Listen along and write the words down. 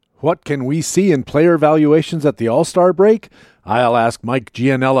What can we see in player evaluations at the All-Star break? I'll ask Mike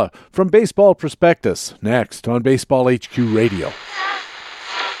Gianella from Baseball Prospectus next on Baseball HQ Radio.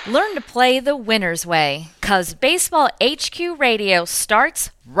 Learn to play the winner's way, 'cause Baseball HQ Radio starts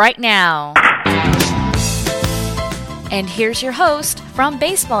right now. And here's your host from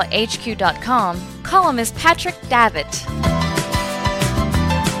BaseballHQ.com, columnist Patrick Davitt.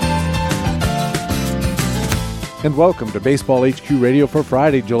 And welcome to Baseball HQ Radio for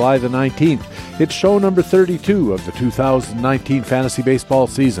Friday, July the 19th. It's show number 32 of the 2019 fantasy baseball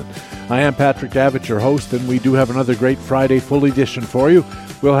season. I am Patrick Davitt, your host, and we do have another great Friday full edition for you.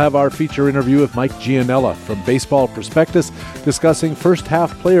 We'll have our feature interview with Mike Gianella from Baseball Prospectus discussing first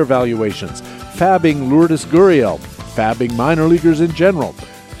half player valuations, fabbing Lourdes Gurriel, fabbing minor leaguers in general,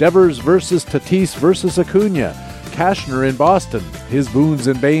 Devers versus Tatis versus Acuna, Cashner in Boston, his boons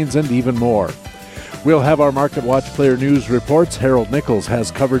and banes, and even more. We'll have our Market Watch player news reports. Harold Nichols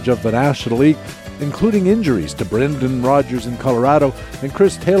has coverage of the National League, including injuries to Brendan Rodgers in Colorado and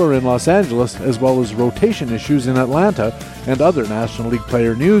Chris Taylor in Los Angeles, as well as rotation issues in Atlanta and other National League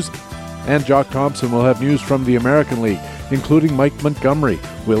player news. And Jock Thompson will have news from the American League, including Mike Montgomery,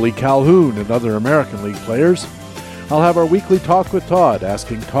 Willie Calhoun, and other American League players. I'll have our weekly Talk with Todd,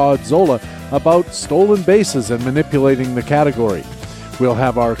 asking Todd Zola about stolen bases and manipulating the category. We'll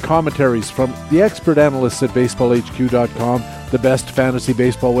have our commentaries from the expert analysts at BaseballHQ.com, the best fantasy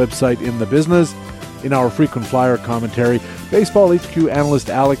baseball website in the business. In our frequent flyer commentary, Baseball HQ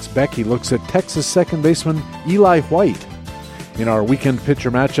analyst Alex Becky looks at Texas second baseman Eli White. In our weekend pitcher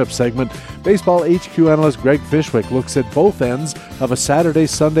matchup segment, Baseball HQ analyst Greg Fishwick looks at both ends of a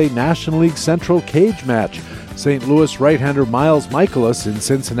Saturday-Sunday National League Central cage match. St. Louis right-hander Miles Michaelis in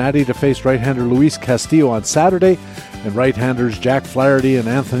Cincinnati to face right-hander Luis Castillo on Saturday, and right-handers Jack Flaherty and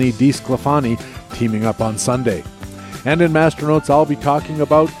Anthony DeSclafani teaming up on Sunday. And in Master Notes, I'll be talking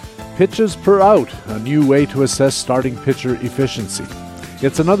about pitches per out, a new way to assess starting pitcher efficiency.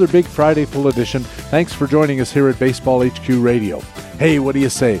 It's another big Friday full edition. Thanks for joining us here at Baseball HQ Radio. Hey, what do you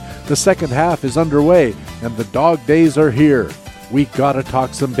say? The second half is underway, and the dog days are here. We gotta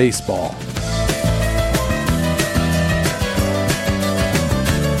talk some baseball.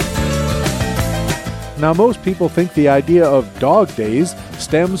 Now, most people think the idea of dog days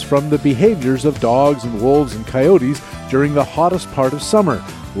stems from the behaviors of dogs and wolves and coyotes during the hottest part of summer,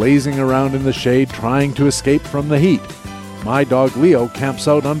 lazing around in the shade trying to escape from the heat. My dog Leo camps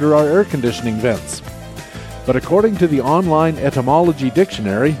out under our air conditioning vents. But according to the online etymology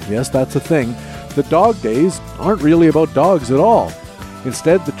dictionary, yes, that's a thing, the dog days aren't really about dogs at all.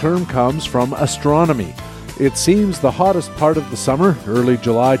 Instead, the term comes from astronomy. It seems the hottest part of the summer, early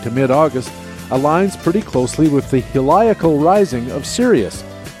July to mid-August, aligns pretty closely with the heliacal rising of Sirius,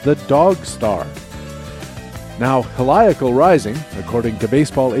 the dog star. Now, heliacal rising, according to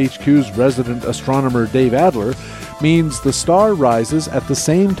Baseball HQ's resident astronomer Dave Adler, means the star rises at the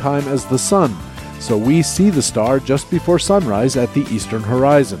same time as the sun, so we see the star just before sunrise at the eastern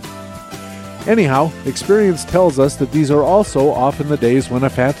horizon. Anyhow, experience tells us that these are also often the days when a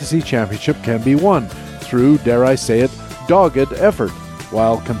fantasy championship can be won through, dare I say it, dogged effort,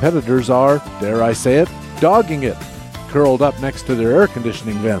 while competitors are, dare I say it, dogging it, curled up next to their air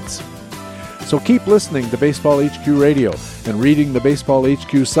conditioning vents. So keep listening to Baseball HQ Radio, and reading the Baseball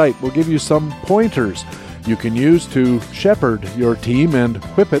HQ site will give you some pointers you can use to shepherd your team and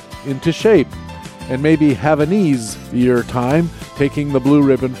whip it into shape, and maybe have an easier time taking the blue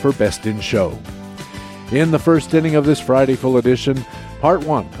ribbon for Best in Show. In the first inning of this Friday full edition, part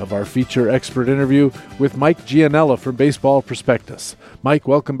one of our feature expert interview with Mike Gianella from Baseball Prospectus. Mike,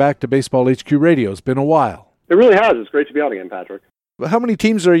 welcome back to Baseball HQ Radio. It's been a while. It really has. It's great to be on again, Patrick. How many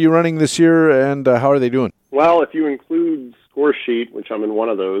teams are you running this year, and how are they doing? Well, if you include Score Sheet, which I'm in one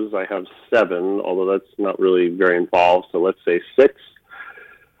of those, I have 7, although that's not really very involved, so let's say 6.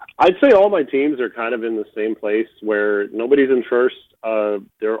 I'd say all my teams are kind of in the same place where nobody's in first.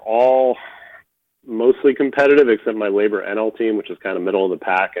 They're all mostly competitive, except my Labor NL team, which is kind of middle of the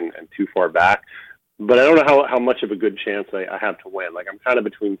pack and too far back. But I don't know how much of a good chance I have to win. Like, I'm kind of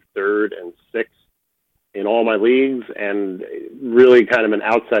between 3rd and 6th in all my leagues, and really kind of an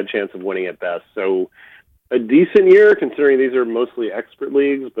outside chance of winning at best. So a decent year, considering these are mostly expert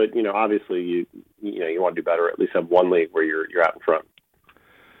leagues, but, obviously you want to do better, at least have one league where you're out in front.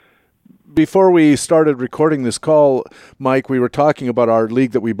 Before we started recording this call, Mike, we were talking about our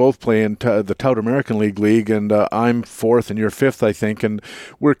league that we both play in, the Tout American League, and I'm 4th and you're 5th, I think, and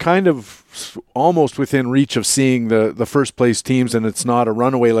we're kind of almost within reach of seeing the first place teams, and it's not a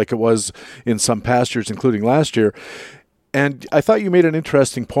runaway like it was in some past years, including last year. And I thought you made an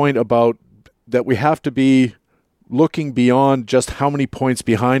interesting point about that we have to be looking beyond just how many points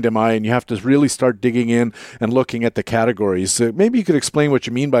behind am I, and you have to really start digging in and looking at the categories. Maybe you could explain what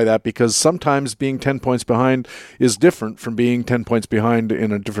you mean by that, because sometimes being 10 points behind is different from being 10 points behind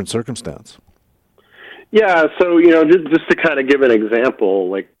in a different circumstance. Yeah, so, just to kind of give an example,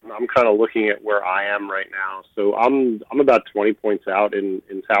 like I'm kind of looking at where I am right now. So I'm about 20 points out in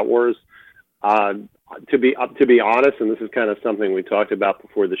Tout Wars. To be honest, and this is kind of something we talked about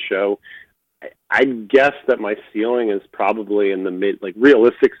before the show, I guess that my ceiling is probably in the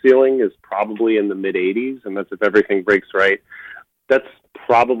realistic ceiling is probably in the mid 80s, and that's if everything breaks right. That's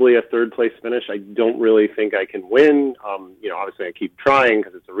probably a third place finish. I don't really think I can win. Obviously I keep trying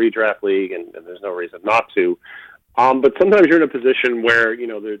because it's a redraft league and there's no reason not to. But sometimes you're in a position where,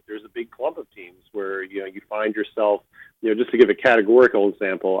 there's a big clump of teams where, you find yourself, just to give a categorical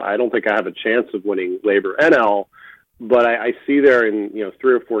example, I don't think I have a chance of winning Labor NL, but I see there in,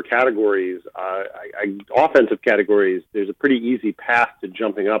 3 or 4 categories, offensive categories, there's a pretty easy path to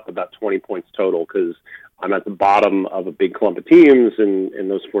jumping up about 20 points total because I'm at the bottom of a big clump of teams in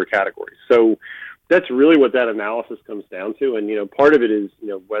those 4 categories. So that's really what that analysis comes down to. And, part of it is,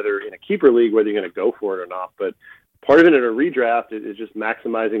 whether in a keeper league, whether you're going to go for it or not. But part of it in a redraft is just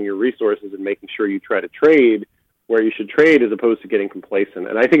maximizing your resources and making sure you try to trade where you should trade as opposed to getting complacent.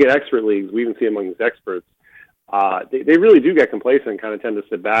 And I think in expert leagues, we even see among these experts, they really do get complacent and kind of tend to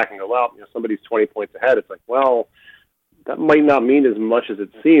sit back and go, well, somebody's 20 points ahead. It's like, well, that might not mean as much as it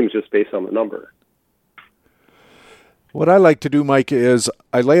seems just based on the number. What I like to do, Mike, is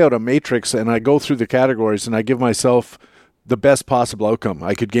I lay out a matrix and I go through the categories and I give myself the best possible outcome.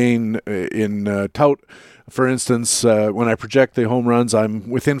 I could gain in tout, for instance, when I project the home runs, I'm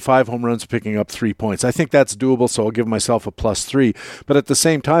within 5 home runs picking up 3 points. I think that's doable, so I'll give myself a +3. But at the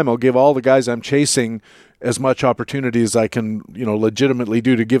same time, I'll give all the guys I'm chasing as much opportunity as I can, legitimately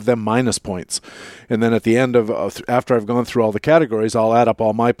do to give them minus points. And then at the end of, after I've gone through all the categories, I'll add up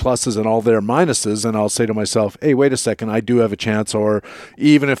all my pluses and all their minuses, and I'll say to myself, hey, wait a second, I do have a chance, or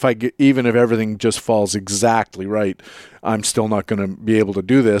even if even if everything just falls exactly right, I'm still not going to be able to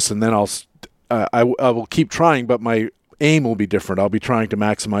do this. And then I will keep trying, but my aim will be different. I'll be trying to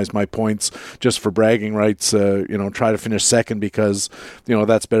maximize my points just for bragging rights, try to finish second because,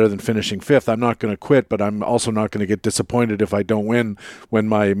 that's better than finishing 5th. I'm not going to quit, but I'm also not going to get disappointed if I don't win when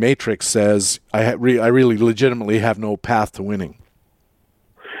my matrix says I really legitimately have no path to winning.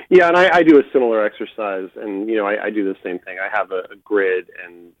 Yeah, and I do a similar exercise, and, I do the same thing. I have a grid,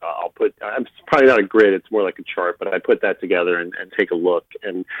 and it's probably not a grid, it's more like a chart, but I put that together and take a look.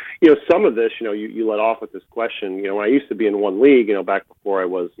 And, some of this, you let off with this question. When I used to be in one league, back before I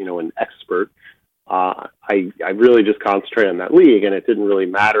was, an expert, I really just concentrated on that league, and it didn't really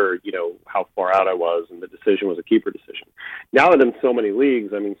matter, how far out I was, and the decision was a keeper decision. Now that I'm in so many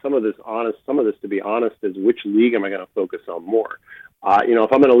leagues, some of this, to be honest, is which league am I going to focus on more?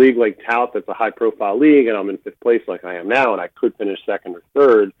 If I'm in a league like Tout, that's a high-profile league, and I'm in 5th place like I am now, and I could finish 2nd or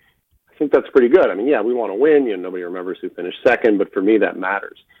 3rd, I think that's pretty good. We want to win. Nobody remembers who finished 2nd, but for me, that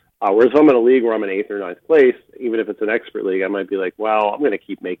matters. Whereas if I'm in a league where I'm in 8th or 9th place, even if it's an expert league, I might be like, well, I'm going to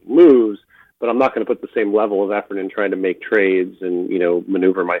keep making moves, but I'm not going to put the same level of effort in trying to make trades and,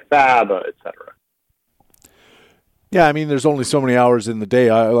 maneuver my fab, et cetera. Yeah, there's only so many hours in the day.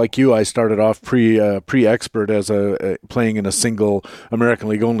 Like you, I started off pre-expert as playing in a single American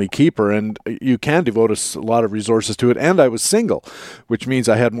League only keeper, and you can devote a lot of resources to it. And I was single, which means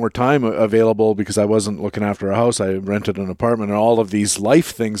I had more time available because I wasn't looking after a house. I rented an apartment, and all of these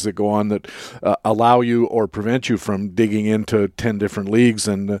life things that go on that allow you or prevent you from digging into 10 different leagues.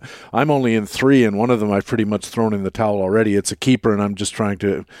 And I'm only in 3, and one of them I've pretty much thrown in the towel already. It's a keeper, and I'm just trying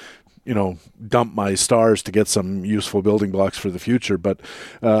to dump my stars to get some useful building blocks for the future. But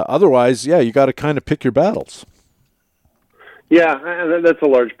otherwise, you got to kind of pick your battles. Yeah, and that's a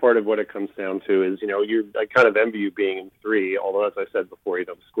large part of what it comes down to is, I kind of envy you being in 3, although as I said before,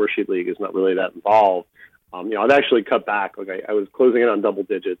 the score sheet league is not really that involved. I've actually cut back. Like I was closing in on double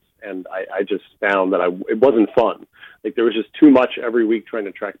digits, and I just found that it wasn't fun. Like there was just too much every week trying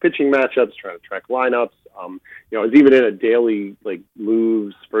to track pitching matchups, trying to track lineups. I was even in a daily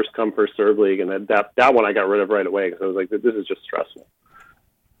moves, first come first serve league, and that one I got rid of right away because I was like, this is just stressful.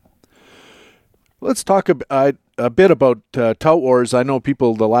 Let's talk a bit about Tout Wars. I know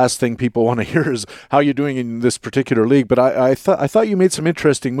the last thing people want to hear is how you're doing in this particular league, but I thought you made some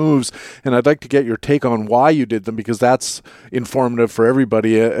interesting moves, and I'd like to get your take on why you did them because that's informative for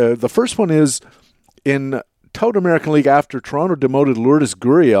everybody. The first one is in Tout American League after Toronto demoted Lourdes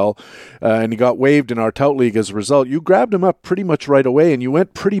Gurriel, and he got waived in our Tout League as a result. You grabbed him up pretty much right away, and you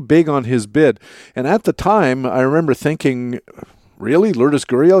went pretty big on his bid. And at the time, I remember thinking, really? Lourdes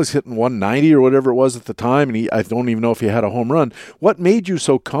Gurriel is hitting 190 or whatever it was at the time, and I don't even know if he had a home run. What made you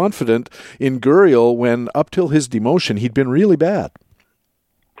so confident in Gurriel when up till his demotion he'd been really bad?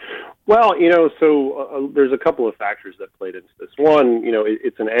 Well, there's a couple of factors that played into this. One,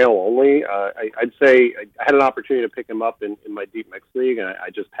 it's an AL only. I'd say I had an opportunity to pick him up in my Deep Mix League, and I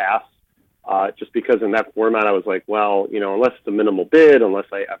just passed. Just because in that format I was like, well, unless it's a minimal bid, unless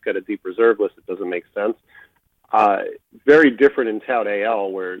I've got a deep reserve list, it doesn't make sense. Very different in Tout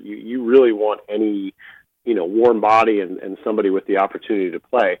AL, where you really want any, warm body and somebody with the opportunity to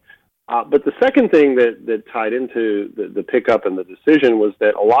play. But the second thing that tied into the pickup and the decision was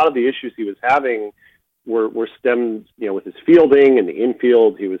that a lot of the issues he was having were stemmed, with his fielding and the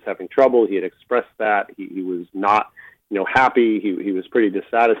infield. He was having trouble. He had expressed that. He was not, happy. He was pretty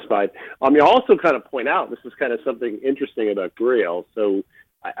dissatisfied. I also kind of point out, this is kind of something interesting about Gurriel. So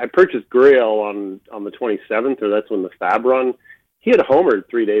I purchased Gurriel on the 27th, or that's when the Fab run. He had homered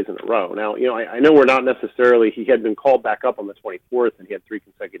 3 days in a row. Now, I know we're not necessarily, he had been called back up on the 24th and he had 3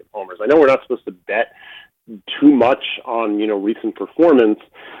 consecutive homers. I know we're not supposed to bet too much on, recent performance,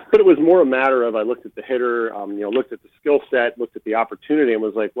 but it was more a matter of, I looked at the hitter, looked at the skill set, looked at the opportunity and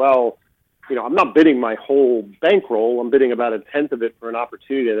was like, well, I'm not bidding my whole bankroll. I'm bidding about 1/10 of it for an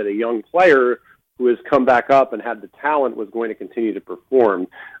opportunity that a young player who has come back up and had the talent was going to continue to perform.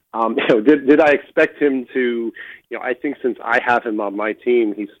 Did I expect him to, I think since I have him on my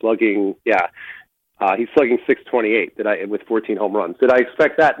team, he's slugging 628 with 14 home runs. Did I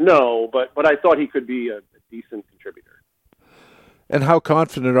expect that? No, but I thought he could be a decent contributor. And how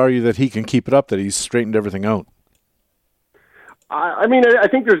confident are you that he can keep it up, that he's straightened everything out? I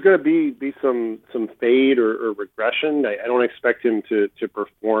think there's going to be some fade or regression. I don't expect him to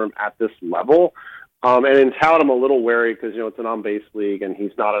perform at this level. And in Tout, I'm a little wary because, it's an on-base league, and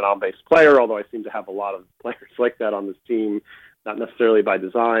he's not an on-base player, although I seem to have a lot of players like that on this team, not necessarily by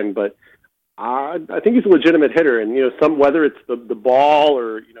design. But I think he's a legitimate hitter. And, whether it's the ball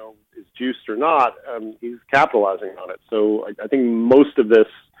or, is juiced or not, he's capitalizing on it. So I think most of this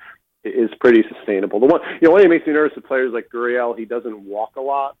is pretty sustainable. The one thing that makes me nervous with players like Gurriel, he doesn't walk a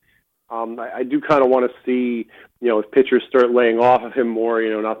lot. I do kind of want to see, if pitchers start laying off of him more,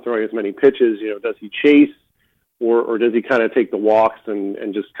 not throwing as many pitches, does he chase or does he kind of take the walks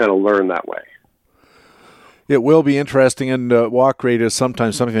and just kind of learn that way? It will be interesting, and walk rate is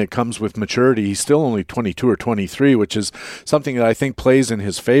sometimes something that comes with maturity. He's still only 22 or 23, which is something that I think plays in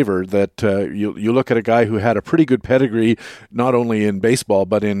his favor, that you look at a guy who had a pretty good pedigree, not only in baseball,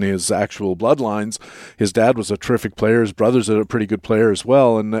 but in his actual bloodlines. His dad was a terrific player. His brother's a pretty good player as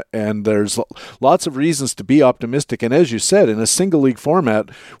well, and there's lots of reasons to be optimistic. And as you said, in a single league format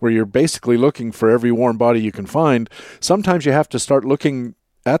where you're basically looking for every warm body you can find, sometimes you have to start looking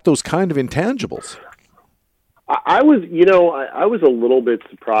at those kind of intangibles. I was a little bit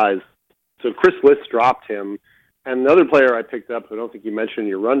surprised. So Chris List dropped him, and the other player I picked up, who I don't think you mentioned in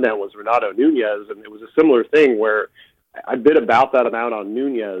your rundown, was Renato Nunez, and it was a similar thing where I bid about that amount on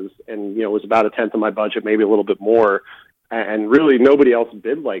Nunez, and it was about 1/10 of my budget, maybe a little bit more, and really nobody else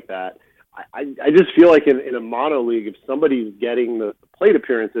bid like that. I just feel like in a mono league, if somebody's getting the plate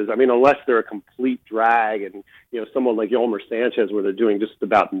appearances, unless they're a complete drag, and someone like Yolmer Sanchez where they're doing just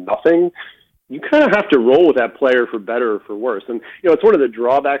about nothing, you kind of have to roll with that player for better or for worse. And, it's one of the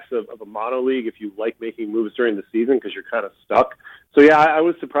drawbacks of a mono league if you like making moves during the season because you're kind of stuck. So, yeah, I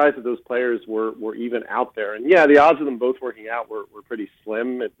was surprised that those players were even out there. And, yeah, the odds of them both working out were pretty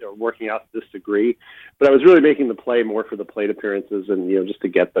slim, working out to this degree. But I was really making the play more for the plate appearances and, just to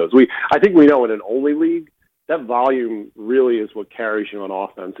get those. I think we know in an only league, that volume really is what carries you on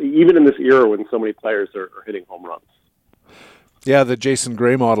offense, even in this era when so many players are hitting home runs. Yeah, the Jason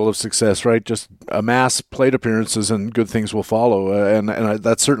Gray model of success, right? Just amass plate appearances and good things will follow. And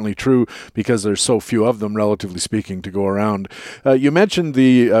that's certainly true because there's so few of them, relatively speaking, to go around. You mentioned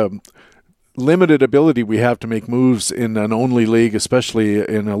the limited ability we have to make moves in an only league, especially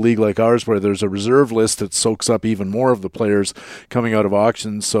in a league like ours where there's a reserve list that soaks up even more of the players coming out of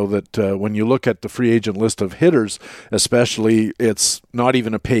auctions, so that when you look at the free agent list of hitters, especially, it's not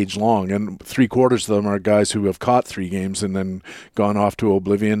even a page long, and 3/4 of them are guys who have caught 3 games and then gone off to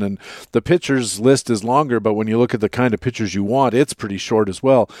oblivion. And the pitchers list is longer, but when you look at the kind of pitchers you want, it's pretty short as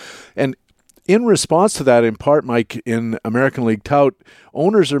well. And in response to that, in part, Mike, in American League Tout,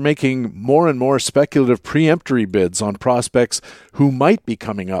 owners are making more and more speculative preemptory bids on prospects who might be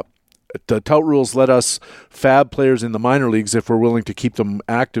coming up. The Tout rules let us fab players in the minor leagues if we're willing to keep them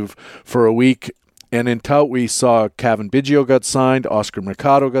active for a week. And in Tout, we saw Kevin Biggio got signed, Oscar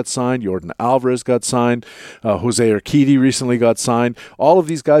Mercado got signed, Jordan Alvarez got signed, Jose Urquidy recently got signed. All of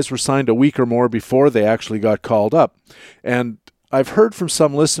these guys were signed a week or more before they actually got called up. And I've heard from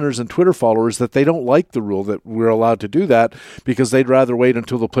some listeners and Twitter followers that they don't like the rule that we're allowed to do that because they'd rather wait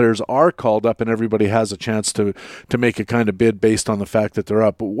until the players are called up and everybody has a chance to make a kind of bid based on the fact that they're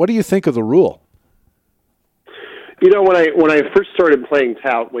up. But what do you think of the rule? When I first started playing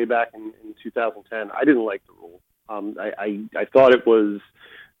tout way back in 2010, I didn't like the rule. I thought it was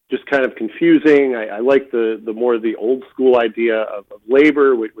just kind of confusing. I like the more the old school idea of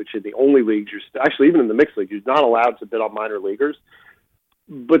labor, which in the only leagues, actually even in the mixed leagues, you're not allowed to bid on minor leaguers.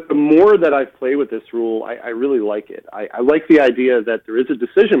 But the more that I play with this rule, I really like it. I like the idea that there is a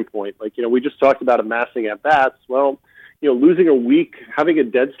decision point. Like, we just talked about amassing at bats. Well, losing a week, having a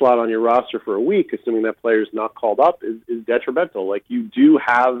dead slot on your roster for a week, assuming that player's not called up, is detrimental. Like, you do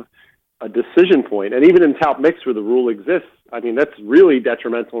have a decision point. And even in tout mix where the rule exists, I mean, that's really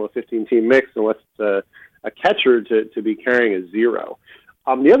detrimental in a 15-team mix unless it's a catcher to be carrying a 0.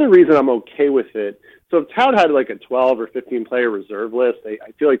 The other reason I'm okay with it, so if tout had like a 12 or 15-player reserve list,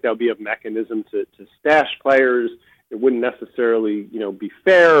 I feel like that would be a mechanism to stash players. It wouldn't necessarily, be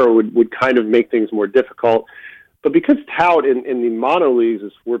fair or would kind of make things more difficult. But because tout in the mono leagues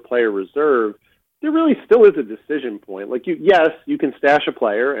is 4-player reserve, there really still is a decision point. Like, yes, you can stash a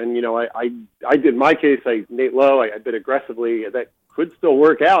player, and I did my case. Nate Lowe, I bid aggressively. That could still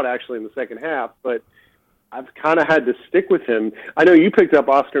work out actually in the second half, but I've kind of had to stick with him. I know you picked up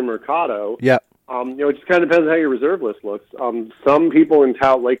Oscar Mercado. Yeah. It just kind of depends on how your reserve list looks. Some people in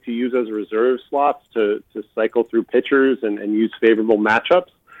tout like to use those reserve slots to cycle through pitchers and use favorable matchups.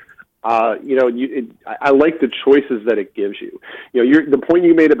 I like the choices that it gives you. The point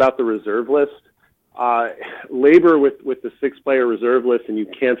you made about the reserve list, labor with the 6-player reserve list, and you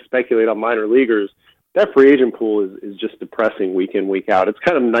can't speculate on minor leaguers. That free agent pool is just depressing week in, week out. It's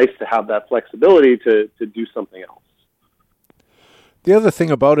kind of nice to have that flexibility to do something else. The other thing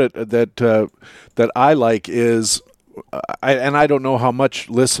about it that I like is, I don't know how much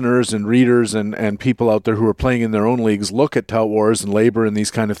listeners and readers and people out there who are playing in their own leagues look at tout wars and labor and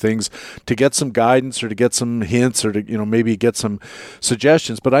these kind of things to get some guidance or to get some hints or to maybe get some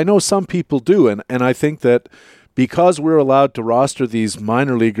suggestions. But I know some people do, and I think that because we're allowed to roster these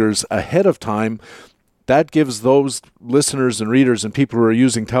minor leaguers ahead of time, that gives those listeners and readers and people who are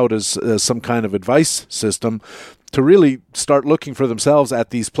using tout as some kind of advice system to really start looking for themselves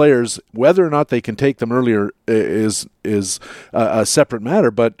at these players. Whether or not they can take them earlier is a separate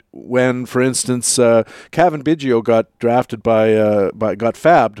matter. But when, for instance, Cavan Biggio got drafted got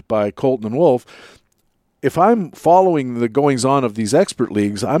fabbed by Colton and Wolf, if I'm following the goings-on of these expert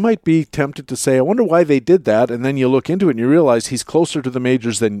leagues, I might be tempted to say, I wonder why they did that, and then you look into it and you realize he's closer to the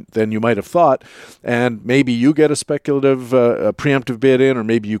majors than you might have thought, and maybe you get a speculative a preemptive bid in, or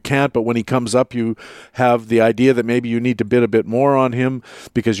maybe you can't, but when he comes up, you have the idea that maybe you need to bid a bit more on him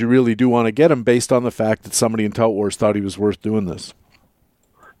because you really do want to get him based on the fact that somebody in Tout Wars thought he was worth doing this.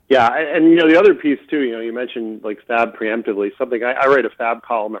 Yeah, and the other piece too, you mentioned like fab preemptively. Something I write a fab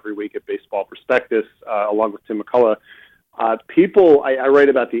column every week at Baseball Prospectus along with Tim McCullough. I write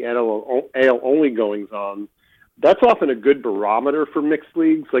about the AL only goings on. That's often a good barometer for mixed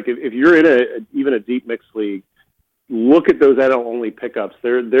leagues. Like if you're in even a deep mixed league, look at those AL only pickups.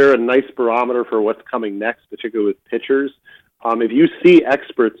 They're a nice barometer for what's coming next, particularly with pitchers. If you see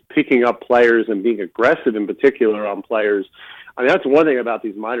experts picking up players and being aggressive in particular on players, I mean, that's one thing about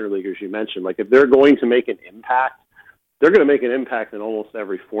these minor leaguers you mentioned. Like, if they're going to make an impact, they're going to make an impact in almost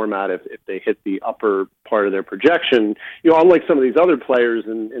every format if they hit the upper part of their projection. Unlike some of these other players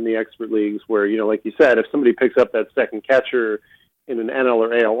in the expert leagues where, like you said, if somebody picks up that second catcher in an NL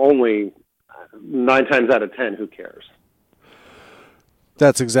or AL only, 9 times out of 10, who cares?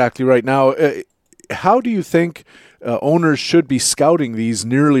 That's exactly right. Now, how do you think owners should be scouting these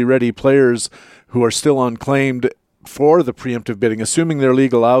nearly ready players who are still unclaimed for the preemptive bidding, assuming their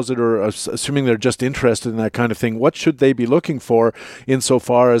league allows it or assuming they're just interested in that kind of thing? What should they be looking for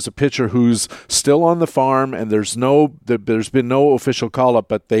insofar as a pitcher who's still on the farm and there's been no official call-up,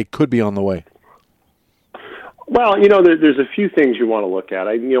 but they could be on the way? Well, there's a few things you want to look at.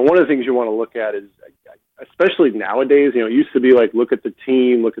 One of the things you want to look at is, especially nowadays, it used to be like, look at the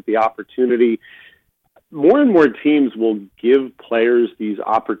team, look at the opportunity. More and more teams will give players these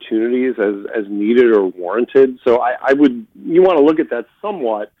opportunities as needed or warranted. So you want to look at that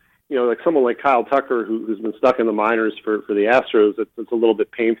somewhat. Like someone like Kyle Tucker, who's been stuck in the minors for the Astros. It's a little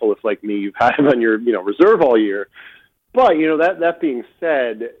bit painful if, like me, you've had him on your reserve all year. But that being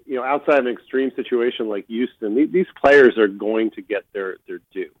said, outside of an extreme situation like Houston, these players are going to get their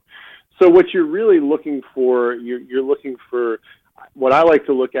due. So what you're really looking for, you're looking for. What I like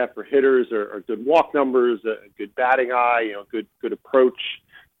to look at for hitters are good walk numbers, a good batting eye, good approach.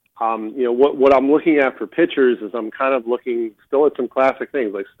 What I'm looking at for pitchers is I'm kind of looking still at some classic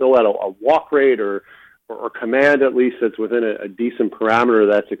things, like still at a walk rate or command at least that's within a decent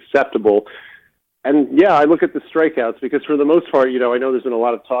parameter that's acceptable. And yeah, I look at the strikeouts because for the most part, I know there's been a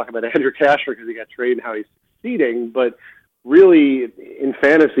lot of talk about Andrew Cashner because he got traded and how he's succeeding, but really in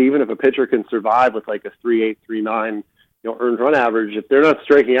fantasy, even if a pitcher can survive with like a 3.8, 3.9, earned run average, if they're not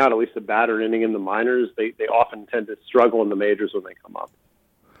striking out at least a batter inning in the minors, they often tend to struggle in the majors when they come up.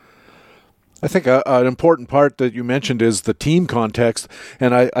 I think an important part that you mentioned is the team context,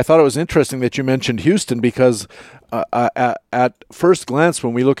 and I thought it was interesting that you mentioned Houston because at first glance,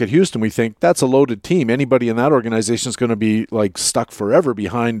 when we look at Houston, we think that's a loaded team. Anybody in that organization is going to be like stuck forever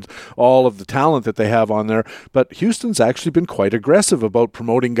behind all of the talent that they have on there. But Houston's actually been quite aggressive about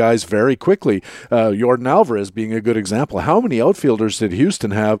promoting guys very quickly. Yordan Alvarez being a good example. How many outfielders did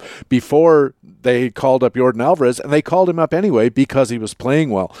Houston have before they called up Yordan Alvarez? And they called him up anyway because he was playing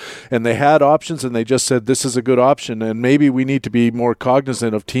well. And they had options, and they just said, this is a good option. And maybe we need to be more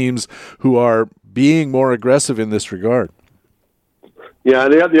cognizant of teams who are being more aggressive in this regard. Yeah,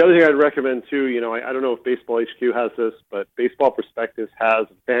 and the other thing I'd recommend too, I don't know if Baseball HQ has this, but Baseball Prospectus has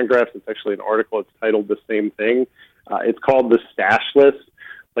Fangraphs. It's actually an article. It's titled the same thing. It's called the Stash List.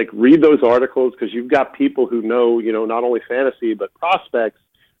 Like, read those articles because you've got people who know, not only fantasy but prospects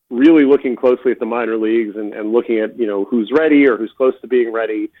really looking closely at the minor leagues and looking at, who's ready or who's close to being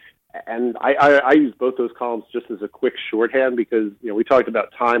ready. And I use both those columns just as a quick shorthand because, we talked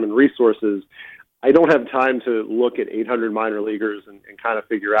about time and resources. I don't have time to look at 800 minor leaguers and kind of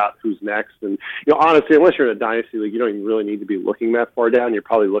figure out who's next. And, honestly, unless you're in a dynasty league, you don't even really need to be looking that far down. You're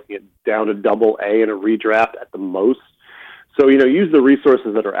probably looking at down to AA in a redraft at the most. So, use the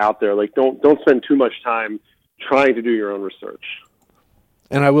resources that are out there. Like, don't spend too much time trying to do your own research.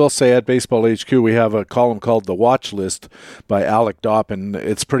 And I will say at Baseball HQ, we have a column called The Watch List by Alec Dopp, and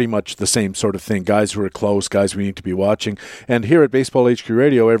it's pretty much the same sort of thing. Guys who are close, guys we need to be watching. And here at Baseball HQ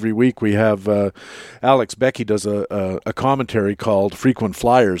Radio, every week we have Alex Becky does a commentary called Frequent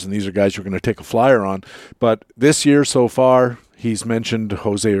Flyers, and these are guys you're going to take a flyer on. But this year so far, he's mentioned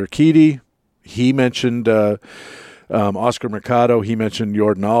Jose Urquidy. He mentioned Oscar Mercado. He mentioned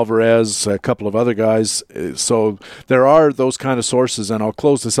Yordan Alvarez, a couple of other guys. So there are those kind of sources, and I'll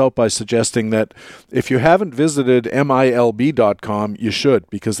close this out by suggesting that if you haven't visited MILB.com, you should,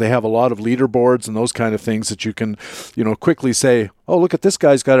 because they have a lot of leaderboards and those kind of things that you can, quickly say, oh, look at this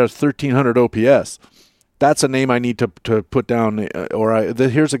guy's got a 1,300 OPS. That's a name I need to put down.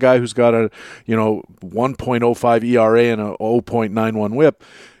 Here's a guy who's got a 1.05 ERA and a 0.91 WHIP.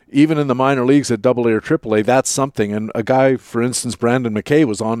 Even in the minor leagues at AA or AAA, that's something. And a guy, for instance, Brandon McKay,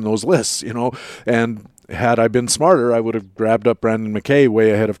 was on those lists, and had I been smarter, I would have grabbed up Brandon McKay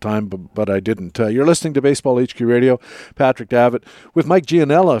way ahead of time, but I didn't. You're listening to Baseball HQ Radio. Patrick Davitt with Mike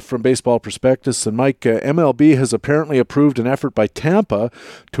Gianella from Baseball Prospectus. And Mike, MLB has apparently approved an effort by Tampa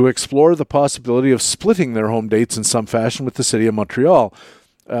to explore the possibility of splitting their home dates in some fashion with the city of Montreal.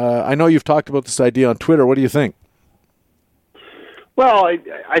 I know you've talked about this idea on Twitter. What do you think? Well,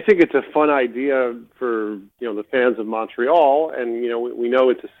 I think it's a fun idea for the fans of Montreal, and we know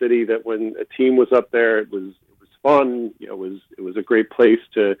it's a city that when a team was up there, it was fun. It was a great place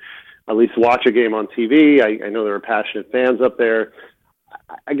to at least watch a game on TV. I know there are passionate fans up there.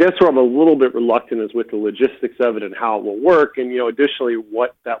 I guess where I'm a little bit reluctant is with the logistics of it and how it will work, and additionally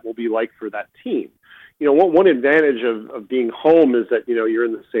what that will be like for that team. One advantage of being home is that you're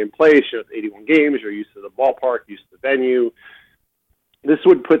in the same place. It's 81 games. You're used to the ballpark, used to the venue. This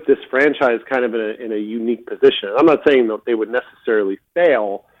would put this franchise kind of in a unique position. I'm not saying that they would necessarily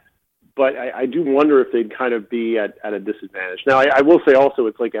fail, but I do wonder if they'd kind of be at a disadvantage. Now, I will say also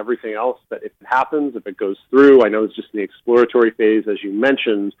it's like everything else that if it happens, if it goes through, I know it's just in the exploratory phase, as you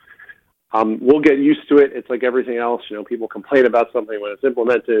mentioned, we'll get used to it. It's like everything else. People complain about something when it's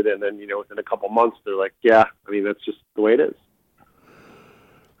implemented, and then, within a couple months, they're like, yeah, that's just the way it is.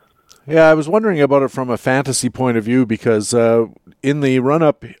 Yeah, I was wondering about it from a fantasy point of view because in the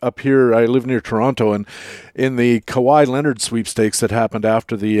run-up up here, I live near Toronto, and in the Kawhi Leonard sweepstakes that happened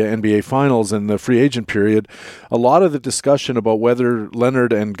after the NBA Finals and the free agent period, a lot of the discussion about whether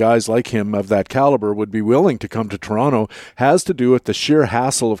Leonard and guys like him of that caliber would be willing to come to Toronto has to do with the sheer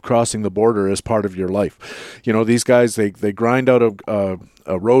hassle of crossing the border as part of your life. These guys, they grind out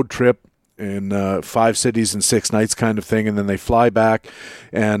a road trip in 5 cities in 6 nights kind of thing, and then they fly back,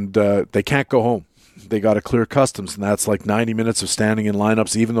 and they can't go home. They got to clear customs, and that's like 90 minutes of standing in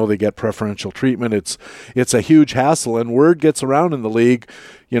lineups, even though they get preferential treatment. It's a huge hassle, and word gets around in the league,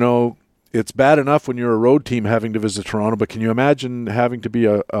 it's bad enough when you're a road team having to visit Toronto, but can you imagine having to be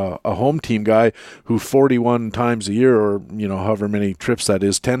a home team guy who 41 times a year, or however many trips that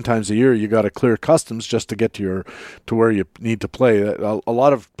is, 10 times a year, you got to clear customs just to get to where you need to play. A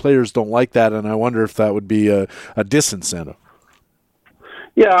lot of players don't like that, and I wonder if that would be a disincentive.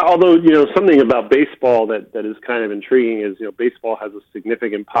 Yeah, although, something about baseball that is kind of intriguing is, baseball has a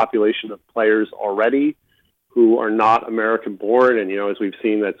significant population of players already who are not American-born, and, as we've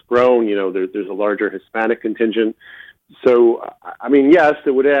seen, that's grown. There's a larger Hispanic contingent. So, I mean, yes,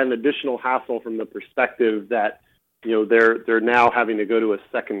 it would add an additional hassle from the perspective that, they're now having to go to a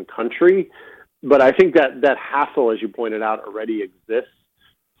second country. But I think that hassle, as you pointed out, already exists.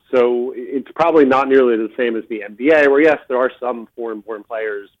 So it's probably not nearly the same as the NBA, where, yes, there are some foreign-born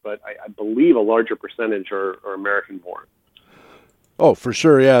players, but I believe a larger percentage are American-born. Oh, for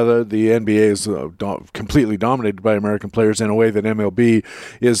sure, yeah. The NBA is completely dominated by American players in a way that MLB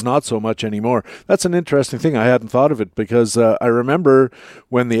is not so much anymore. That's an interesting thing. I hadn't thought of it because I remember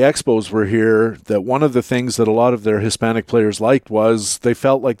when the Expos were here that one of the things that a lot of their Hispanic players liked was they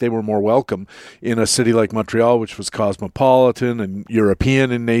felt like they were more welcome in a city like Montreal, which was cosmopolitan and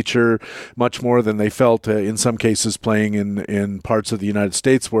European in nature, much more than they felt in some cases playing in parts of the United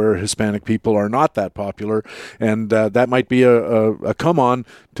States where Hispanic people are not that popular. And that might be a come on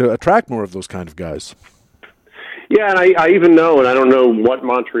to attract more of those kind of guys. Yeah, and I even know, and I don't know what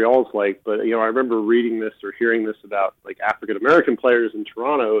Montreal's like, but, I remember reading this or hearing this about, like, African-American players in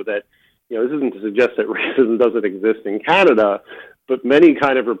Toronto that, this isn't to suggest that racism doesn't exist in Canada, but many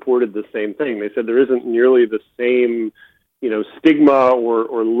kind of reported the same thing. They said there isn't nearly the same, stigma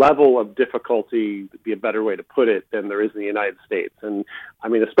or level of difficulty, would be a better way to put it, than there is in the United States. And, I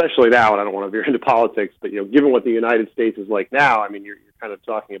mean, especially now, and I don't want to veer into politics, but, given what the United States is like now, I mean, you're kind of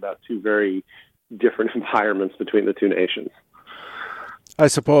talking about two very different environments between the two nations. I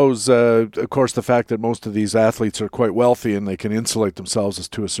suppose, of course, the fact that most of these athletes are quite wealthy and they can insulate themselves is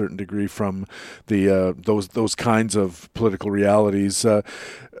to a certain degree from the those kinds of political realities.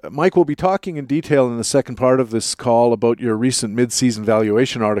 Mike will be talking in detail in the second part of this call about your recent mid-season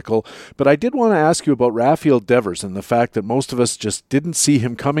valuation article, but I did want to ask you about Rafael Devers and the fact that most of us just didn't see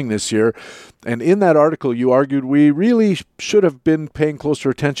him coming this year. And in that article, you argued we really should have been paying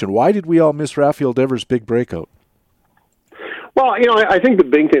closer attention. Why did we all miss Rafael Devers' big breakout? Well, I think the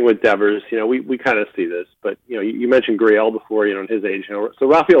big thing with Devers, we kind of see this, but, you mentioned Gurriel before, in his age. So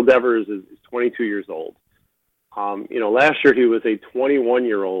Rafael Devers is 22 years old. Last year he was a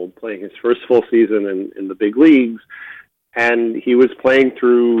 21-year-old playing his first full season in the big leagues, and he was playing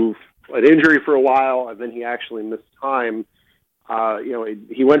through an injury for a while, and then he actually missed time.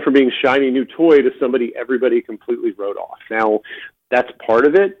 He went from being shiny new toy to somebody everybody completely wrote off. Now, that's part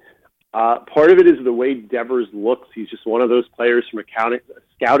of it. Part of it is the way Devers looks. He's just one of those players from a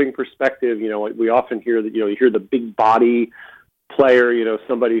scouting perspective. We often hear that, you hear the big body player,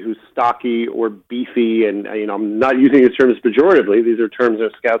 somebody who's stocky or beefy. And, I'm not using these terms pejoratively. These are terms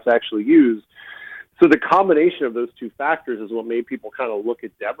that scouts actually use. So the combination of those two factors is what made people kind of look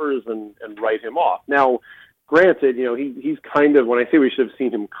at Devers and write him off. Now, granted, he's kind of, when I say we should have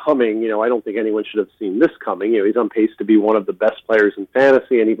seen him coming, I don't think anyone should have seen this coming. He's on pace to be one of the best players in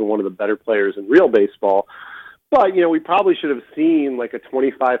fantasy and even one of the better players in real baseball. But, we probably should have seen like a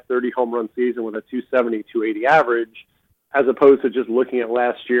 25-30 home run season with a 270, 280 average, as opposed to just looking at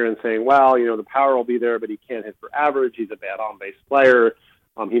last year and saying, well, the power will be there, but he can't hit for average. He's a bad on-base player.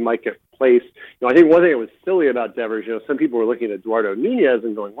 He might get placed. I think one thing that was silly about Devers, some people were looking at Eduardo Nunez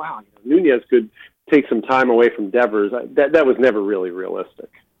and going, wow, Nunez could take some time away from Devers. That was never really realistic.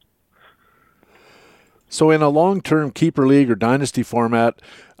 So in a long-term keeper league or dynasty format,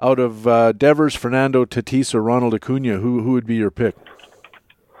 out of Devers, Fernando Tatis, or Ronald Acuna, who would be your pick?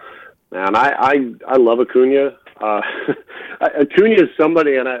 Man, I love Acuna. Acuna is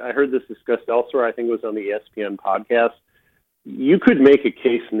somebody, and I heard this discussed elsewhere, I think it was on the ESPN podcast, you could make a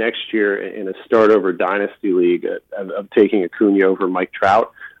case next year in a start-over dynasty league of taking Acuna over Mike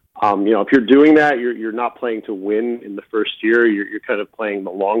Trout. If you're doing that, you're not playing to win in the first year. You're kind of playing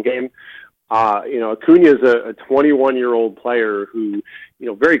the long game. Acuna is a 21-year-old player who,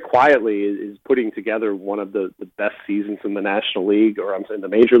 very quietly is putting together one of the best seasons in the National League, or I'm saying the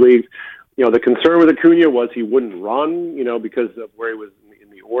major leagues. The concern with Acuna was he wouldn't run, because of where he was in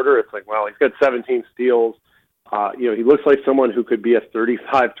the order. It's like, well, he's got 17 steals. He looks like someone who could be a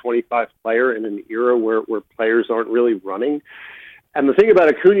 35-25 player in an era where players aren't really running. And the thing about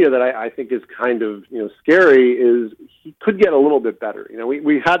Acuna that I think is kind of, scary is he could get a little bit better.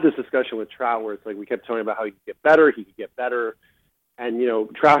 We had this discussion with Trout where it's like we kept talking about how he could get better, and,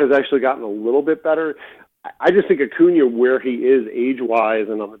 Trout has actually gotten a little bit better. I just think Acuna, where he is age-wise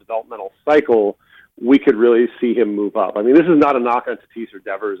and on the developmental cycle, we could really see him move up. I mean, this is not a knock on Tatis or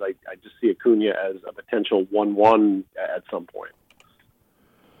Devers. I just see Acuna as a potential 1-1 at some point.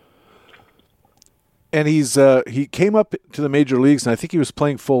 And he came up to the major leagues, and I think he was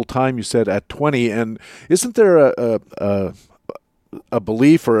playing full time. You said at 20, and isn't there a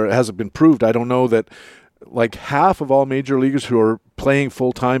belief, or has it been proved? I don't know, that like half of all major leaguers who are playing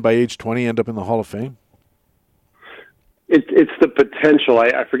full time by age 20 end up in the Hall of Fame. It's the potential.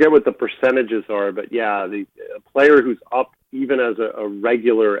 I forget what the percentages are, but yeah, a player who's up even as a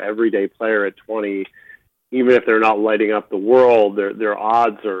regular everyday player at 20. Even if they're not lighting up the world, their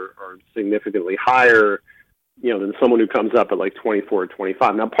odds are significantly higher, than someone who comes up at like 24 or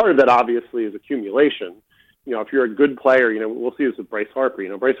 25. Now, part of that obviously is accumulation. If you're a good player, we'll see this with Bryce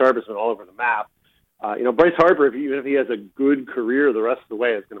Harper. Bryce Harper's been all over the map. Bryce Harper, even if he has a good career the rest of the way,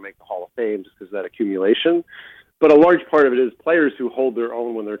 is going to make the Hall of Fame just because of that accumulation. But a large part of it is players who hold their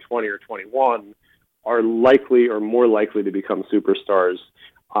own when they're 20 or 21 are likely or more likely to become superstars.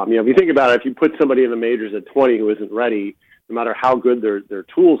 If you think about it, if you put somebody in the majors at 20 who isn't ready, no matter how good their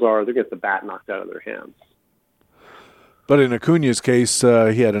tools are, they're going to get the bat knocked out of their hands. But in Acuna's case, he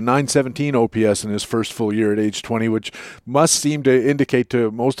had a .917 OPS in his first full year at age 20, which must seem to indicate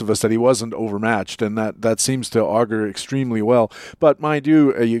to most of us that he wasn't overmatched, and that seems to augur extremely well. But mind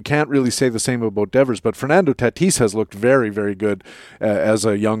you, you can't really say the same about Devers, but Fernando Tatis has looked very, very good as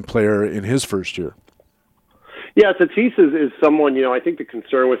a young player in his first year. Yeah, Tatis is someone, I think the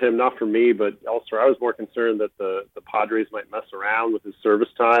concern with him, not for me, but elsewhere, I was more concerned that the Padres might mess around with his service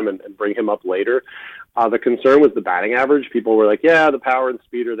time and bring him up later. The concern was the batting average. People were like, yeah, the power and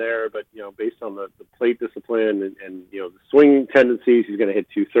speed are there, but, based on the plate discipline and the swing tendencies, he's going to hit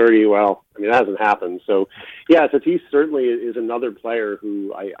 230. Well, I mean, that hasn't happened. So, yeah, Tatis certainly is another player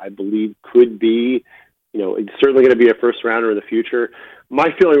who I believe could be, it's certainly going to be a first rounder in the future. My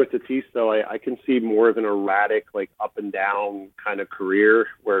feeling with Tatis, though, I can see more of an erratic, like up and down kind of career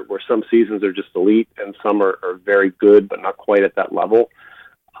where some seasons are just elite and some are very good, but not quite at that level.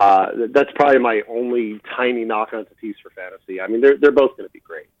 That's probably my only tiny knock on Tatis for fantasy. I mean, they're both going to be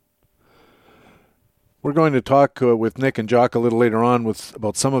great. We're going to talk with Nick and Jock a little later on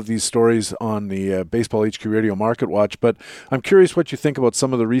about some of these stories on the Baseball HQ Radio Market Watch, but I'm curious what you think about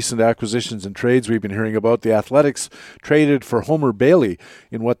some of the recent acquisitions and trades we've been hearing about. The Athletics traded for Homer Bailey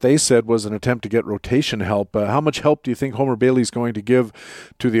in what they said was an attempt to get rotation help. How much help do you think Homer Bailey is going to give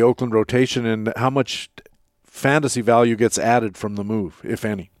to the Oakland rotation, and how much fantasy value gets added from the move, if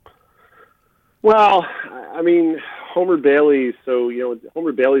any? Well, I mean, Homer Bailey,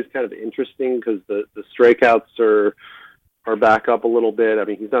 Homer Bailey's kind of interesting because the strikeouts are back up a little bit. I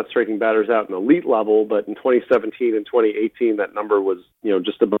mean, he's not striking batters out in elite level, but in 2017 and 2018, that number was,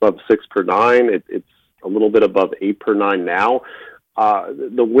 just above 6 per 9. It's a little bit above 8 per 9 now.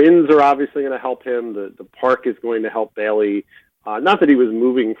 The wins are obviously going to help him. The park is going to help Bailey. Not that he was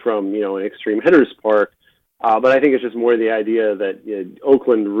moving from, an extreme hitter's park, but I think it's just more the idea that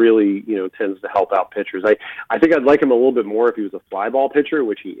Oakland really, tends to help out pitchers. I think I'd like him a little bit more if he was a fly ball pitcher,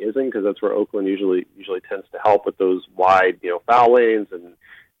 which he isn't, because that's where Oakland usually tends to help with those wide, foul lanes and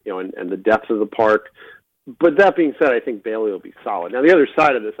the depth of the park. But that being said, I think Bailey will be solid. Now, the other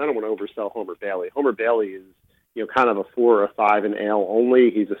side of this, I don't want to oversell Homer Bailey. Homer Bailey is, kind of a 4 or a 5 in AL only.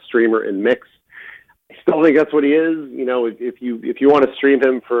 He's a streamer in mix. I still think that's what he is. If you want to stream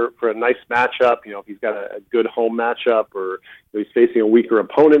him for a nice matchup, if he's got a good home matchup or he's facing a weaker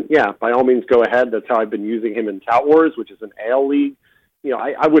opponent, yeah, by all means go ahead. That's how I've been using him in Tout Wars, which is an AL league.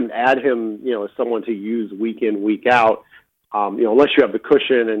 I wouldn't add him, as someone to use week in, week out, unless you have the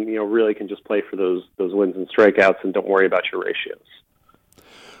cushion and, really can just play for those wins and strikeouts and don't worry about your ratios.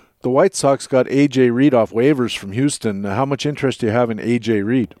 The White Sox got A.J. Reed off waivers from Houston. How much interest do you have in A.J.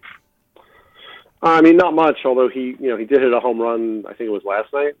 Reed? I mean, not much, although he did hit a home run, I think it was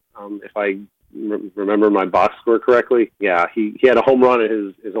last night, if I remember my box score correctly. Yeah, he had a home run at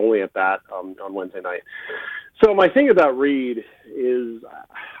his only at bat on Wednesday night. So my thing about Reed is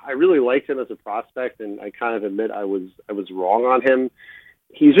I really liked him as a prospect, and I kind of admit I was wrong on him.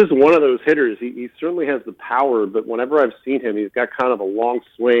 He's just one of those hitters. He certainly has the power, but whenever I've seen him, he's got kind of a long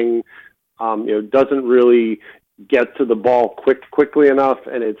swing, doesn't really get to the ball quickly enough,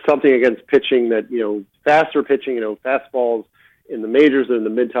 and it's something against pitching that, faster pitching, fastballs in the majors and in the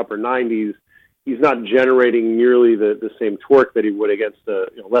mid to upper 90s, he's not generating nearly the same torque that he would against a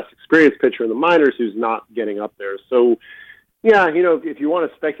less experienced pitcher in the minors who's not getting up there. So, yeah, if you want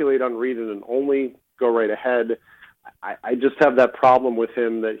to speculate on Reed and only, go right ahead. I just have that problem with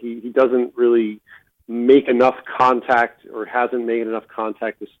him that he doesn't really make enough contact or hasn't made enough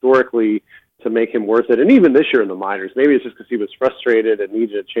contact historically to make him worth it. And even this year in the minors, maybe it's just because he was frustrated and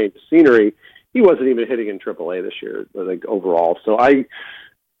needed a change of scenery. He wasn't even hitting in AAA this year, like overall. So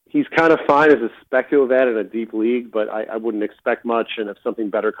he's kind of fine as a speculative ad in a deep league, but I wouldn't expect much. And if something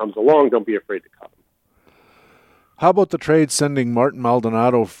better comes along, don't be afraid to cut him. How about the trade sending Martin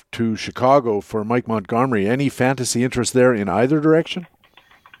Maldonado to Chicago for Mike Montgomery? Any fantasy interest there in either direction?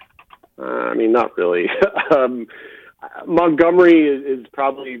 Not really. Montgomery is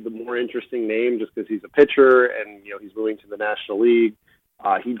probably the more interesting name just because he's a pitcher and, he's moving to the National League.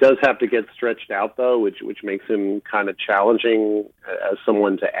 He does have to get stretched out, though, which makes him kind of challenging as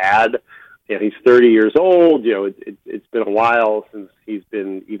someone to add. He's 30 years old. It's been a while since he's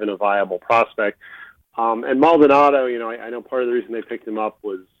been even a viable prospect. And Maldonado, I know part of the reason they picked him up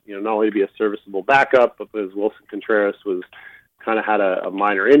was, not only to be a serviceable backup, but because Wilson Contreras kind of had a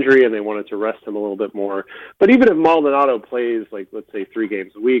minor injury and they wanted to rest him a little bit more. But even if Maldonado plays, let's say 3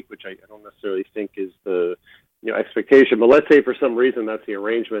 games a week, which I don't necessarily think is the expectation, but let's say for some reason that's the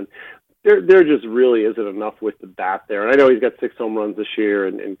arrangement, there just really isn't enough with the bat there. And I know he's got 6 home runs this year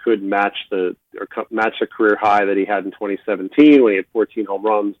and could match the career high that he had in 2017 when he had 14 home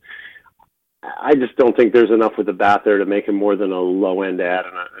runs. I just don't think there's enough with the bat there to make him more than a low-end ad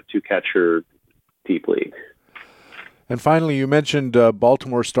in a 2-catcher deep league. And finally, you mentioned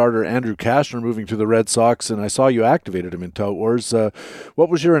Baltimore starter Andrew Cashner moving to the Red Sox, and I saw you activated him in Tout Wars. What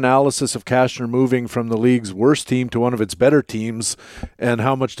was your analysis of Cashner moving from the league's worst team to one of its better teams, and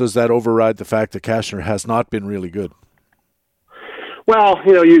how much does that override the fact that Cashner has not been really good? Well,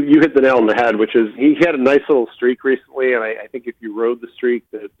 you hit the nail on the head, which is he had a nice little streak recently, and I think if you rode the streak,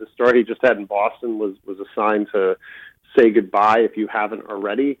 the start he just had in Boston was a sign to say goodbye if you haven't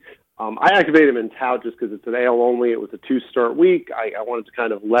already. I activated him in Tout just because it's an AL only. It was a 2-start week. I wanted to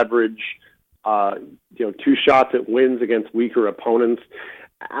kind of leverage, 2 shots at wins against weaker opponents.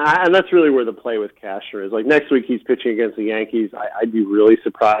 And that's really where the play with Cashner is. Like next week, he's pitching against the Yankees. I'd be really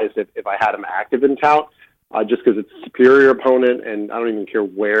surprised if I had him active in Tout. Just because it's a superior opponent, and I don't even care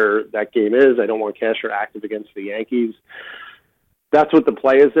where that game is. I don't want Cashner active against the Yankees. That's what the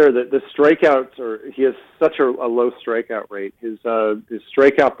play is there. The strikeouts he has such a low strikeout rate. His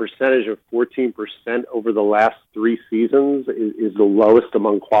strikeout percentage of 14% over the last 3 seasons is the lowest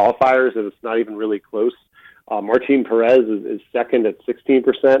among qualifiers, and it's not even really close. Martin Perez is second at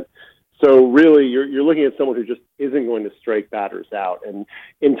 16%. So really, you're looking at someone who just isn't going to strike batters out. And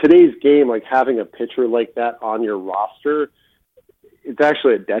in today's game, having a pitcher like that on your roster, it's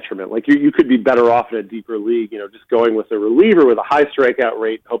actually a detriment. You could be better off in a deeper league, just going with a reliever with a high strikeout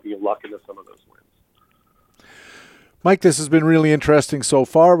rate, hoping you luck into some of those wins. Mike, this has been really interesting so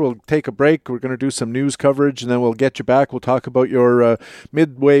far. We'll take a break. We're going to do some news coverage, and then we'll get you back. We'll talk about your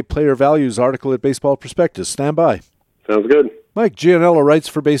midway player values article at Baseball Prospectus. Stand by. Sounds good. Mike Gianello writes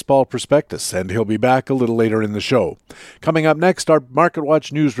for Baseball Prospectus, and he'll be back a little later in the show. Coming up next, our Market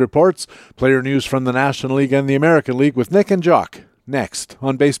Watch news reports, player news from the National League and the American League with Nick and Jock. Next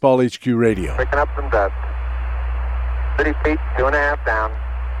on Baseball HQ Radio. Picking up some dust. 30 feet, 2.5 down.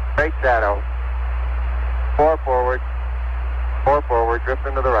 Straight shadow. 4 forward. 4 forward. Drift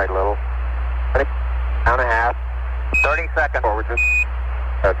into the right a little. Down a half. 30 seconds. Forward.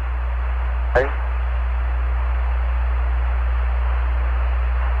 Good. Okay.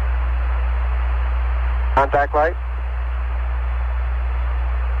 Contact light.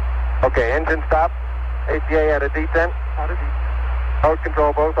 Okay, engine stop. ACA at a descent. Mode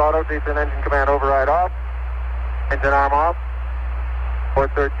control both auto, descent engine command override off. Engine arm off.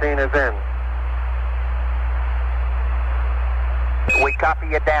 413 is in. We copy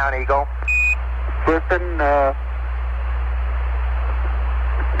you down, Eagle. Listen,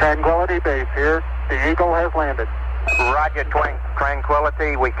 Tranquility Base here. The Eagle has landed. Roger,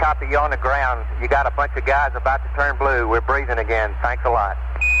 Tranquility. We copy you on the ground. You got a bunch of guys about to turn blue. We're breathing again. Thanks a lot.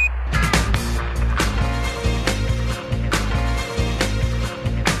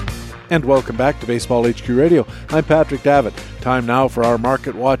 And welcome back to Baseball HQ Radio. I'm Patrick Davitt. Time now for our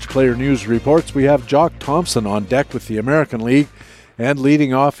Market Watch player news reports. We have Jock Thompson on deck with the American League. And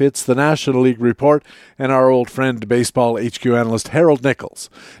leading off, it's the National League report and our old friend, Baseball HQ analyst Harold Nichols.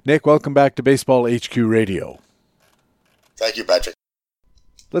 Nick, welcome back to Baseball HQ Radio. Thank you, Patrick.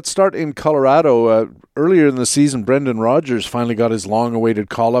 Let's start in Colorado. Earlier in the season, Brendan Rodgers finally got his long-awaited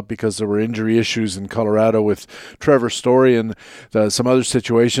call-up because there were injury issues in Colorado with Trevor Story and some other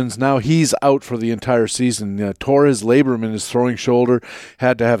situations. Now he's out for the entire season. Tore his labrum in his throwing shoulder,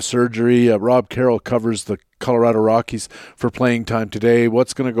 had to have surgery. Rob Carroll covers the Colorado Rockies for playing time today.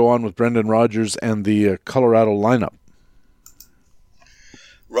 What's going to go on with Brendan Rodgers and the Colorado lineup?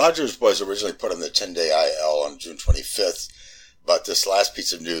 Rodgers was originally put on the 10-day IL on June 25th. but this last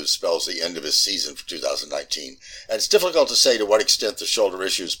piece of news spells the end of his season for 2019. And it's difficult to say to what extent the shoulder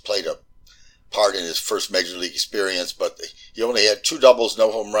issues played a part in his first major league experience, but he only had 2 doubles,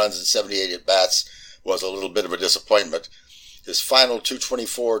 no home runs, and 78 at-bats was a little bit of a disappointment. His final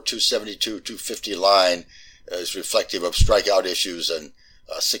 224, 272, 250 line is reflective of strikeout issues and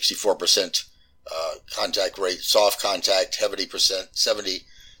 64% contact rate, soft contact, 70%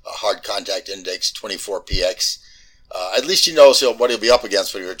 hard contact index, 24 PX. At least he knows what he'll be up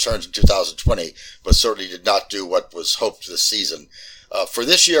against when he returns in 2020, but certainly did not do what was hoped this season. For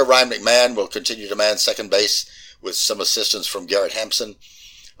this year, Ryan McMahon will continue to man second base with some assistance from Garrett Hampson.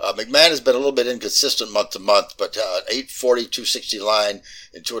 McMahon has been a little bit inconsistent month to month, but 840, 260 line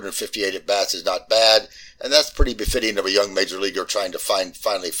in 258 at-bats is not bad, and that's pretty befitting of a young major leaguer trying to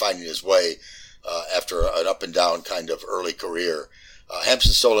finally finding his way after an up-and-down kind of early career.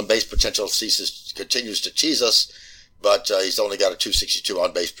 Hampson's stolen base potential continues to tease us, but he's only got a 262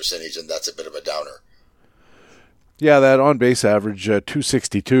 on-base percentage, and that's a bit of a downer. Yeah, that on-base average,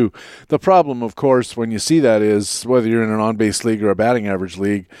 262. The problem, of course, when you see that is, whether you're in an on-base league or a batting average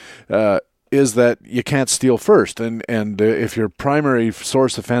league, is that you can't steal first. And if your primary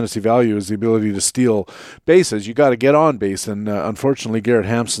source of fantasy value is the ability to steal bases, you got to get on base. And unfortunately, Garrett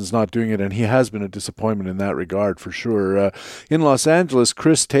Hampson's not doing it, and he has been a disappointment in that regard for sure. In Los Angeles,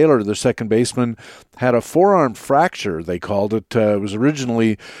 Chris Taylor, their second baseman, had a forearm fracture, they called it. It was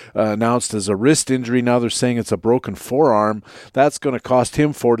originally announced as a wrist injury. Now they're saying it's a broken forearm. That's going to cost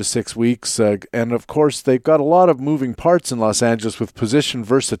him 4 to 6 weeks. And, of course, they've got a lot of moving parts in Los Angeles with position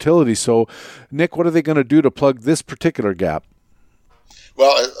versatility. So, Nick, what are they going to do to plug this particular gap?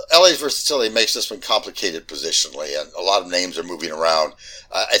 Well, LA's versatility makes this one complicated positionally, and a lot of names are moving around.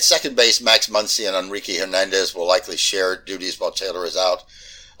 At second base, Max Muncy and Enrique Hernandez will likely share duties while Taylor is out.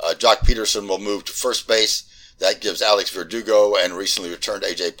 Jock Peterson will move to first base. That gives Alex Verdugo and recently returned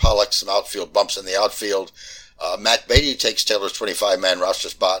A.J. Pollock some outfield bumps in the outfield. Matt Beatty takes Taylor's 25-man roster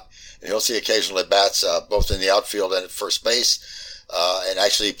spot, and he'll see occasional at-bats both in the outfield and at first base. And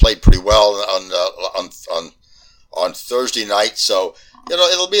actually played pretty well on Thursday night. So,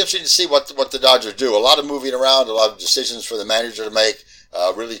 it'll be interesting to see what the Dodgers do. A lot of moving around, a lot of decisions for the manager to make.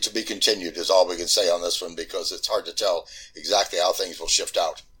 Really to be continued is all we can say on this one, because it's hard to tell exactly how things will shift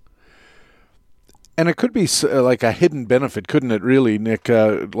out. And it could be like a hidden benefit, couldn't it, really, Nick?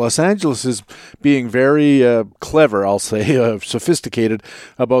 Los Angeles is being very clever, I'll say, sophisticated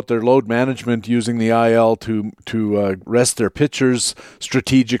about their load management, using the IL to rest their pitchers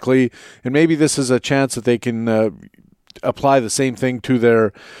strategically. And maybe this is a chance that they can apply the same thing to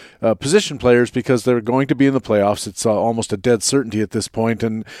their position players, because they're going to be in the playoffs. It's almost a dead certainty at this point,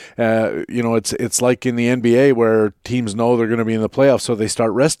 and it's like in the NBA where teams know they're going to be in the playoffs, so they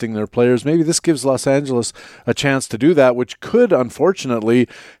start resting their players. Maybe this gives Los Angeles a chance to do that, which could unfortunately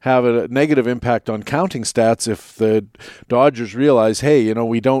have a negative impact on counting stats if the Dodgers realize, hey,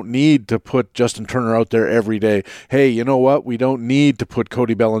 we don't need to put Justin Turner out there every day. Hey, you know what? We don't need to put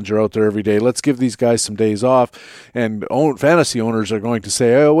Cody Bellinger out there every day. Let's give these guys some days off. And fantasy owners are going to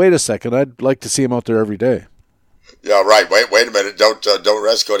say, oh, wait a second, I'd like to see him out there every day. Yeah, right. Wait a minute. Don't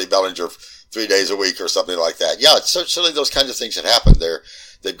rest Cody Bellinger 3 days a week or something like that. Yeah, it's certainly those kinds of things that happen.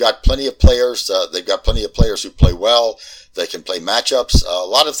 They've got plenty of players. They've got plenty of players who play well. They can play matchups. A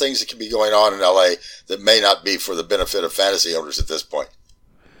lot of things that can be going on in LA that may not be for the benefit of fantasy owners at this point.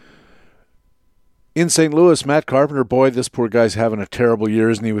 In St. Louis, Matt Carpenter, boy, this poor guy's having a terrible year,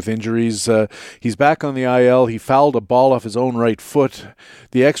 isn't he, with injuries? He's back on the IL. He fouled a ball off his own right foot.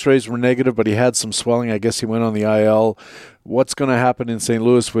 The x-rays were negative, but he had some swelling. I guess he went on the IL. What's going to happen in St.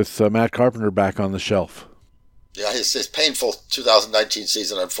 Louis with Matt Carpenter back on the shelf? Yeah, his painful 2019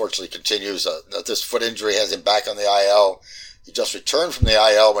 season unfortunately continues. This foot injury has him back on the IL. He just returned from the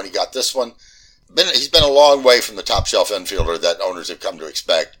IL when he got this one. He's been a long way from the top shelf infielder that owners have come to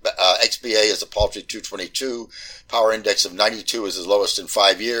expect. XBA is a paltry 222. Power index of 92 is his lowest in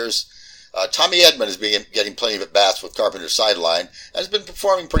 5 years. Tommy Edman is getting plenty of at-bats with Carpenter's sideline and has been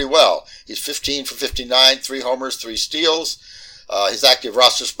performing pretty well. He's 15 for 59, 3 homers, 3 steals. His active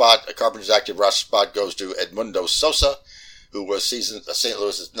roster spot, Carpenter's active roster spot, goes to Edmundo Sosa, who was St.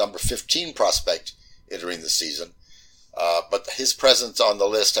 Louis's number 15 prospect entering the season. But his presence on the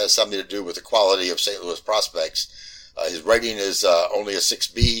list has something to do with the quality of St. Louis prospects. His rating is only a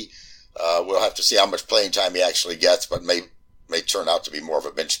 6B. We'll have to see how much playing time he actually gets, but may turn out to be more of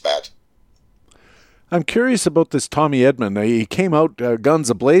a bench bat. I'm curious about this Tommy Edman. He came out guns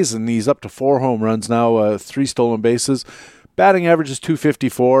a-blazing. He's up to 4 home runs now, 3 stolen bases. Batting average is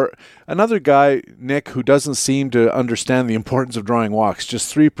 .254. Another guy, Nick, who doesn't seem to understand the importance of drawing walks,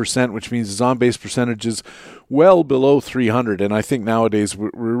 just 3%, which means his on-base percentage is well below 300. And I think nowadays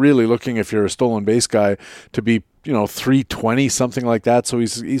we're really looking, if you're a stolen base guy, to be 320, something like that. So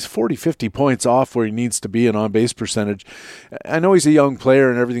he's 40, 50 points off where he needs to be in on-base percentage. I know he's a young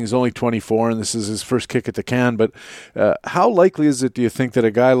player and everything's only 24 and this is his first kick at the can, but how likely is it, do you think, that a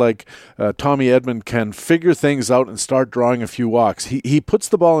guy like Tommy Edman can figure things out and start drawing a few walks? He puts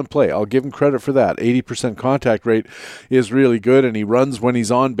the ball in play. I'll give him credit for that. 80% contact rate is really good and he runs when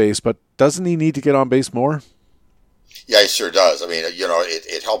he's on base, but doesn't he need to get on base more? Yeah, he sure does. I mean,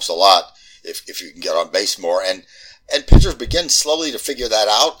 it helps a lot if you can get on base more. And pitchers begin slowly to figure that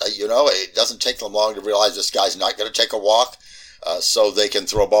out. It doesn't take them long to realize this guy's not going to take a walk. So they can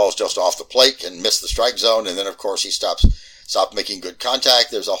throw balls just off the plate and miss the strike zone. And then, of course, he stops making good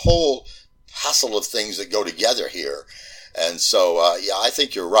contact. There's a whole hassle of things that go together here. And so, I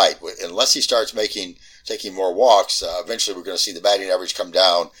think you're right. Unless he starts taking more walks, eventually we're going to see the batting average come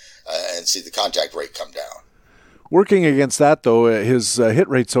down and see the contact rate come down. Working against that, though, his hit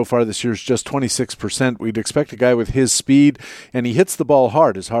rate so far this year is just 26%. We'd expect a guy with his speed, and he hits the ball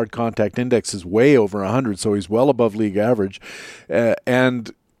hard. His hard contact index is way over 100, so he's well above league average.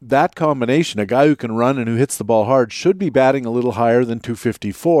 And that combination, a guy who can run and who hits the ball hard, should be batting a little higher than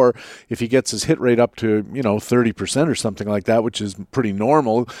 .254 if he gets his hit rate up to 30% or something like that, which is pretty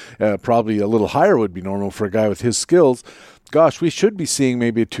normal. Probably a little higher would be normal for a guy with his skills. Gosh, we should be seeing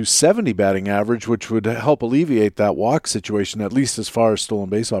maybe a .270 batting average, which would help alleviate that walk situation, at least as far as stolen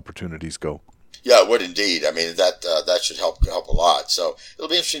base opportunities go. Yeah, it would indeed. I mean, that should help a lot. So it'll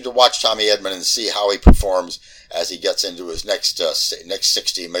be interesting to watch Tommy Edman and see how he performs as he gets into his next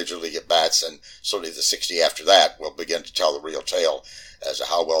 60 Major League at-bats, and certainly the 60 after that will begin to tell the real tale as to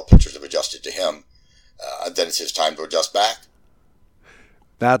how well pitchers have adjusted to him. And then it's his time to adjust back.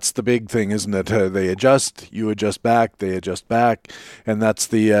 That's the big thing, isn't it? They adjust, you adjust back, they adjust back, and that's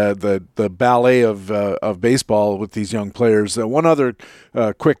the ballet of baseball with these young players. One other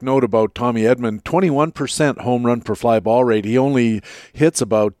quick note about Tommy Edman: 21% home run per fly ball rate. He only hits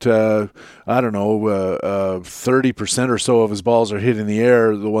about 30% or so of his balls are hit in the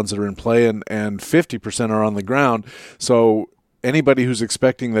air, the ones that are in play, and 50% are on the ground. So anybody who's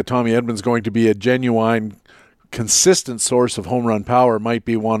expecting that Tommy Edman's going to be a genuine, consistent source of home run power might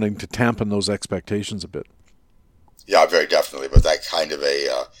be wanting to tampen those expectations a bit. Yeah, very definitely. But that kind of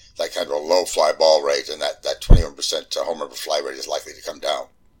a low fly ball rate and that 21% home run per fly rate is likely to come down.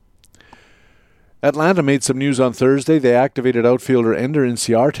 Atlanta made some news on Thursday. They activated outfielder Ender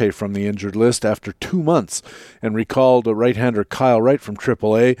Inciarte from the injured list after 2 months and recalled right-hander Kyle Wright from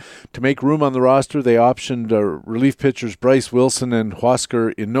AAA. To make room on the roster, they optioned relief pitchers Bryce Wilson and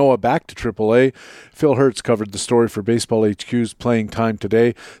Huascar Inoa back to AAA. Phil Hertz covered the story for BaseballHQ's Playing Time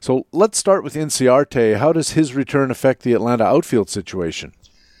today. So let's start with Inciarte. How does his return affect the Atlanta outfield situation?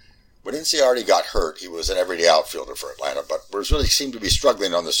 When Inciarte got hurt, he was an everyday outfielder for Atlanta, but really seemed to be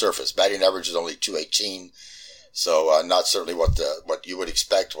struggling on the surface. Batting average is only .218, so not certainly what you would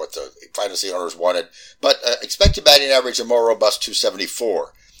expect, what the fantasy owners wanted, but expected batting average a more robust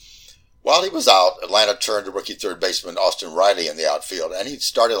 .274. While he was out, Atlanta turned to rookie third baseman Austin Riley in the outfield, and he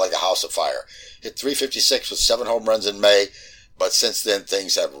started like a house of fire. Hit .356 with 7 home runs in May, but since then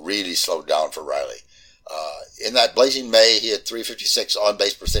things have really slowed down for Riley. In that blazing May, he had .356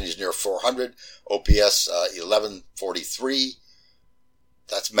 on-base percentage near 400, OPS 1143.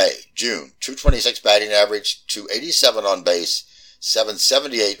 That's May. June, .226 batting average, .287 on base,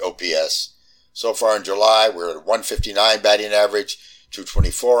 778 OPS. So far in July, we're at 159 batting average,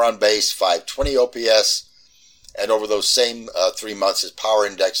 .224 on base, 520 OPS. And over those same 3 months, his power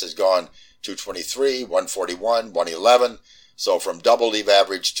index has gone .223, 141, 111. So from double league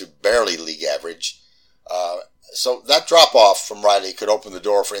average to barely league average. So that drop-off from Riley could open the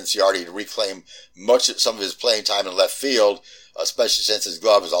door for Inciarte to reclaim some of his playing time in left field, especially since his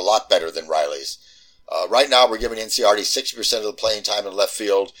glove is a lot better than Riley's. Right now, we're giving Inciarte 60% of the playing time in left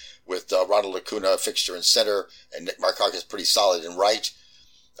field, with Ronald Acuna a fixture in center, and Nick Markakis pretty solid in right.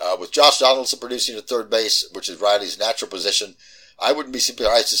 With Josh Donaldson producing at third base, which is Riley's natural position, I wouldn't be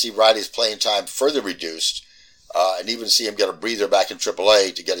surprised to see Riley's playing time further reduced, and even see him get a breather back in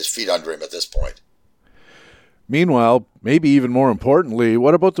AAA to get his feet under him at this point. Meanwhile, maybe even more importantly,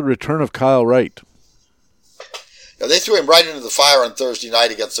 what about the return of Kyle Wright? Now, they threw him right into the fire on Thursday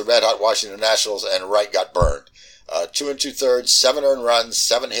night against the red-hot Washington Nationals, and Wright got burned. 2 2/3, 7 earned runs,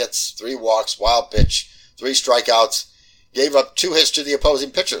 7 hits, 3 walks, wild pitch, 3 strikeouts. Gave up 2 hits to the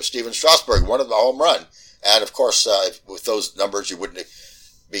opposing pitcher, Steven Strasburg, one of the home run. And, of course, with those numbers, you wouldn't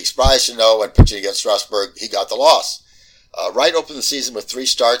be surprised to know when pitching against Strasburg, he got the loss. Wright opened the season with 3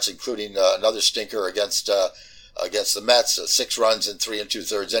 starts, including another stinker against the Mets, 6 runs in 3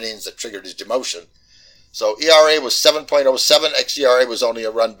 2/3 innings that triggered his demotion. So ERA was 7.07, xERA was only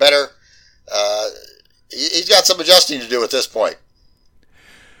a run better. He's got some adjusting to do at this point.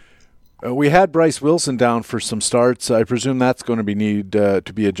 We had Bryce Wilson down for some starts. I presume that's going to need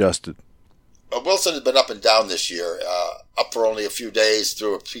to be adjusted. Wilson has been up and down this year, up for only a few days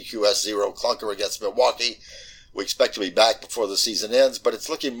through a PQS 0 clunker against Milwaukee. We expect to be back before the season ends, but it's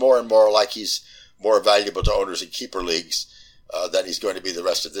looking more and more like he's more valuable to owners in keeper leagues than he's going to be the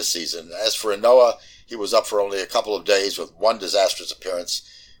rest of this season. As for Noah, he was up for only a couple of days with 1 disastrous appearance,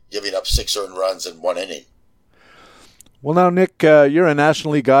 giving up 6 earned runs in 1 inning. Well, now, Nick, you're a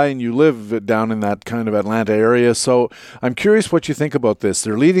National League guy and you live down in that kind of Atlanta area, so I'm curious what you think about this.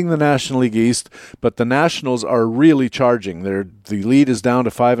 They're leading the National League East, but the Nationals are really charging. The lead is down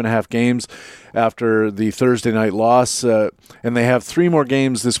to 5.5 games after the Thursday night loss, and they have 3 more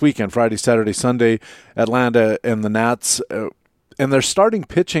games this weekend, Friday, Saturday, Sunday, Atlanta and the Nats, and their starting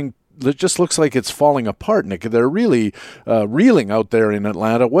pitching, it just looks like it's falling apart, Nick. They're really reeling out there in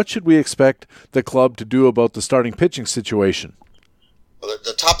Atlanta. What should we expect the club to do about the starting pitching situation? Well,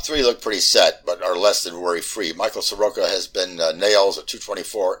 the top 3 look pretty set, but are less than worry-free. Michael Soroka has been nails, a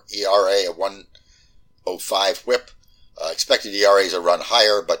 2.24 ERA, a 1.05 whip. Expected ERA is a run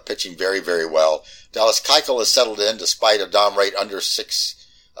higher, but pitching very, very well. Dallas Keuchel has settled in despite a dom rate under 6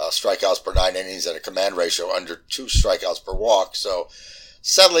 strikeouts per 9 innings and a command ratio under 2 strikeouts per walk. So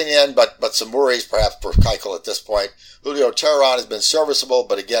settling in, but some worries perhaps for Keuchel at this point. Julio Teheran has been serviceable,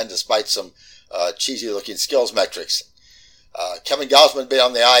 but again, despite some cheesy-looking skills metrics. Kevin Gausman been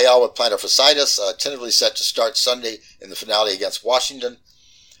on the IL with plantar fasciitis, tentatively set to start Sunday in the finale against Washington.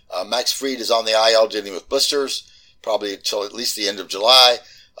 Max Fried is on the IL dealing with blisters, probably until at least the end of July.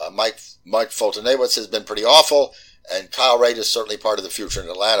 Mike Foltynewicz has been pretty awful, and Kyle Wright is certainly part of the future in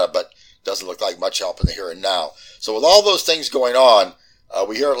Atlanta, but doesn't look like much help in the here and now. So with all those things going on,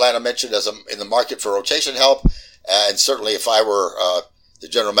 we hear Atlanta mentioned as in the market for rotation help, and certainly if I were the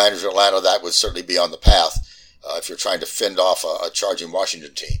general manager of Atlanta, that would certainly be on the path if you're trying to fend off a charging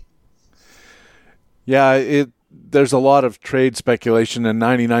Washington team. Yeah, there's a lot of trade speculation, and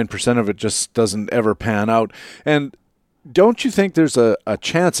 99% of it just doesn't ever pan out. And don't you think there's a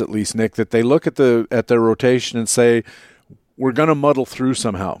chance, at least, Nick, that they look at their rotation and say, we're going to muddle through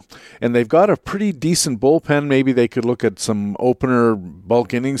somehow? And they've got a pretty decent bullpen. Maybe they could look at some opener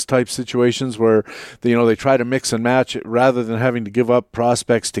bulk innings type situations where they try to mix and match it rather than having to give up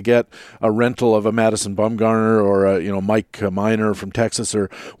prospects to get a rental of a Madison Bumgarner or a Mike Minor from Texas or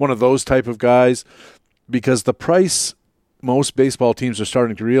one of those type of guys. Because the price most baseball teams are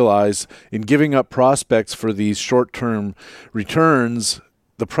starting to realize in giving up prospects for these short-term returns,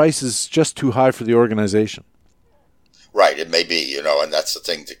 the price is just too high for the organization. Right, it may be, and that's the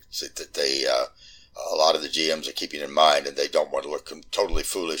thing that they, a lot of the GMs are keeping in mind, and they don't want to look totally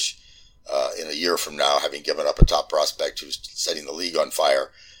foolish in a year from now, having given up a top prospect who's setting the league on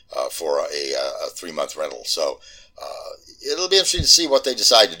fire for a 3-month rental. So it'll be interesting to see what they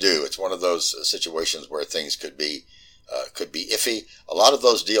decide to do. It's one of those situations where things could be iffy. A lot of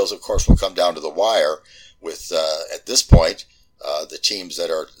those deals, of course, will come down to the wire. With at this point, the teams that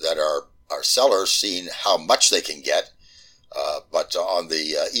are sellers seeing how much they can get. But on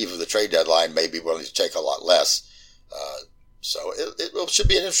the eve of the trade deadline, may be willing to take a lot less. So it should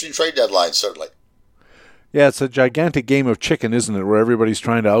be an interesting trade deadline, certainly. Yeah, it's a gigantic game of chicken, isn't it, where everybody's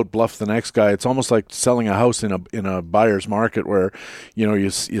trying to outbluff the next guy. It's almost like selling a house in a buyer's market where, you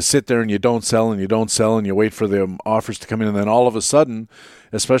sit there and you don't sell and you don't sell and you wait for the offers to come in, and then all of a sudden,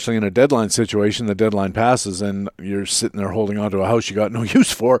 especially in a deadline situation, the deadline passes and you're sitting there holding on to a house you got no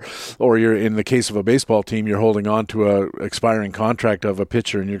use for, or you're, in the case of a baseball team, you're holding on to a expiring contract of a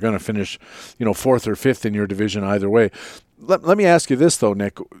pitcher and you're going to finish, 4th or 5th in your division either way. Let me ask you this, though,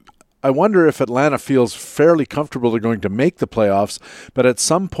 Nick. I wonder if Atlanta feels fairly comfortable they're going to make the playoffs, but at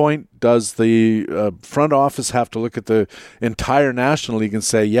some point does the front office have to look at the entire National League and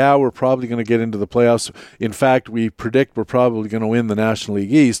say, yeah, we're probably going to get into the playoffs. In fact, we predict we're probably going to win the National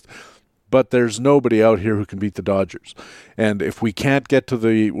League East, but there's nobody out here who can beat the Dodgers. And if we can't get to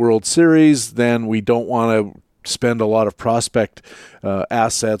the World Series, then we don't want to spend a lot of prospect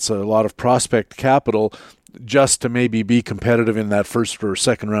assets, a lot of prospect capital, just to maybe be competitive in that first or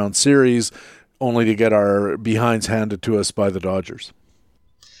second round series, only to get our behinds handed to us by the Dodgers.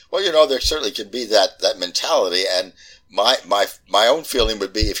 Well, there certainly can be that mentality, and my own feeling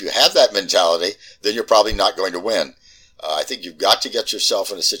would be if you have that mentality, then you're probably not going to win. I think you've got to get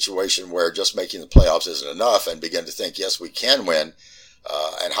yourself in a situation where just making the playoffs isn't enough and begin to think, yes, we can win,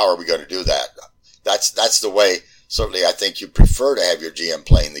 and how are we going to do that? That's the way certainly I think you prefer to have your GM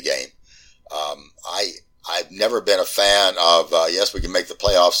playing the game. I've never been a fan of, yes, we can make the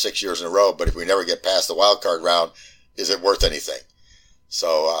playoffs 6 years in a row, but if we never get past the wild card round, is it worth anything? So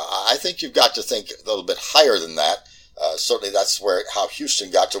I think you've got to think a little bit higher than that. Certainly that's how Houston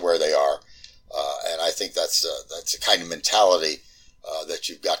got to where they are. And I think that's the kind of mentality that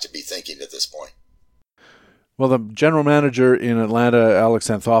you've got to be thinking at this point. Well, the general manager in Atlanta, Alex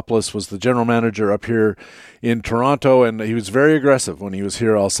Anthopoulos, was the general manager up here in Toronto, and he was very aggressive when he was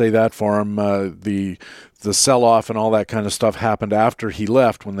here. I'll say that for him. The sell-off and all that kind of stuff happened after he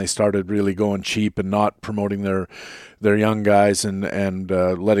left, when they started really going cheap and not promoting their young guys and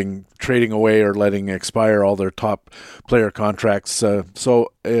trading away or letting expire all their top player contracts.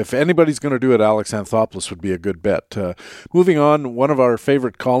 So if anybody's going to do it, Alex Anthopoulos would be a good bet. Moving on, one of our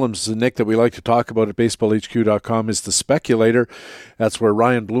favorite columns, Nick, that we like to talk about at BaseballHQ.com is The Speculator. That's where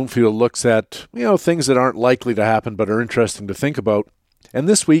Ryan Bloomfield looks at things that aren't likely to happen but are interesting to think about. And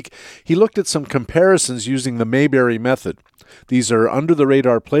this week, he looked at some comparisons using the Mayberry method. These are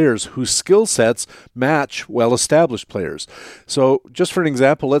under-the-radar players whose skill sets match well-established players. So, just for an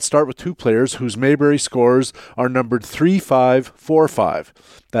example, let's start with two players whose Mayberry scores are numbered 3-5-4-5.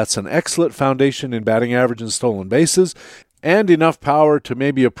 That's an excellent foundation in batting average and stolen bases, and enough power to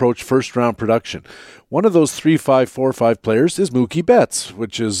maybe approach first-round production. One of those 3-5-4-5 players is Mookie Betts,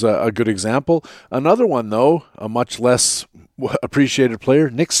 which is a good example. Another one, though, a much less appreciated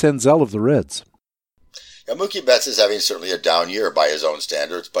player, Nick Senzel of the Reds. Yeah, Mookie Betts is having certainly a down year by his own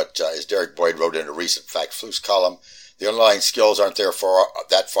standards, but as Derek Boyd wrote in a recent Fact Flukes column, the underlying skills aren't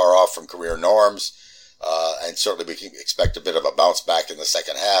that far off from career norms, and certainly we can expect a bit of a bounce back in the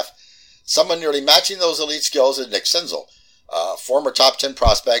second half. Someone nearly matching those elite skills is Nick Senzel, former top 10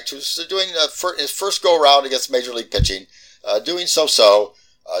 prospect who's doing his first go-around against Major League pitching, doing so-so,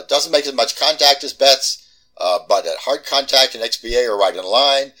 doesn't make as much contact as Betts, but at hard contact and XBA are right in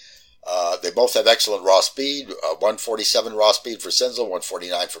line. They both have excellent raw speed, 147 raw speed for Senzel,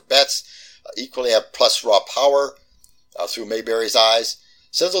 149 for Betts. Equally have plus raw power through Mayberry's eyes.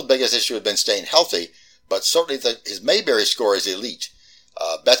 Senzel's biggest issue has been staying healthy, but certainly his Mayberry score is elite.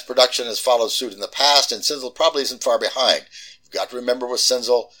 Betts' production has followed suit in the past, and Senzel probably isn't far behind. You've got to remember with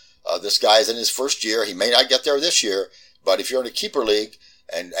Senzel, this guy is in his first year. He may not get there this year, but if you're in a keeper league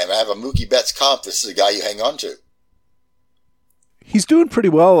and have a Mookie Betts comp, this is a guy you hang on to. He's doing pretty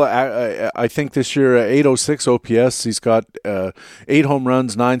well, I think, this year. 806 OPS. He's got 8 home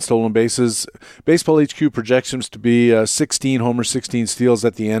runs, 9 stolen bases. Baseball HQ projections to be 16 homers, 16 steals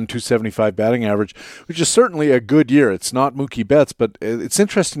at the end, 275 batting average, which is certainly a good year. It's not Mookie Betts, but it's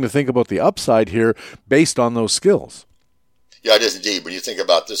interesting to think about the upside here based on those skills. Yeah, it is indeed. When you think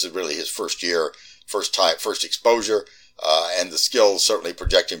about this is really his first year, first exposure, and the skills certainly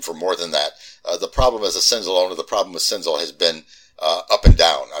project him for more than that. The problem as a Senzel owner, the problem with Senzel has been up and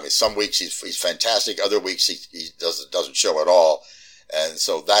down. I mean, some weeks he's fantastic, other weeks he doesn't show at all, and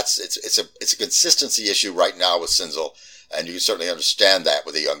so it's a consistency issue right now with Senzel, and you certainly understand that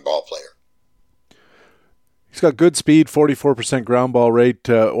with a young ball player. He's got good speed, 44% ground ball rate,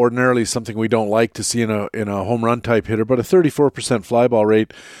 ordinarily something we don't like to see in a home run type hitter, but a 34% fly ball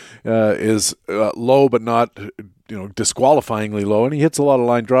rate is low, but not disqualifyingly low, and he hits a lot of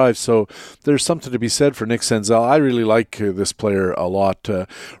line drives, so there's something to be said for Nick Senzel. I really like this player a lot.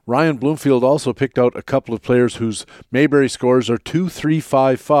 Ryan Bloomfield also picked out a couple of players whose Mayberry scores are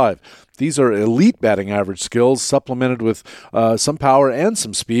 2-3-5-5. These are elite batting average skills, supplemented with some power and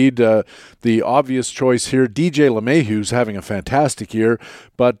some speed. The obvious choice here, DJ LeMahieu, who's having a fantastic year,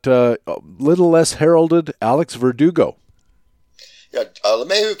 but a little less heralded, Alex Verdugo. Yeah,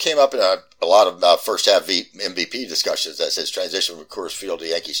 LeMahieu came up in a lot of first-half MVP discussions as his transition from Coors Field to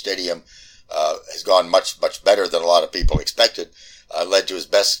Yankee Stadium has gone much, much better than a lot of people expected. Led to his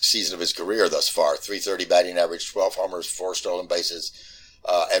best season of his career thus far, 330 batting average, 12 homers, 4 stolen bases.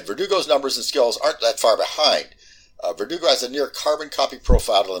 And Verdugo's numbers and skills aren't that far behind. Verdugo has a near carbon copy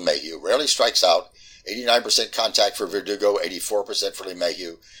profile to LeMahieu, rarely strikes out, 89% contact for Verdugo, 84% for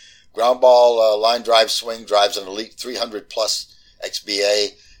LeMahieu. Ground ball, line drive, swing drives an elite 300-plus XBA.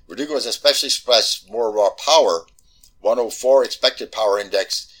 Verdugo has especially expressed more raw power, 104 expected power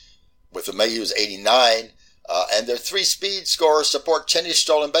index with LeMahieu's 89, and their 3 speed scores support 10-ish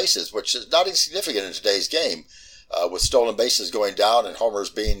stolen bases, which is not insignificant in today's game, with stolen bases going down and homers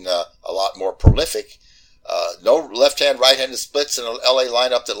being a lot more prolific. No left-hand, right-handed splits in an LA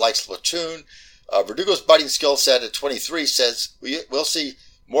lineup that likes platoon. Verdugo's batting skill set at 23 says we'll see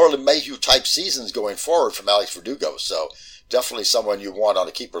more LeMahieu-type seasons going forward from Alex Verdugo, so definitely someone you want on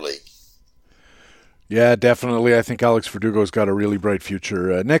a keeper league. Yeah, definitely. I think Alex Verdugo's got a really bright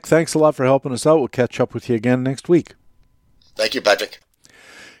future. Nick, thanks a lot for helping us out. We'll catch up with you again next week. Thank you, Patrick.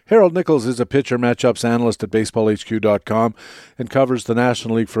 Harold Nichols is a pitcher matchups analyst at BaseballHQ.com and covers the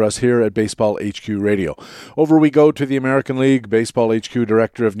National League for us here at Baseball HQ Radio. Over we go to the American League, Baseball HQ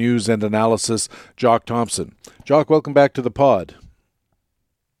Director of News and Analysis, Jock Thompson. Jock, welcome back to the pod.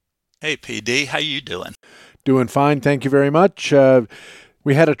 Hey, PD. How you doing? Doing fine, thank you very much.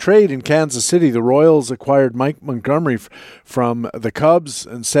 We had a trade in Kansas City. The Royals acquired Mike Montgomery from the Cubs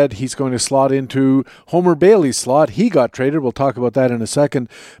and said he's going to slot into Homer Bailey's slot. He got traded. We'll talk about that in a second.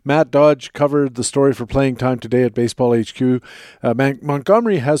 Matt Dodge covered the story for Playing Time today at Baseball HQ.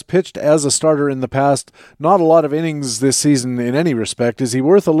 Montgomery has pitched as a starter in the past. Not a lot of innings this season in any respect. Is he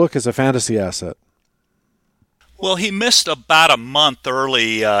worth a look as a fantasy asset? Well, he missed about a month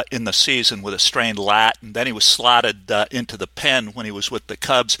early in the season with a strained lat, and then he was slotted into the pen when he was with the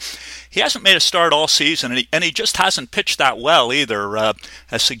Cubs. He hasn't made a start all season, and he just hasn't pitched that well either,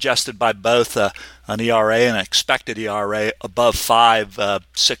 as suggested by both an ERA and an expected ERA above 5.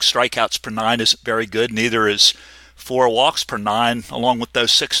 6 strikeouts per 9 isn't very good. Neither is 4 walks per 9, along with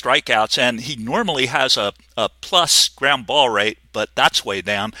those 6 strikeouts. And he normally has a plus ground ball rate, but that's way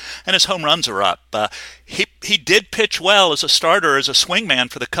down. And his home runs are up. He did pitch well as a starter, as a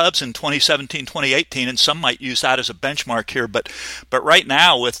swingman for the Cubs in 2017-2018, and some might use that as a benchmark here. But right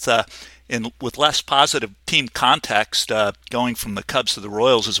now, with less positive team context, going from the Cubs to the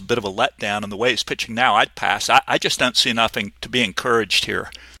Royals is a bit of a letdown. And the way he's pitching now, I'd pass. I just don't see nothing to be encouraged here.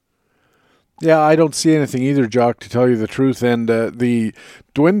 Yeah, I don't see anything either, Jock, to tell you the truth. And the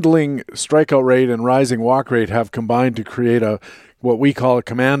dwindling strikeout rate and rising walk rate have combined to create what we call a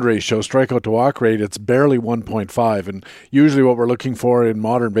command ratio, strikeout to walk rate. It's barely 1.5. And usually what we're looking for in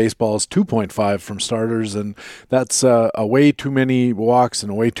modern baseball is 2.5 from starters. And that's a way too many walks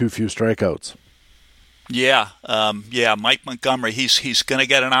and way too few strikeouts. Yeah, Mike Montgomery, he's going to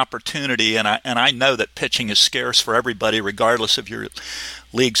get an opportunity, and I know that pitching is scarce for everybody, regardless of your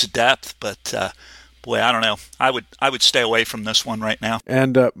league's depth. But boy, I don't know. I would stay away from this one right now.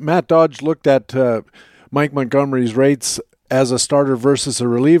 And Matt Dodge looked at Mike Montgomery's rates as a starter versus a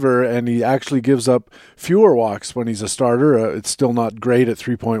reliever, and he actually gives up fewer walks when he's a starter. It's still not great at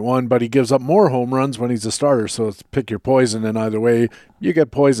 3.1, but he gives up more home runs when he's a starter, so it's pick your poison, and either way, you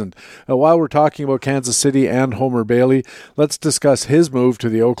get poisoned. While we're talking about Kansas City and Homer Bailey, let's discuss his move to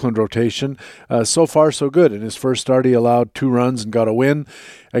the Oakland rotation. So far, so good. In his first start, he allowed 2 runs and got a win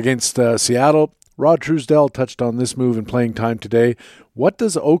against Seattle. Rod Truesdell touched on this move in Playing Time today. What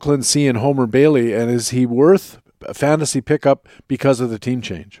does Oakland see in Homer Bailey, and is he worth a fantasy pickup because of the team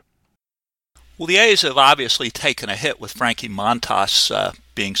change? Well, the A's have obviously taken a hit with Frankie Montas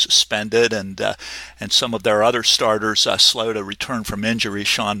being suspended, and some of their other starters slow to return from injury,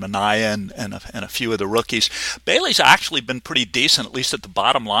 Sean Manaea and a few of the rookies. Bailey's actually been pretty decent, at least at the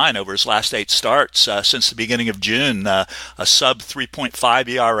bottom line, over his last 8 starts since the beginning of June. A sub 3.5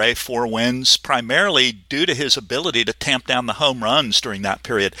 ERA, 4 wins, primarily due to his ability to tamp down the home runs during that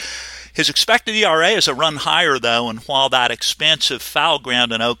period. His expected ERA is a run higher, though, and while that expansive foul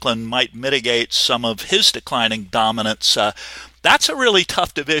ground in Oakland might mitigate some of his declining dominance, that's a really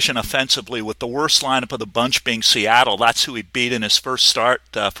tough division offensively, with the worst lineup of the bunch being Seattle. That's who he beat in his first start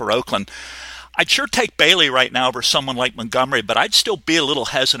for Oakland. I'd sure take Bailey right now over someone like Montgomery, but I'd still be a little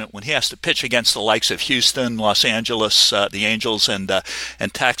hesitant when he has to pitch against the likes of Houston, Los Angeles, the Angels, and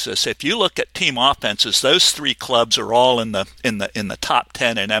Texas. If you look at team offenses, those 3 clubs are all in the top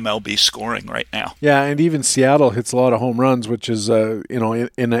 10 in MLB scoring right now. Yeah, and even Seattle hits a lot of home runs, which is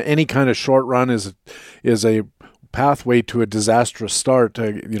in any kind of short run is a pathway to a disastrous start.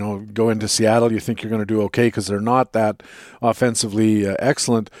 Go into Seattle, you think you're going to do okay because they're not that offensively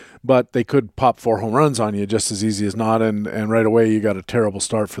excellent, but they could pop 4 home runs on you just as easy as not, and right away you got a terrible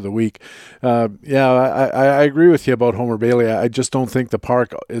start for the week. I agree with you about Homer Bailey. I just don't think the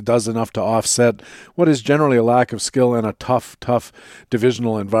park does enough to offset what is generally a lack of skill in a tough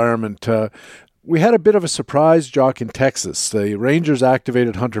divisional environment. We had a bit of a surprise, Jock, in Texas. The Rangers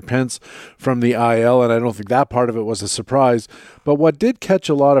activated Hunter Pence from the IL, and I don't think that part of it was a surprise. But what did catch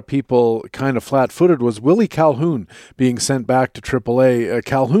a lot of people kind of flat-footed was Willie Calhoun being sent back to AAA.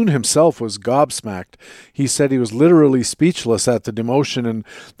 Calhoun himself was gobsmacked. He said he was literally speechless at the demotion and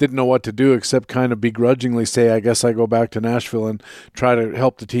didn't know what to do except kind of begrudgingly say, I guess I go back to Nashville and try to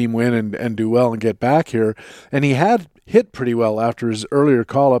help the team win and do well and get back here. And he had hit pretty well after his earlier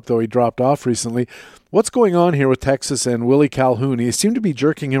call-up, though he dropped off recently. What's going on here with Texas and Willie Calhoun? He seemed to be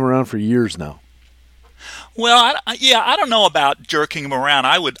jerking him around for years now. Well, I don't know about jerking him around.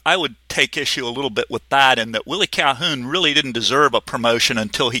 I would take issue a little bit with that, and that Willie Calhoun really didn't deserve a promotion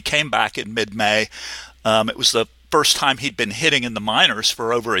until he came back in mid-May. It was the first time he'd been hitting in the minors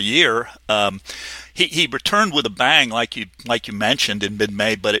for over a year. He returned with a bang, like you mentioned, in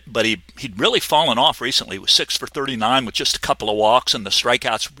mid-May, but he'd really fallen off recently. He was 6 for 39 with just a couple of walks, and the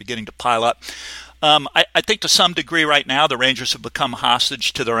strikeouts were beginning to pile up. I think to some degree right now the Rangers have become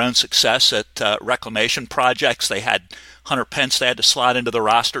hostage to their own success at reclamation projects. They had Hunter Pence they had to slide into the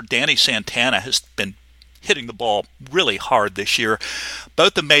roster. Danny Santana has been hitting the ball really hard this year.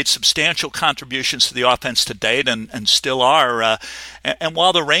 Both have made substantial contributions to the offense to date and still are. And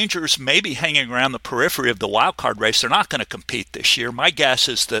while the Rangers may be hanging around the periphery of the wild card race, they're not going to compete this year. My guess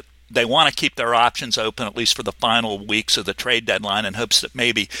is that they want to keep their options open, at least for the final weeks of the trade deadline, in hopes that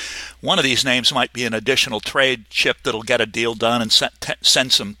maybe one of these names might be an additional trade chip that'll get a deal done and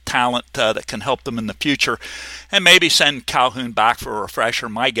send some talent that can help them in the future, and maybe send Calhoun back for a refresher.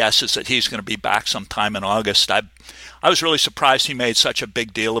 My guess is that he's going to be back sometime in August. I was really surprised he made such a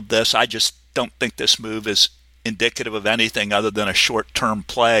big deal of this. I just don't think this move is indicative of anything other than a short-term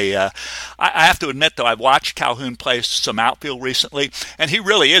play. I have to admit, though, I've watched Calhoun play some outfield recently, and he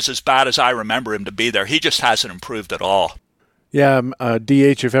really is as bad as I remember him to be there. He just hasn't improved at all. Yeah,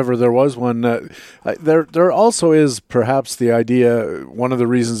 DH, if ever there was one. There also is perhaps the idea, one of the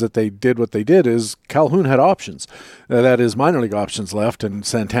reasons that they did what they did is Calhoun had options. That is, minor league options left, and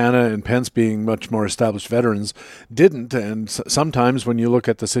Santana and Pence, being much more established veterans, didn't. And sometimes when you look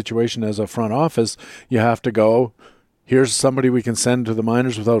at the situation as a front office, you have to go, here's somebody we can send to the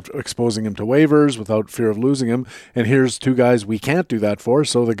minors without exposing him to waivers, without fear of losing him, and here's two guys we can't do that for,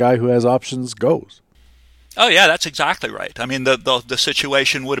 so the guy who has options goes. Oh yeah, that's exactly right. I mean, the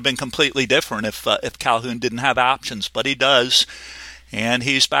situation would have been completely different if Calhoun didn't have options, but he does, and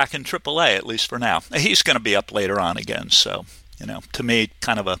he's back in AAA at least for now. He's going to be up later on again, so to me,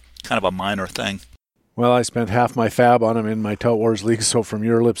 kind of a minor thing. Well, I spent half my fab on him in my Tout Wars League, so from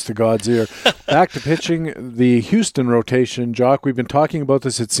your lips to God's ear. Back to pitching, the Houston rotation. Jock, we've been talking about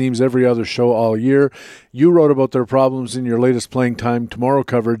this, it seems, every other show all year. You wrote about their problems in your latest Playing Time Tomorrow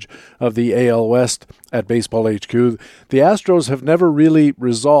coverage of the AL West at BaseballHQ. The Astros have never really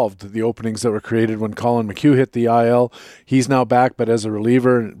resolved the openings that were created when Colin McHugh hit the IL. He's now back, but as a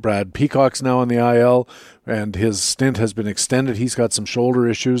reliever. Brad Peacock's now on the IL, and his stint has been extended. He's got some shoulder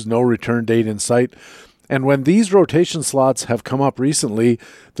issues, no return date in sight. And when these rotation slots have come up recently,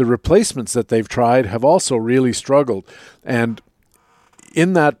 the replacements that they've tried have also really struggled. And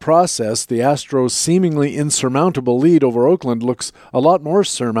in that process, the Astros' seemingly insurmountable lead over Oakland looks a lot more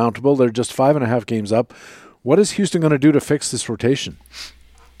surmountable. They're just 5.5 games up. What is Houston going to do to fix this rotation?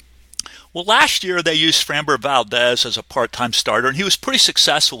 Well, last year they used Framber Valdez as a part-time starter, and he was pretty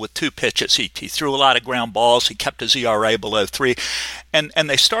successful with 2 pitches. He threw a lot of ground balls. He kept his ERA below 3. And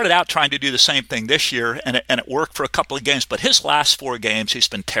they started out trying to do the same thing this year, and it worked for a couple of games. But his last 4 games, he's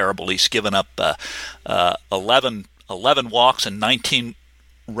been terrible. He's given up 11 walks and 19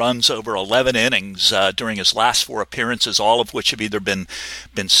 runs over 11 innings during his last 4 appearances, all of which have either been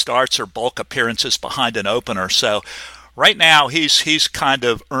starts or bulk appearances behind an opener. So right now, he's kind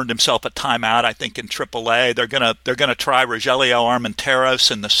of earned himself a timeout. I think in AAA, they're gonna try Rogelio Armenteros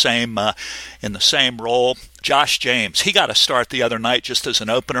in the same role. Josh James, he got a start the other night just as an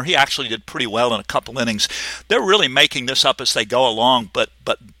opener. He actually did pretty well in a couple innings. They're really making this up as they go along, but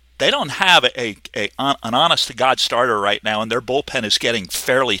they don't have an honest-to-God starter right now, and their bullpen is getting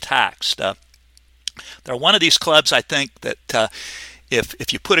fairly taxed. They're one of these clubs, I think, that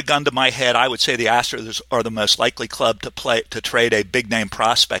if you put a gun to my head, I would say the Astros are the most likely club to trade a big-name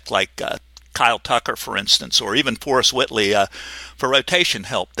prospect like Kyle Tucker, for instance, or even Forrest Whitley for rotation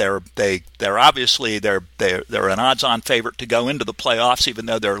help. They're obviously an odds-on favorite to go into the playoffs, even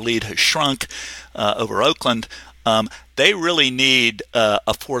though their lead has shrunk over Oakland. They really need a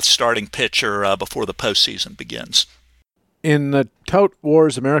 4th starting pitcher before the postseason begins. In the Tout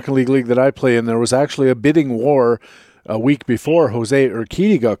Wars American League that I play in, there was actually a bidding war a week before Jose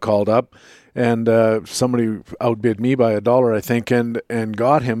Urquidy got called up, and somebody outbid me by $1, I think, and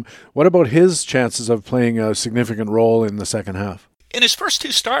got him. What about his chances of playing a significant role in the second half? In his first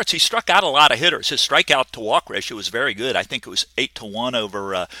 2 starts, he struck out a lot of hitters. His strikeout-to-walk ratio was very good. I think it was 8-1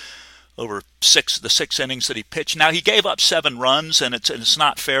 over the 6 innings that he pitched. Now, he gave up 7 runs, and it's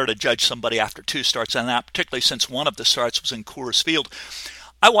not fair to judge somebody after 2 starts on that, particularly since one of the starts was in Coors Field.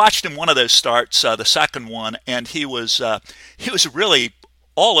 I watched him one of those starts, the second one, and he was really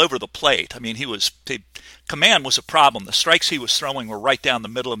all over the plate. I mean, command was a problem. The strikes he was throwing were right down the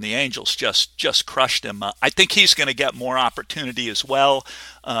middle, and the Angels just crushed him. I think he's going to get more opportunity as well.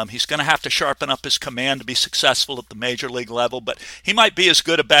 He's going to have to sharpen up his command to be successful at the major league level, but he might be as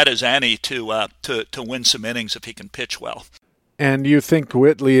good a bet as any to win some innings if he can pitch well. And you think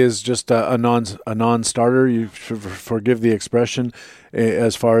Whitley is just a non-starter? You forgive the expression,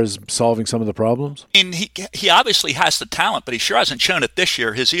 as far as solving some of the problems. I mean, he obviously has the talent, but he sure hasn't shown it this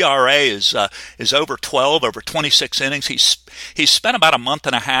year. His ERA is over 12, over 26 innings. He's spent about a month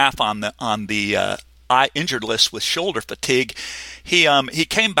and a half on the injured list with shoulder fatigue. He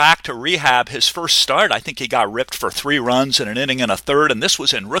came back to rehab. His first start, I think he got ripped for 3 runs in an inning and a third, and this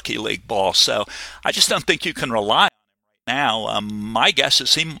was in rookie league ball. So I just don't think you can rely on him right now. My guess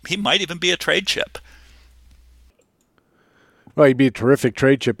is he might even be a trade chip. Well, he'd be a terrific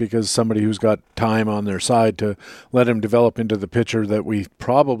trade chip because somebody who's got time on their side to let him develop into the pitcher that we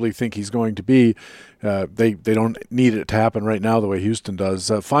probably think he's going to be. They don't need it to happen right now the way Houston does.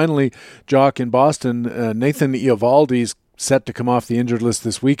 Finally, Jock, in Boston, Nathan Eovaldi's set to come off the injured list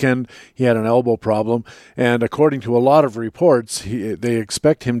this weekend. He had an elbow problem, and according to a lot of reports, they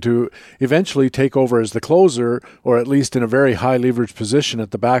expect him to eventually take over as the closer, or at least in a very high leverage position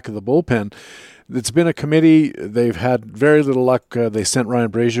at the back of the bullpen. It's been a committee. They've had very little luck. They sent Ryan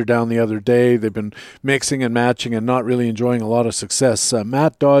Brazier down the other day. They've been mixing and matching and not really enjoying a lot of success.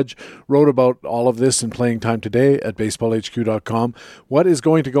 Matt Dodge wrote about all of this in Playing Time today at BaseballHQ.com. What is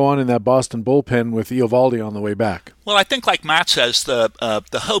going to go on in that Boston bullpen with Eovaldi on the way back? Well, I think, like Matt says, the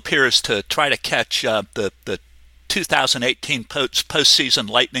hope here is to try to catch the 2018 postseason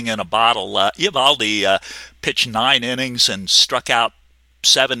lightning in a bottle. Eovaldi pitched 9 innings and struck out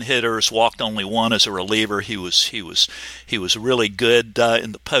 7 hitters, walked only 1 as a reliever. He was really good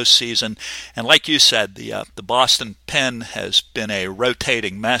in the postseason. And like you said, the Boston pen has been a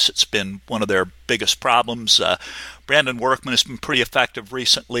rotating mess. It's been one of their biggest problems. Brandon Workman has been pretty effective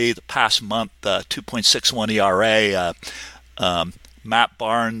recently. The past month, 2.61 ERA. Matt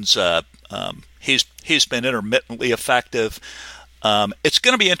Barnes, he's been intermittently effective. It's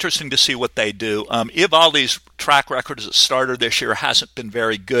going to be interesting to see what they do. Eovaldi's track record as a starter this year hasn't been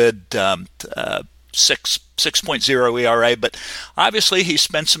very good, 6.0 ERA, but obviously he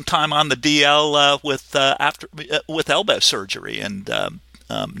spent some time on the DL with elbow surgery, and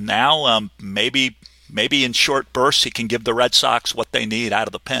now maybe in short bursts he can give the Red Sox what they need out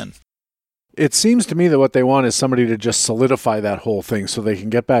of the pen. It seems to me that what they want is somebody to just solidify that whole thing so they can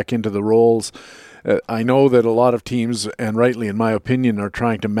get back into the roles. I know that a lot of teams, and rightly in my opinion, are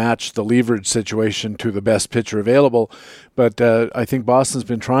trying to match the leverage situation to the best pitcher available, but I think Boston's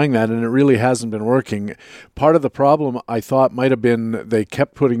been trying that, and it really hasn't been working. Part of the problem, I thought, might have been they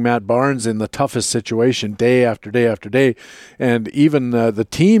kept putting Matt Barnes in the toughest situation day after day after day, and even the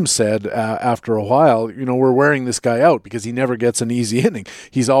team said after a while, we're wearing this guy out because he never gets an easy inning.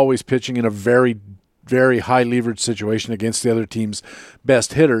 He's always pitching in a very, very high leverage situation against the other team's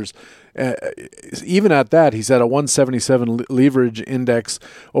best hitters. Even at that, he's at a 177 leverage index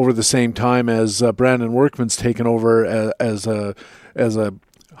over the same time as Brandon Workman's taken over as a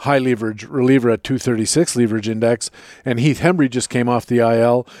high leverage reliever at 236 leverage index, and Heath Hembry just came off the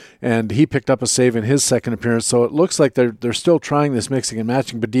IL and he picked up a save in his second appearance. So it looks like they're still trying this mixing and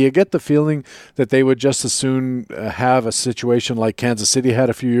matching. But do you get the feeling that they would just as soon have a situation like Kansas City had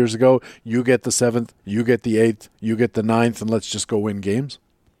a few years ago? You get the 7th, you get the 8th, you get the 9th, and let's just go win games?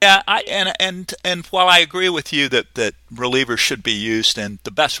 Yeah, and while I agree with you that relievers should be used, and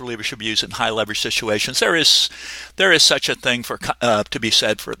the best relievers should be used in high leverage situations, there is such a thing for to be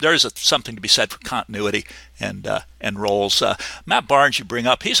said for something to be said for continuity and roles. Matt Barnes, you bring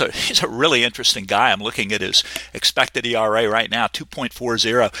up, he's a really interesting guy. I'm looking at his expected ERA right now,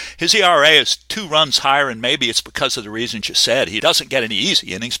 2.40. His ERA is 2 runs higher, and maybe it's because of the reasons you said. He doesn't get any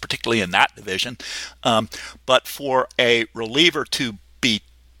easy innings, particularly in that division. But for a reliever to be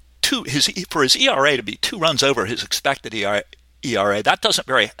for his ERA to be 2 runs over his expected ERA, that doesn't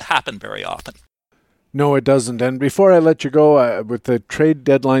happen very often. No, it doesn't. And before I let you go, with the trade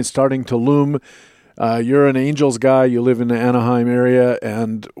deadline starting to loom, you're an Angels guy. You live in the Anaheim area.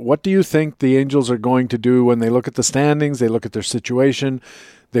 And what do you think the Angels are going to do when they look at the standings, they look at their situation,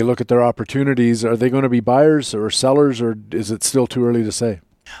 they look at their opportunities? Are they going to be buyers or sellers, or is it still too early to say?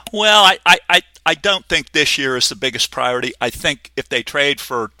 Well, I don't think this year is the biggest priority. I think if they trade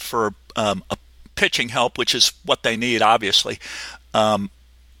for a pitching help, which is what they need, obviously,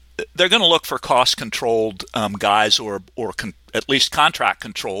 they're going to look for cost-controlled guys or at least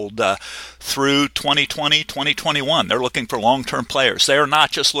contract-controlled through 2020, 2021. They're looking for long-term players. They are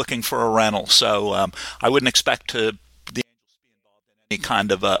not just looking for a rental. So I wouldn't expect the Angels to be involved in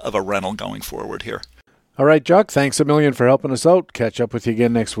kind of a rental going forward here. All right, Jock, thanks a million for helping us out. Catch up with you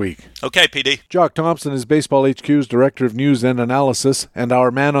again next week. Okay, PD. Jock Thompson is Baseball HQ's Director of News and Analysis and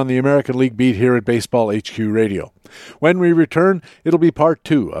our man on the American League beat here at Baseball HQ Radio. When we return, it'll be part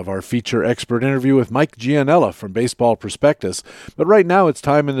 2 of our feature expert interview with Mike Gianella from Baseball Prospectus. But right now it's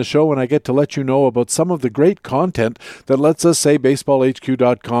time in the show when I get to let you know about some of the great content that lets us say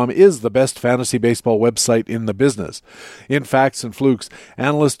BaseballHQ.com is the best fantasy baseball website in the business. In Facts and Flukes,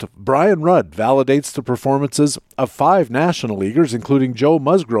 analyst Brian Rudd validates the performances of 5 National Leaguers, including Joe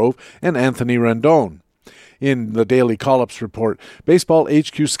Musgrove and Anthony Rendon. In the Daily Call-Ups report, Baseball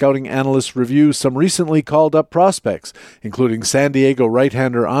HQ scouting analysts review some recently called-up prospects, including San Diego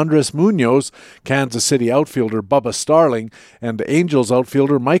right-hander Andres Munoz, Kansas City outfielder Bubba Starling, and Angels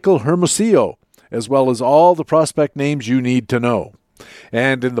outfielder Michael Hermosillo, as well as all the prospect names you need to know.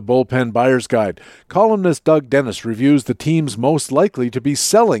 And in the Bullpen Buyer's Guide, columnist Doug Dennis reviews the teams most likely to be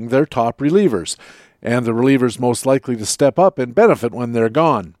selling their top relievers, and the relievers most likely to step up and benefit when they're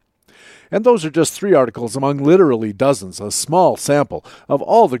gone. And those are just 3 articles among literally dozens, a small sample of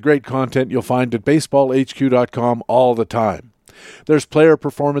all the great content you'll find at BaseballHQ.com all the time. There's player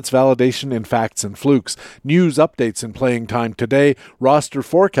performance validation in Facts and Flukes, news updates in Playing Time Today, roster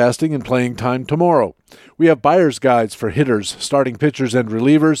forecasting in Playing Time Tomorrow. We have buyer's guides for hitters, starting pitchers, and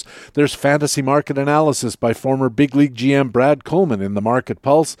relievers. There's fantasy market analysis by former big league GM Brad Coleman in the Market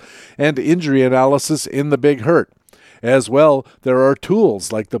Pulse, and injury analysis in the Big Hurt. As well, there are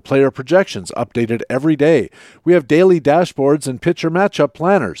tools like the player projections updated every day. We have daily dashboards and pitcher matchup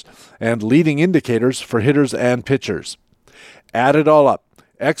planners, and leading indicators for hitters and pitchers. Add it all up.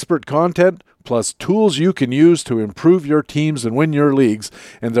 Expert content plus tools you can use to improve your teams and win your leagues,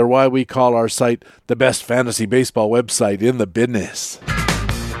 and they're why we call our site the best fantasy baseball website in the business.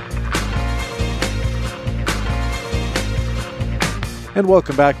 And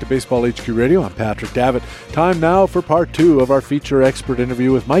welcome back to Baseball HQ Radio. I'm Patrick Davitt. Time now for part 2 of our feature expert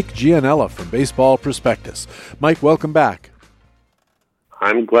interview with Mike Gianella from Baseball Prospectus. Mike, welcome back.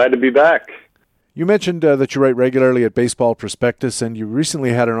 I'm glad to be back. You mentioned that you write regularly at Baseball Prospectus, and you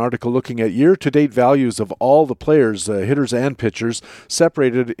recently had an article looking at year-to-date values of all the players, hitters and pitchers,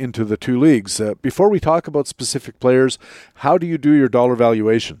 separated into the 2 leagues. Before we talk about specific players, how do you do your dollar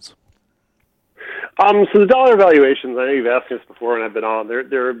valuations? So the dollar valuations, I know you've asked this before and I've been on,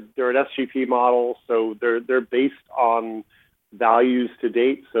 they're an SGP model, so they're based on values to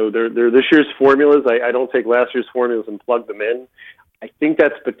date. So they're this year's formulas. I don't take last year's formulas and plug them in. I think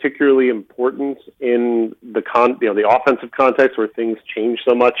that's particularly important in the offensive context where things change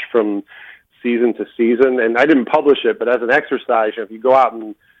so much from season to season. And I didn't publish it, but as an exercise, if you go out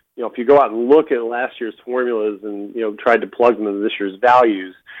and look at last year's formulas and tried to plug them into this year's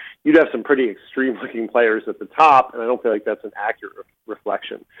values, you'd have some pretty extreme-looking players at the top, and I don't feel like that's an accurate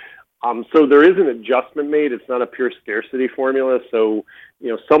reflection. So there is an adjustment made. It's not a pure scarcity formula. So,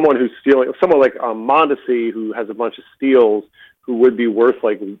 someone who's stealing, someone like Mondesi, who has a bunch of steals, who would be worth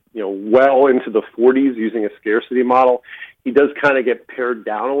well into the 40s using a scarcity model, he does kind of get pared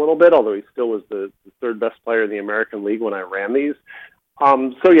down a little bit, although he still was the 3rd best player in the American League when I ran these.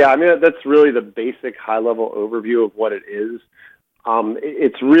 That's really the basic high-level overview of what it is.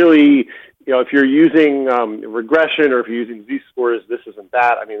 It's really, if you're using regression or if you're using Z-scores, this isn't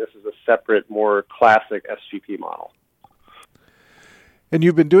that. This is a separate, more classic SGP model. And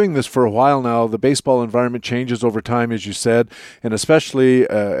you've been doing this for a while now. The baseball environment changes over time, as you said, and especially,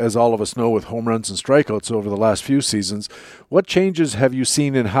 as all of us know, with home runs and strikeouts over the last few seasons. What changes have you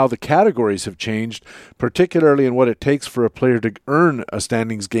seen in how the categories have changed, particularly in what it takes for a player to earn a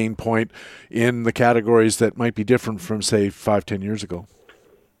standings gain point in the categories that might be different from, say, 5-10 years ago?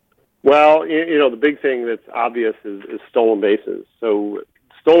 Well, the big thing that's obvious is stolen bases. So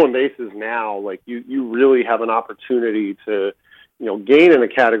stolen bases now, you really have an opportunity to gain in a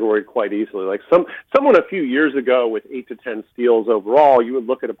category quite easily. Like someone a few years ago with 8 to 10 steals overall, you would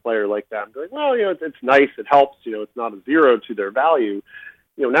look at a player like that and be like, well, it's nice, it helps, it's not a zero to their value.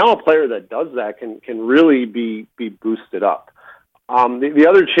 Now a player that does that can really be boosted up. The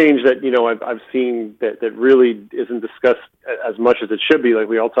other change that, I've seen that really isn't discussed as much as it should be, like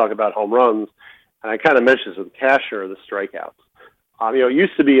we all talk about home runs, and I kind of mentioned this with Casher, the strikeouts. It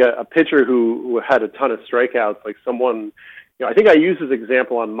used to be a pitcher who had a ton of strikeouts, like someone, I think I used this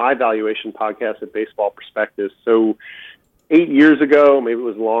example on my valuation podcast at Baseball Prospectus. So 8 years ago, maybe it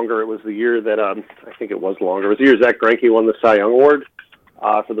was longer, it was the year that, I think it was longer, it was the year Zach Greinke won the Cy Young Award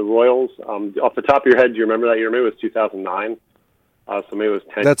for the Royals. Off the top of your head, do you remember that year? Maybe it was 2009. So maybe it was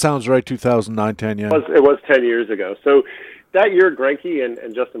 10. That sounds right, 2009, 10, yeah. It was 10 years ago. So that year, Greinke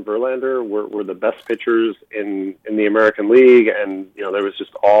and Justin Verlander were the best pitchers in the American League, and there was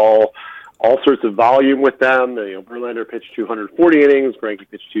just all sorts of volume with them. Verlander pitched 240 innings, Greinke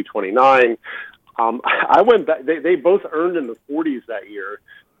pitched 229. I went back; they both earned in the 40s that year.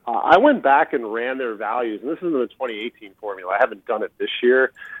 I went back and ran their values, and this is in the 2018 formula. I haven't done it this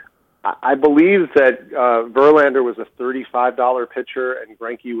year. I believe that Verlander was a $35 pitcher and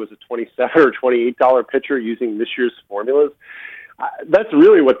Greinke was a $27 or $28 pitcher using this year's formulas. That's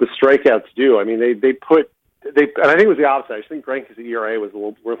really what the strikeouts do. I mean, and I think it was the opposite. I think Greinke's ERA was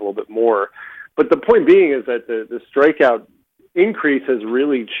worth a little bit more. But the point being is that the strikeout increase has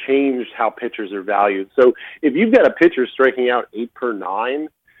really changed how pitchers are valued. So if you've got a pitcher striking out 8 per 9,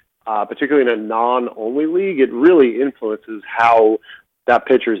 particularly in a non-only league, it really influences how that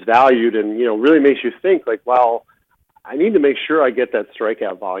pitcher is valued, and really makes you think like, well, I need to make sure I get that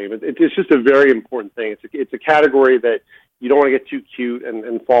strikeout volume. It's just a very important thing. It's a category that you don't want to get too cute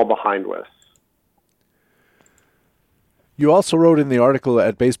and fall behind with. You also wrote in the article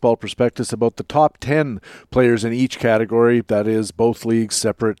at Baseball Prospectus about the top 10 players in each category, that is, both leagues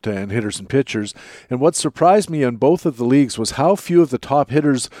separate and hitters and pitchers. And what surprised me in both of the leagues was how few of the top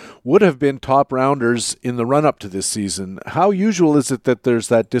hitters would have been top rounders in the run-up to this season. How usual is it that there's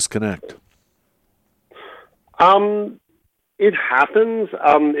that disconnect? It happens.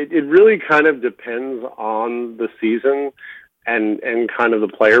 It really kind of depends on the season and kind of the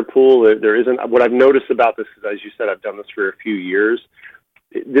player pool. There isn't, what I've noticed about this is, as you said, I've done this for a few years.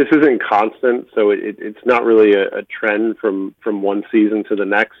 This isn't constant, so it's not really a trend from one season to the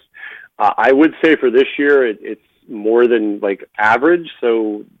next. I would say for this year, it's more than like average.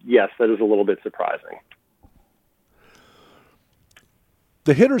 So yes, that is a little bit surprising.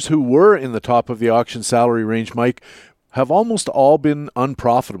 The hitters who were in the top of the auction salary range, Mike, have almost all been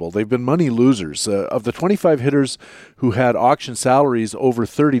unprofitable. They've been money losers. Of the 25 hitters who had auction salaries over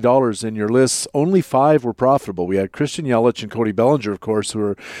 $30 in your lists, only 5 were profitable. We had Christian Yelich and Cody Bellinger, of course, who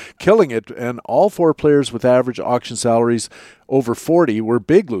are killing it, and all 4 players with average auction salaries over 40 were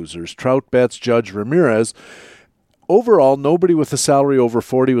big losers: Trout, Betts, Judge, Ramirez. Overall, nobody with a salary over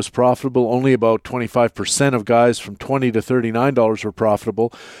 40 was profitable. Only about 25% of guys from $20 to $39 were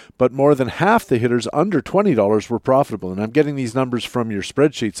profitable, but more than half the hitters under $20 were profitable. And I'm getting these numbers from your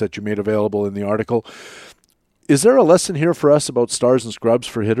spreadsheets that you made available in the article. Is there a lesson here for us about stars and scrubs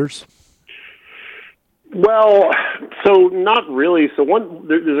for hitters? Well, so not really. So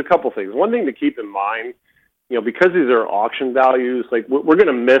there's a couple things. One thing to keep in mind, because these are auction values, like we're going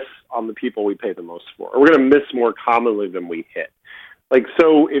to miss on the people we pay the most for. Or we're going to miss more commonly than we hit. Like,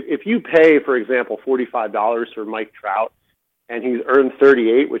 so if you pay, for example, $45 for Mike Trout and he's earned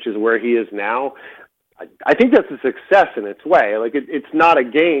 38, which is where he is now, I think that's a success in its way. Like, it's not a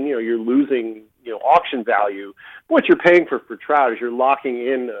gain. You're losing, auction value. But what you're paying for Trout is you're locking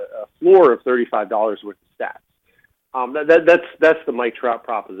in a floor of $35 worth of stats. That's the Mike Trout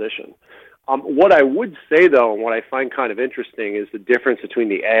proposition. What I would say, though, and what I find kind of interesting, is the difference between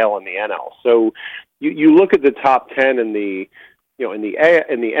the AL and the NL. So you look at the top 10 in the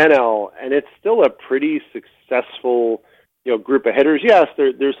NL, and it's still a pretty successful group of hitters. Yes,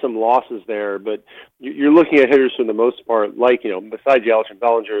 there's some losses there, but you're looking at hitters for the most part, like besides Yelich and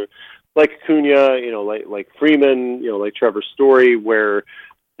Bellinger, like Acuna, like Freeman, like Trevor Story, where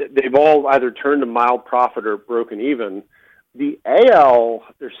they've all either turned a mild profit or broken even. The AL,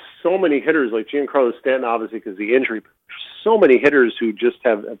 there's so many hitters, like Giancarlo Stanton, obviously, because of the injury, but there's so many hitters who just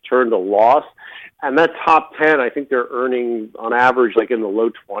have turned a loss. And that top 10, I think they're earning, on average, like in the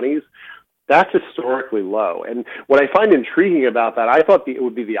low 20s. That's historically low. And what I find intriguing about that, I thought it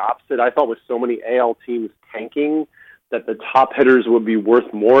would be the opposite. I thought with so many AL teams tanking, that the top hitters would be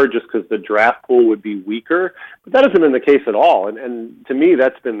worth more just because the draft pool would be weaker. But that hasn't been the case at all. And to me,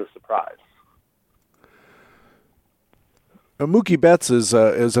 that's been the surprise. Mookie Betts is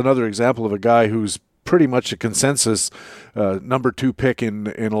another example of a guy who's pretty much a consensus number 2 pick in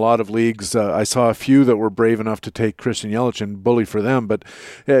a lot of leagues. I saw a few that were brave enough to take Christian Yelich and bully for them, but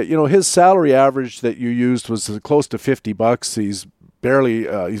his salary average that you used was close to $50. He's barely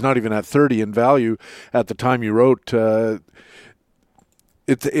he's not even at 30 in value at the time you wrote.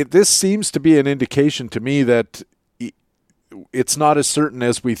 This seems to be an indication to me that it's not as certain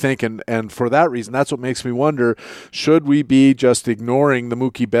as we think, and for that reason, that's what makes me wonder, should we be just ignoring the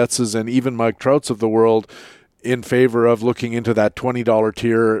Mookie Bettses and even Mike Trouts of the world in favor of looking into that $20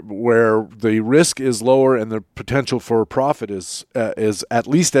 tier where the risk is lower and the potential for profit is at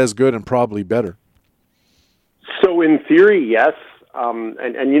least as good and probably better? So in theory, yes.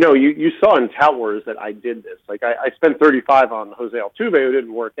 And you saw in Tout Wars that I did this. Like I spent $35 on Jose Altuve, who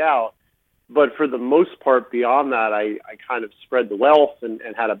didn't work out. But for the most part, beyond that, I kind of spread the wealth and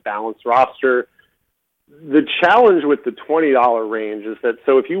had a balanced roster. The challenge with the $20 range is that,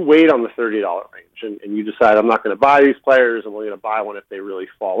 so if you wait on the $30 range and you decide I'm not going to buy these players, I'm only going to buy one if they really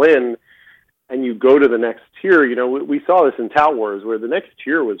fall in, and you go to the next tier, we saw this in Tout Wars where the next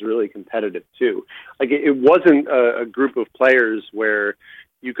tier was really competitive too. Like it wasn't a group of players where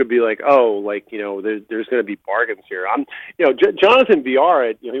you could be like, there's going to be bargains here. Jonathan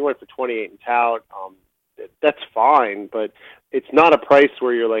VR, he went for 28 in Tout. That's fine, but it's not a price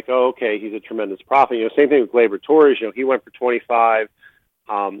where you're like, oh, okay, he's a tremendous profit. Same thing with Gleyber Torres. He went for 25.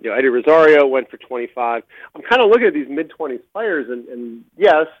 Eddie Rosario went for 25. I'm kind of looking at these mid-20s players, and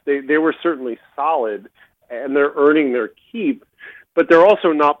yes, they were certainly solid, and they're earning their keep, but they're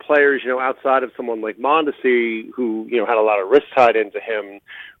also not players, outside of someone like Mondesi, who, had a lot of risk tied into him,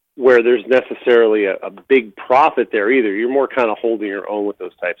 where there's necessarily a big profit there either. You're more kind of holding your own with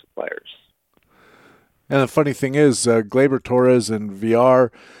those types of players. And the funny thing is, Gleyber Torres and VR,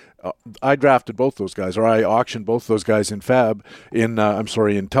 I drafted both those guys, or I auctioned both those guys in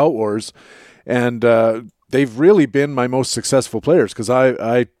in Tout Wars, and they've really been my most successful players because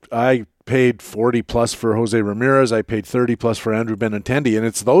I paid 40 plus for Jose Ramirez, I paid 30 plus for Andrew Benintendi, and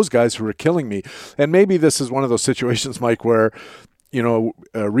it's those guys who are killing me. And maybe this is one of those situations, Mike, where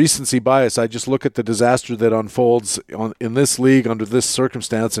recency bias. I just look at the disaster that unfolds in this league under this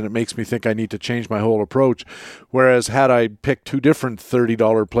circumstance, and it makes me think I need to change my whole approach. Whereas had I picked two different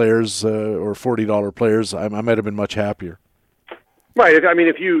 $30 players or $40 players, I might have been much happier. Right. I mean,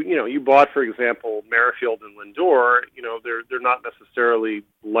 if you bought, for example, Merrifield and Lindor, they're not necessarily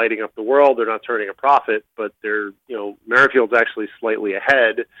lighting up the world. They're not turning a profit, but Merrifield's actually slightly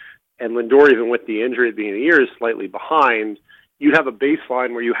ahead, and Lindor, even with the injury at the beginning of the year, is slightly behind. You'd have a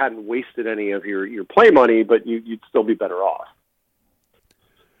baseline where you hadn't wasted any of your play money, but you'd still be better off.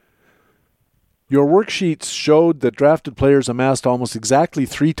 Your worksheets showed that drafted players amassed almost exactly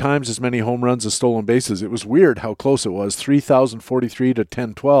 3 times as many home runs as stolen bases. It was weird how close it was, 3,043 to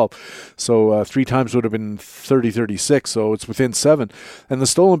 1012. So 3 times would have been 30-36, so it's within 7. And the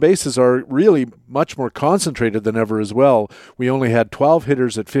stolen bases are really much more concentrated than ever as well. We only had 12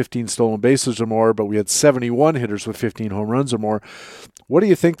 hitters at 15 stolen bases or more, but we had 71 hitters with 15 home runs or more. What do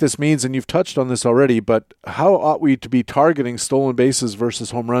you think this means? And you've touched on this already, but how ought we to be targeting stolen bases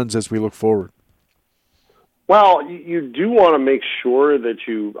versus home runs as we look forward? Well, you do want to make sure that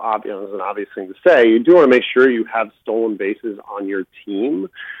it's an obvious thing to say, you do want to make sure you have stolen bases on your team.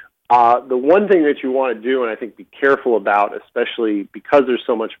 The one thing that you want to do, and I think be careful about, especially because there's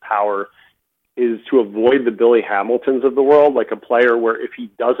so much power, is to avoid the Billy Hamiltons of the world, like a player where if he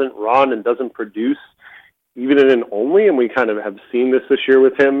doesn't run and doesn't produce, even in an only, and we kind of have seen this year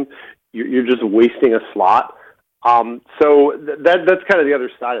with him, you're just wasting a slot. So that's kind of the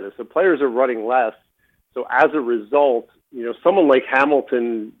other side of this. So players are running less. So as a result, someone like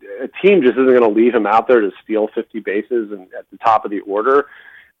Hamilton, a team just isn't going to leave him out there to steal 50 bases and at the top of the order.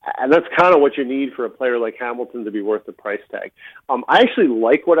 And that's kind of what you need for a player like Hamilton to be worth the price tag. I actually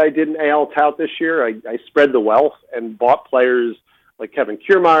like what I did in AL Tout this year. I spread the wealth and bought players like Kevin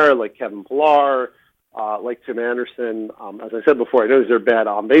Kiermaier, like Kevin Pillar, like Tim Anderson. As I said before, I know these are bad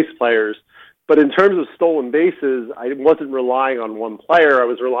on-base players. But in terms of stolen bases, I wasn't relying on one player. I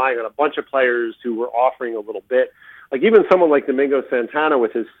was relying on a bunch of players who were offering a little bit. Like even someone like Domingo Santana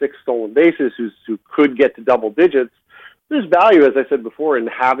with his 6 stolen bases who could get to double digits, there's value, as I said before, in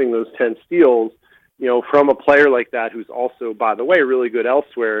having those 10 steals, from a player like that who's also, by the way, really good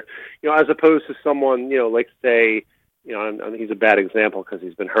elsewhere, as opposed to someone, like say, and he's a bad example because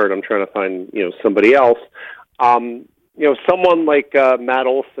he's been hurt. I'm trying to find, somebody else. Someone like Matt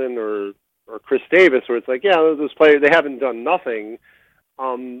Olson or Chris Davis, where it's like, those players, they haven't done nothing.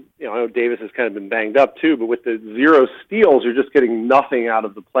 I know Davis has kind of been banged up too, but with the 0 steals, you're just getting nothing out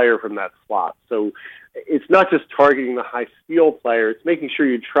of the player from that slot. So it's not just targeting the high steal player, it's making sure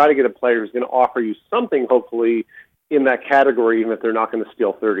you try to get a player who's going to offer you something, hopefully, in that category, even if they're not going to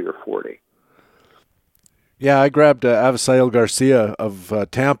steal 30 or 40. Yeah, I grabbed Avisail Garcia of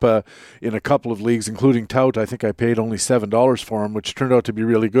Tampa in a couple of leagues, including Tout. I think I paid only $7 for him, which turned out to be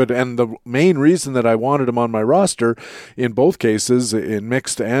really good. And the main reason that I wanted him on my roster, in both cases, in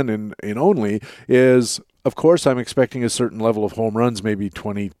mixed and in only, is, of course, I'm expecting a certain level of home runs, maybe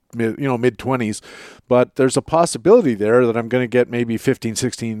 20, mid-20s. But there's a possibility there that I'm going to get maybe 15,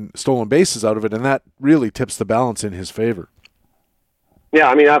 16 stolen bases out of it, and that really tips the balance in his favor. Yeah,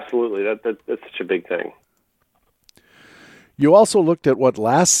 I mean, absolutely. That's such a big thing. You also looked at what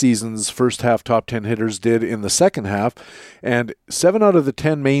last season's first half top 10 hitters did in the second half, and 7 out of the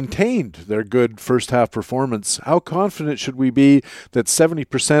 10 maintained their good first half performance. How confident should we be that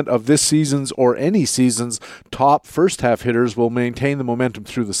 70% of this season's or any season's top first half hitters will maintain the momentum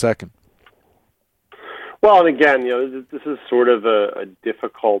through the second? Well, and again, this is sort of a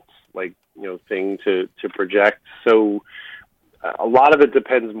difficult, thing to project. So a lot of it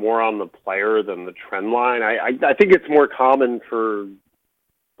depends more on the player than the trend line. I think it's more common for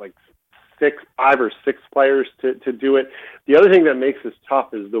 5 or 6 players to do it. The other thing that makes this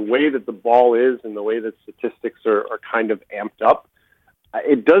tough is the way that the ball is and the way that statistics are kind of amped up.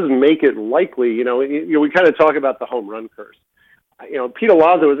 It does make it likely, we kind of talk about the home run curse. Pete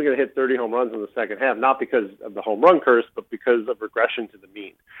Alonso isn't going to hit 30 home runs in the second half, not because of the home run curse, but because of regression to the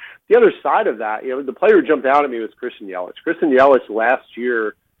mean. The other side of that, the player who jumped out at me was Christian Yelich. Christian Yelich last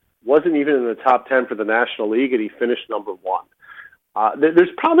year wasn't even in the top 10 for the National League, and he finished number 1. There's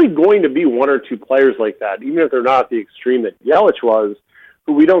probably going to be 1 or 2 players like that, even if they're not at the extreme that Yelich was,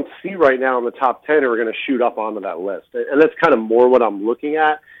 who we don't see right now in the top 10 who are going to shoot up onto that list. And that's kind of more what I'm looking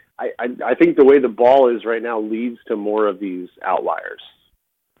at. I think the way the ball is right now leads to more of these outliers.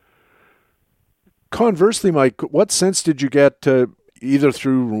 Conversely, Mike, what sense did you get, either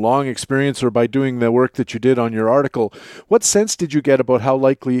through long experience or by doing the work that you did on your article, what sense did you get about how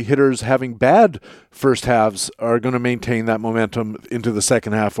likely hitters having bad first halves are going to maintain that momentum into the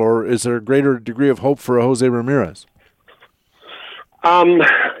second half, or is there a greater degree of hope for a Jose Ramirez?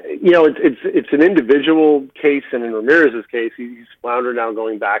 It's an individual case, and in Ramirez's case, he's floundered now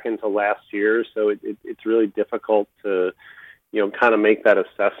going back into last year, so it's really difficult to, kind of make that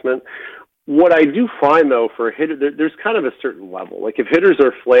assessment. What I do find, though, for a hitter, there's kind of a certain level. Like, if hitters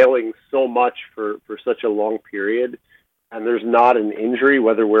are flailing so much for such a long period, and there's not an injury,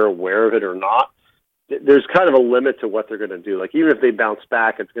 whether we're aware of it or not, there's kind of a limit to what they're going to do. Like, even if they bounce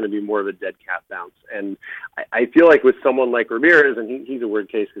back, it's going to be more of a dead cat bounce. And I feel like with someone like Ramirez, and he's a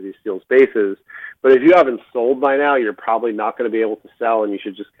weird case because he steals bases, but if you haven't sold by now, you're probably not going to be able to sell, and you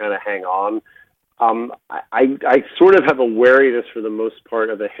should just kind of hang on. I sort of have a wariness for the most part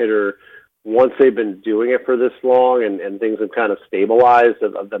of a hitter once they've been doing it for this long and things have kind of stabilized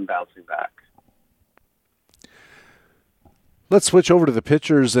of them bouncing back. Let's switch over to the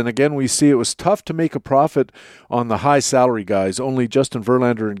pitchers, and again we see it was tough to make a profit on the high salary guys. Only Justin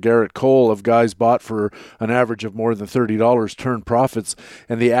Verlander and Garrett Cole, of guys bought for an average of more than $30, turned profits,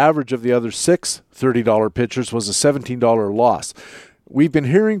 and the average of the other 6 $30 pitchers was a $17 loss. We've been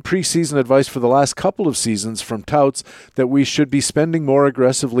hearing preseason advice for the last couple of seasons from touts that we should be spending more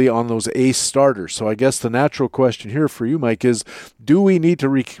aggressively on those ace starters. So I guess the natural question here for you, Mike, is do we need to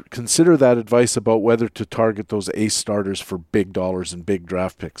reconsider that advice about whether to target those ace starters for big dollars and big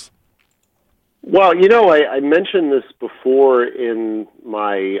draft picks? Well, I mentioned this before in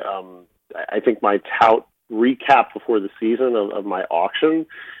my, I think my tout recap before the season of my auction.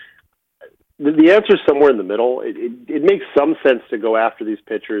 The answer is somewhere in the middle. It makes some sense to go after these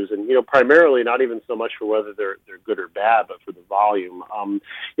pitchers, and primarily not even so much for whether they're good or bad, but for the volume.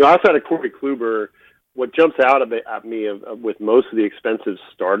 Outside of Corey Kluber, what jumps out at me with most of the expensive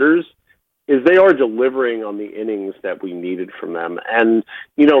starters is they are delivering on the innings that we needed from them. And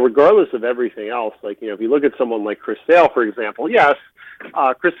regardless of everything else, if you look at someone like Chris Sale, for example, yes,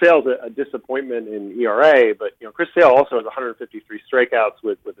 Chris Sale's a disappointment in ERA, but Chris Sale also has 153 strikeouts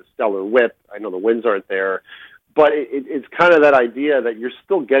with a stellar whip. I know the wins aren't there, but it's kind of that idea that you're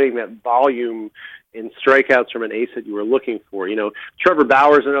still getting that volume in strikeouts from an ace that you were looking for. Trevor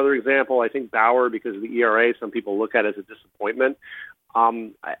Bauer's another example. I think Bauer, because of the ERA, some people look at as a disappointment.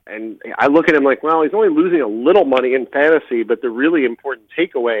 And I look at him like, well, he's only losing a little money in fantasy, but the really important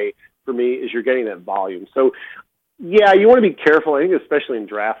takeaway for me is you're getting that volume. So, yeah, you want to be careful, I think, especially in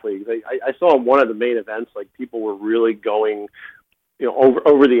draft leagues. I saw in one of the main events, people were really going,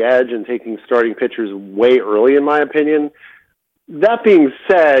 over the edge and taking starting pitchers way early, in my opinion. That being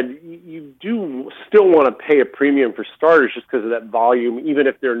said, you do still want to pay a premium for starters just because of that volume, even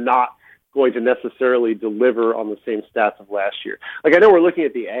if they're not going to necessarily deliver on the same stats of last year. I know we're looking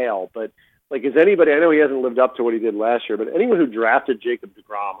at the AL, but is anybody, I know he hasn't lived up to what he did last year, but anyone who drafted Jacob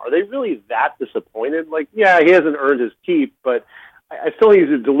deGrom, are they really that disappointed? Yeah, he hasn't earned his keep, but I still think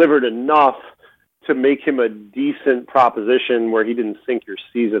he's delivered enough to make him a decent proposition where he didn't sink your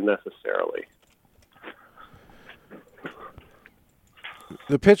season necessarily.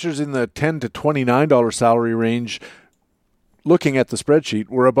 The pitchers in the $10 to $29 salary range, looking at the spreadsheet,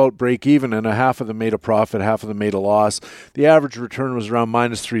 were about break even, and half of them made a profit, half of them made a loss. The average return was around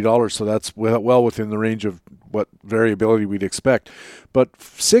 -$3, so that's well within the range of what variability we'd expect. But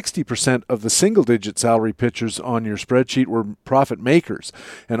 60% of the single-digit salary pitchers on your spreadsheet were profit makers,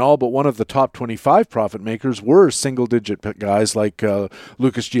 and all but one of the top 25 profit makers were single-digit guys like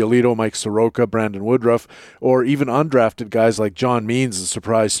Lucas Giolito, Mike Soroka, Brandon Woodruff, or even undrafted guys like John Means, the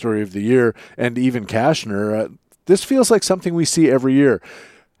surprise story of the year, and even Cashner. This feels like something we see every year.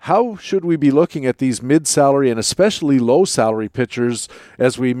 How should we be looking at these mid-salary and especially low-salary pitchers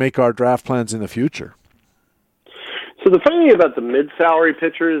as we make our draft plans in the future? So the funny thing about the mid-salary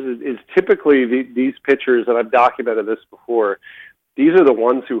pitchers is typically these pitchers, and I've documented this before, these are the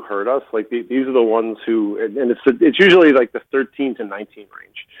ones who hurt us. Like these are the ones who, and it's usually like the 13 to 19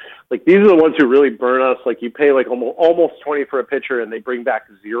 range. Like these are the ones who really burn us. Like you pay like almost 20 for a pitcher and they bring back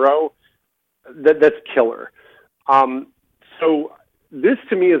 0. That's killer. So this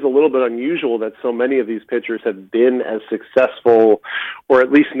to me is a little bit unusual that so many of these pitchers have been as successful, or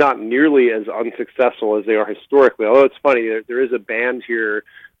at least not nearly as unsuccessful as they are historically. Although it's funny, there is a band here,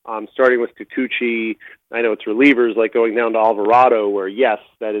 starting with Kikuchi. I know it's relievers, like going down to Alvarado, where yes,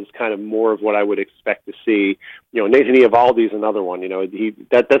 that is kind of more of what I would expect to see. You know, Nathan Eovaldi is another one. You know,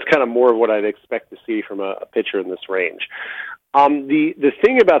 that's kind of more of what I'd expect to see from a pitcher in this range. The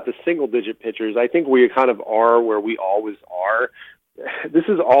thing about the single-digit pitchers, I think we kind of are where we always are. This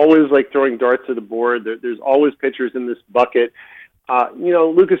is always like throwing darts at the board. There's always pitchers in this bucket.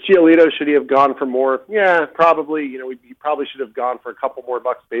 Lucas Giolito, should he have gone for more? Yeah, probably. He probably should have gone for a couple more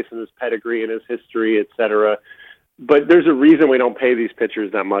bucks based on his pedigree and his history, et cetera. But there's a reason we don't pay these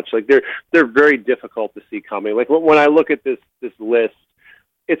pitchers that much. Like they're very difficult to see coming. Like when I look at this list,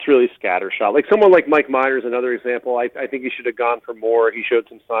 it's really scattershot. Like someone like Mike Minor is another example. I think he should have gone for more. He showed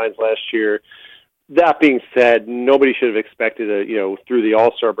some signs last year. That being said, nobody should have expected through the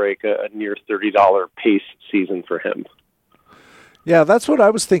All-Star break, a near $30 pace season for him. Yeah, that's what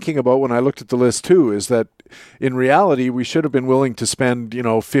I was thinking about when I looked at the list too, is that in reality we should have been willing to spend,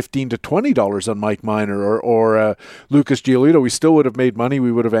 $15 to $20 on Mike Minor or Lucas Giolito. We still would have made money.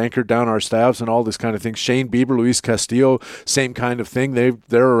 We would have anchored down our staffs and all this kind of thing. Shane Bieber, Luis Castillo, same kind of thing.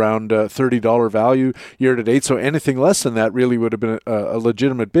 They're around $30 value year to date. So anything less than that really would have been a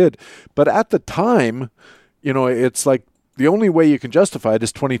legitimate bid. But at the time, it's like, the only way you can justify it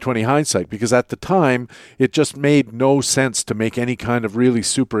is 2020 hindsight, because at the time, it just made no sense to make any kind of really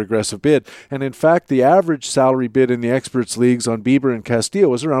super aggressive bid. And in fact, the average salary bid in the experts leagues on Bieber and Castillo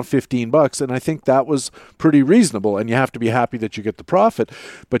was around $15, and I think that was pretty reasonable, and you have to be happy that you get the profit.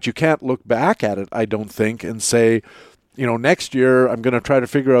 But you can't look back at it, I don't think, and say, next year I'm going to try to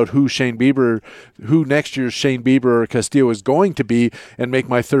figure out who next year's Shane Bieber or Castillo is going to be and make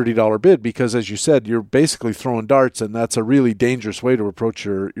my $30 bid, because as you said, you're basically throwing darts, and that's a really dangerous way to approach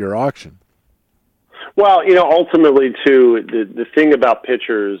your auction. Well, ultimately too, the thing about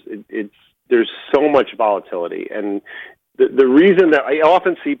pitchers, there's so much volatility, and the reason that I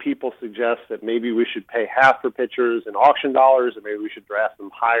often see people suggest that maybe we should pay half for pitchers in auction dollars, or maybe we should draft them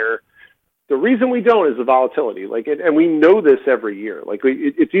higher. The reason we don't is the volatility, and we know this every year.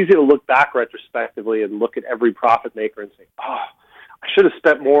 It's easy to look back retrospectively and look at every profit maker and say, "Oh, I should have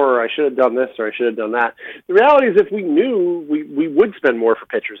spent more, or I should have done this, or I should have done that." The reality is, if we knew, we would spend more for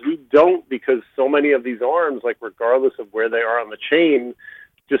pitchers. We don't, because so many of these arms, regardless of where they are on the chain,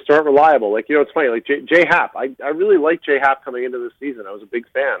 just aren't reliable. It's funny. Jay Happ, I really liked Jay Happ coming into this season. I was a big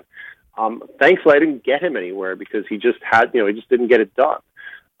fan. Thankfully, I didn't get him anywhere because he just didn't get it done.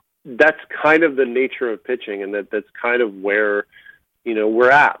 That's kind of the nature of pitching, and that's kind of where, we're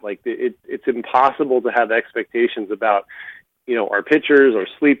at. It's impossible to have expectations about, our pitchers or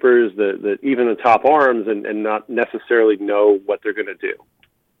sleepers, even the top arms, and not necessarily know what they're going to do.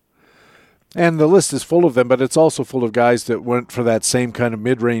 And the list is full of them, but it's also full of guys that went for that same kind of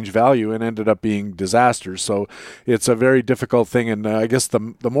mid-range value and ended up being disasters. So it's a very difficult thing. And I guess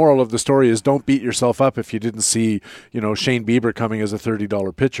the moral of the story is don't beat yourself up if you didn't see, Shane Bieber coming as a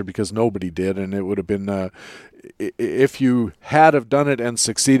 $30 pitcher, because nobody did. And it would have been, if you had have done it and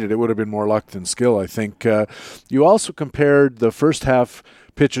succeeded, it would have been more luck than skill, I think. You also compared the first half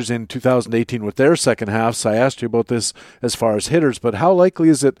pitchers in 2018 with their second halves. I asked you about this as far as hitters, but how likely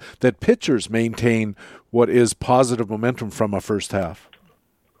is it that pitchers maintain what is positive momentum from a first half?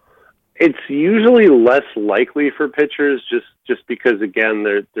 It's usually less likely for pitchers, just because, again,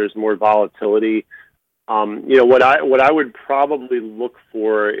 there's more volatility. What I would probably look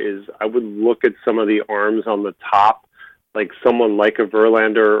for is I would look at some of the arms on the top. like someone like a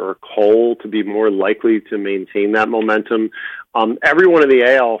Verlander or Cole to be more likely to maintain that momentum. Everyone in the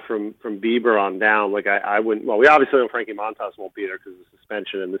AL from Bieber on down, like I wouldn't. Well, we obviously know Frankie Montas won't be there because of the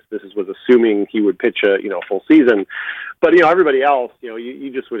suspension, and this was assuming he would pitch a full season. But everybody else,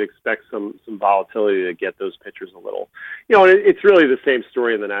 you just would expect some volatility to get those pitchers a little. And it's really the same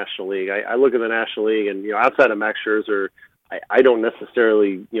story in the National League. I look at the National League, and outside of Max Scherzer, I don't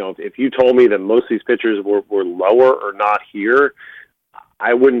necessarily, if you told me that most of these pitchers were lower or not here,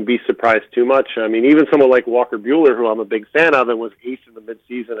 I wouldn't be surprised too much. I mean, even someone like Walker Buehler, who I'm a big fan of and was ace in the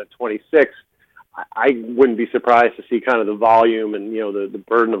midseason at 26, I wouldn't be surprised to see kind of the volume and, the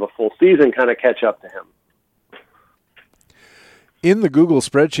burden of a full season kind of catch up to him. In the Google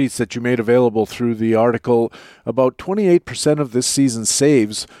spreadsheets that you made available through the article, about 28% of this season's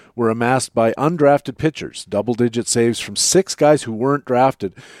saves were amassed by undrafted pitchers, double-digit saves from 6 guys who weren't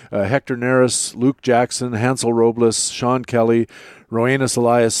drafted: Hector Neris, Luke Jackson, Hansel Robles, Sean Kelly, Roenis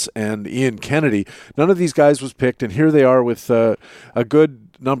Elias, and Ian Kennedy. None of these guys was picked, and here they are with a good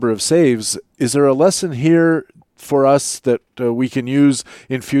number of saves. Is there a lesson here for us that we can use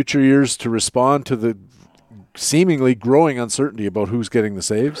in future years to respond to the seemingly growing uncertainty about who's getting the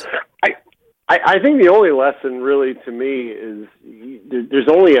saves? I think the only lesson really to me is there's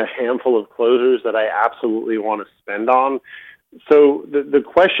only a handful of closers that I absolutely want to spend on. So the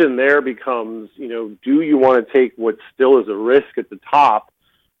question there becomes, do you want to take what still is a risk at the top,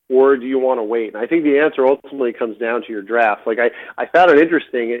 or do you want to wait? And I think the answer ultimately comes down to your draft. Like I found it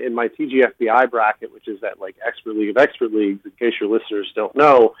interesting in my TGFBI bracket, which is that like expert league of expert leagues, in case your listeners don't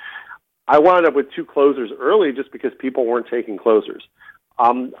know, I wound up with 2 closers early just because people weren't taking closers.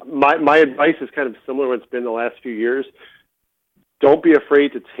 My advice is kind of similar to what it's been the last few years. Don't be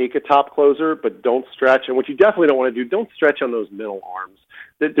afraid to take a top closer, but don't stretch. And what you definitely don't want to do, don't stretch on those middle arms.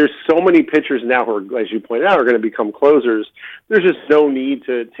 There's so many pitchers now who are, as you pointed out, are going to become closers. There's just no need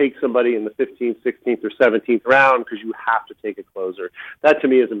to take somebody in the 15th, 16th, or 17th round because you have to take a closer. That, to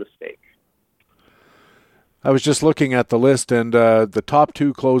me, is a mistake. I was just looking at the list, and the top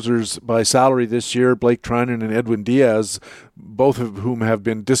 2 closers by salary this year, Blake Treinen and Edwin Diaz, both of whom have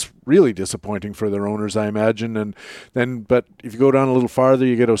been really disappointing for their owners, I imagine. But if you go down a little farther,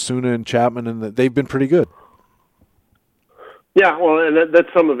 you get Osuna and Chapman, and they've been pretty good. Yeah, well, and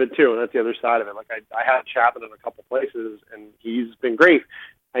that's some of it too, and that's the other side of it. Like I had Chapman in a couple places, and he's been great.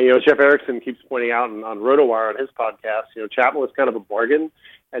 And Jeff Erickson keeps pointing out on RotoWire on his podcast, Chapman was kind of a bargain.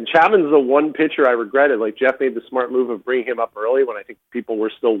 And Chapman's the one pitcher I regretted. Like Jeff made the smart move of bringing him up early when I think people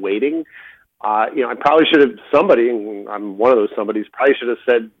were still waiting. I probably should have and I'm one of those somebodies, probably should have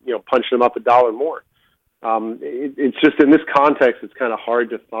said, punch him up $1 more. It's just in this context, it's kind of hard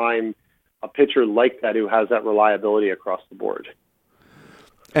to find a pitcher like that who has that reliability across the board.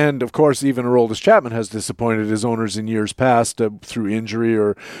 And, of course, even Aroldis Chapman has disappointed his owners in years past through injury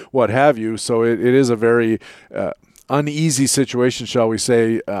or what have you. So it is a very uneasy situation, shall we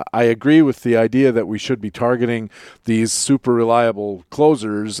say. I agree with the idea that we should be targeting these super reliable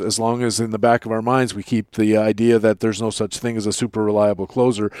closers as long as in the back of our minds we keep the idea that there's no such thing as a super reliable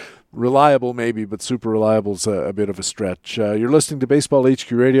closer. Reliable maybe, but super reliable is a bit of a stretch. You're listening to Baseball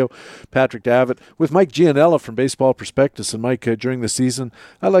HQ Radio. Patrick Davitt with Mike Gianella from Baseball Prospectus. And Mike, during the season,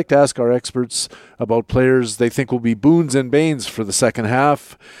 I like to ask our experts about players they think will be boons and banes for the second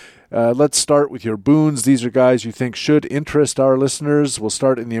half. Let's start with your boons. These are guys you think should interest our listeners. We'll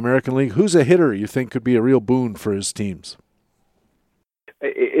start in the American League. Who's a hitter you think could be a real boon for his teams?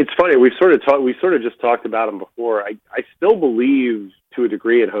 It's funny. We sort of just talked about him before. I still believe to a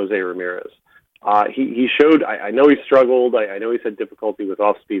degree in Jose Ramirez. He showed. I know he struggled. I know he's had difficulty with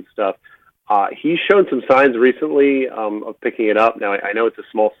off-speed stuff. He showed some signs recently of picking it up. Now I know it's a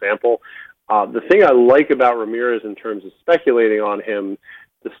small sample. The thing I like about Ramirez in terms of speculating on him,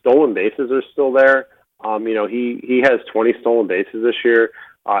 the stolen bases are still there. He has 20 stolen bases this year.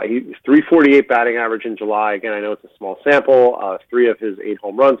 He's 348 batting average in July. Again, I know it's a small sample. 3 of his 8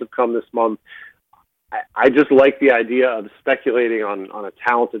 home runs have come this month. I just like the idea of speculating on a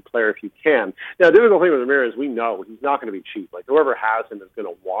talented player if you can. Now, the difficult thing with Ramirez, we know he's not going to be cheap. Like whoever has him is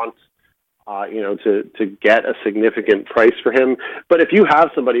going to want, to get a significant price for him. But if you have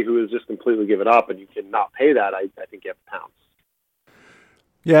somebody who has just completely given up and you cannot pay that, I think you have to pounce.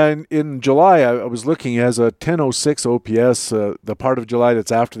 Yeah, in July, I was looking, he has a 10.06 OPS. The part of July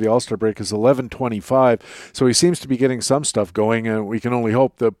that's after the All-Star break is 11.25. So he seems to be getting some stuff going, and we can only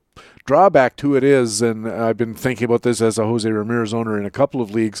hope. The drawback to it is, and I've been thinking about this as a Jose Ramirez owner in a couple of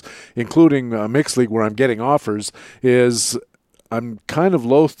leagues, including a mixed league where I'm getting offers, is I'm kind of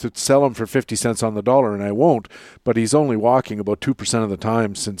loath to sell him for 50 cents on the dollar, and I won't, but he's only walking about 2% of the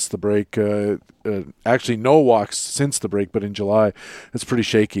time since the break. Actually, no walks since the break, but in July, it's pretty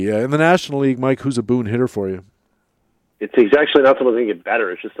shaky. In the National League, Mike, who's a boon hitter for you? He's actually not someone who can get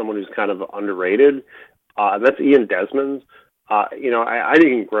better. It's just someone who's kind of underrated. And that's Ian Desmond. I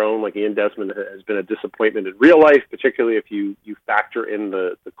think in grown, like Ian Desmond has been a disappointment in real life, particularly if you factor in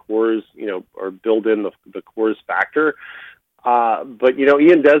the Coors, or build in the Coors factor. But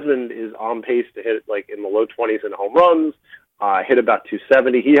Ian Desmond is on pace to hit like in the low 20s in home runs, hit about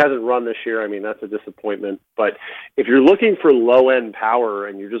 270. He hasn't run this year. I mean, that's a disappointment. But if you're looking for low-end power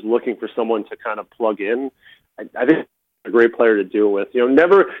and you're just looking for someone to kind of plug in, I think a great player to do it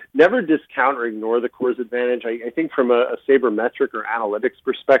with. Never discount or ignore the Coors advantage. I think from a sabermetric or analytics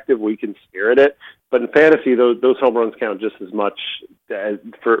perspective, we can spirit it. But in fantasy, those home runs count just as much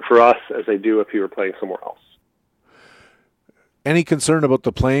for us as they do if you were playing somewhere else. Any concern about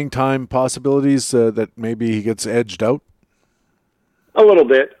the playing time possibilities that maybe he gets edged out? A little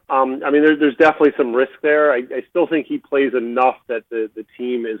bit. There's definitely some risk there. I still think he plays enough that the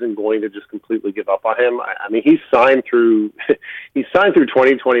team isn't going to just completely give up on him. He's signed through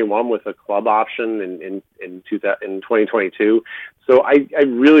 2021 with a club option in 2022. So I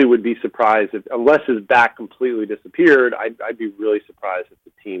really would be surprised unless his back completely disappeared. I'd be really surprised if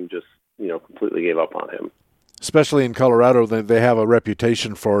the team just completely gave up on him. Especially in Colorado, they have a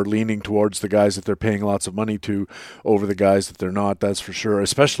reputation for leaning towards the guys that they're paying lots of money to over the guys that they're not, that's for sure,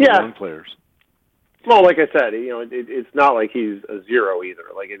 especially young players. Well, like I said, it's not like he's a zero either.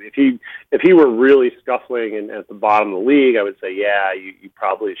 Like if he were really scuffling and at the bottom of the league, I would say, you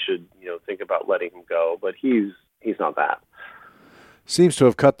probably should, think about letting him go, but he's not that. Seems to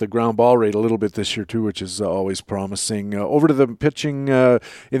have cut the ground ball rate a little bit this year too, which is always promising. Over to the pitching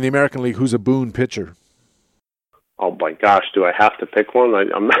in the American League, who's a boon pitcher? Oh my gosh, do I have to pick one?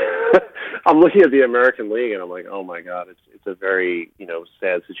 I'm I'm looking at the American League and I'm like, oh my God, it's a very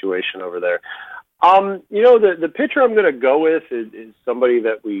sad situation over there. The pitcher I'm going to go with is somebody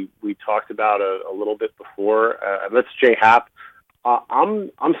that we talked about a little bit before, and that's Jay Happ.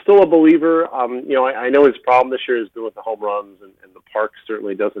 I'm still a believer. I know his problem this year has been with the home runs, and the park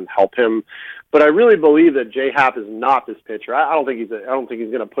certainly doesn't help him. But I really believe that Jay Happ is not this pitcher. I don't think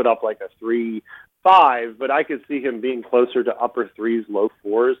he's going to put up like a 3.5, but I could see him being closer to upper threes, low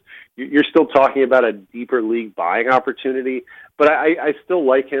fours. You're still talking about a deeper league buying opportunity, but I still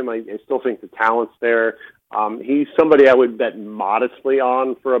like him. I still think the talent's there. He's somebody I would bet modestly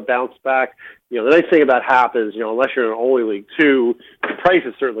on for a bounce back. The nice thing about Happ is, unless you're in only League Two, the price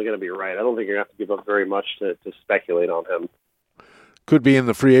is certainly going to be right. I don't think you're going to have to give up very much to speculate on him. Could be in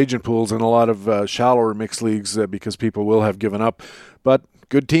the free agent pools in a lot of shallower mixed leagues because people will have given up. But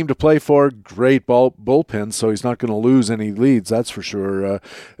good team to play for, great bullpen, so he's not going to lose any leads, that's for sure.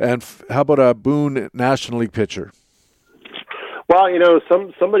 And how about a boon National League pitcher? Well,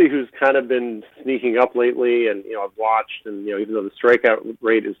 somebody who's kind of been sneaking up lately, and I've watched, and even though the strikeout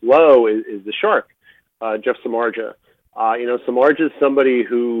rate is low, is the Shark, Jeff Samardzija. Samardzija is somebody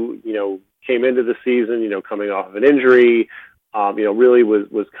who came into the season, coming off of an injury, really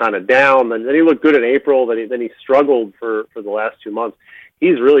was kind of down. And then he looked good in April. Then he struggled for the last 2 months.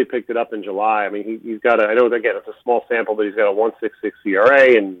 He's really picked it up in July. He's got I know again it's a small sample, but he's got a 1.66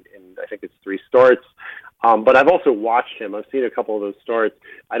 ERA, and I think it's 3 starts. But I've also watched him. I've seen a couple of those starts.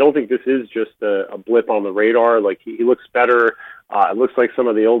 I don't think this is just a blip on the radar. Like he looks better. It looks like some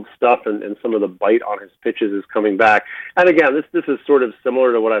of the old stuff and some of the bite on his pitches is coming back. And again, this is sort of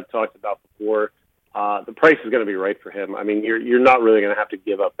similar to what I've talked about before. The price is going to be right for him. You're not really going to have to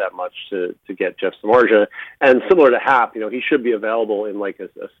give up that much to get Jeff Samardzija. And similar to Happ, he should be available in like a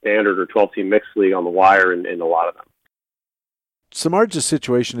standard or 12-team mixed league on the wire in a lot of them. Samardzija's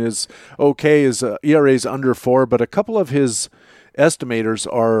situation is okay. His ERA is under 4, but a couple of his estimators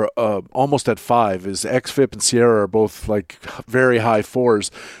are almost at 5. His xFIP and Sierra are both like very high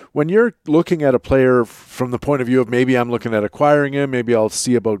 4s. When you're looking at a player from the point of view of maybe I'm looking at acquiring him, maybe I'll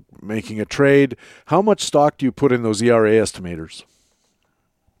see about making a trade, how much stock do you put in those ERA estimators?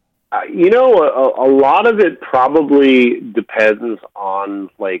 A lot of it probably depends on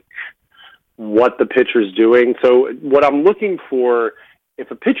like what the pitcher's doing. So what I'm looking for, if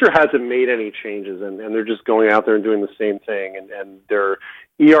a pitcher hasn't made any changes and they're just going out there and doing the same thing and their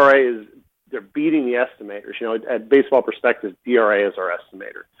ERA they're beating the estimators, at Baseball Perspective, DRA is our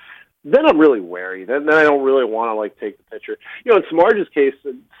estimator. Then I'm really wary. Then I don't really want to take the pitcher. In Samardzija's case,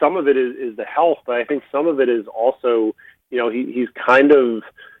 some of it is the health, but I think some of it is also, he's kind of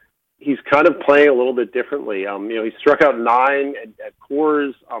playing a little bit differently. He struck out 9 at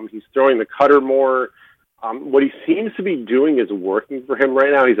Coors. He's throwing the cutter more. What he seems to be doing is working for him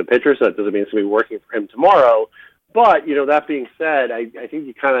right now. He's a pitcher, so that doesn't mean it's going to be working for him tomorrow. But, that being said, I think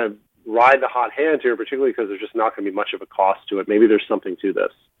you kind of ride the hot hand here, particularly because there's just not going to be much of a cost to it. Maybe there's something to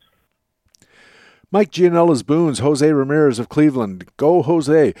this. Mike Gianella's Boons, Jose Ramirez of Cleveland. Go,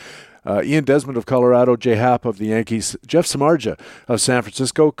 Jose. Ian Desmond of Colorado, Jay Happ of the Yankees, Jeff Samardzija of San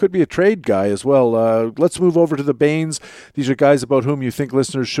Francisco. Could be a trade guy as well. Let's move over to the Banes. These are guys about whom you think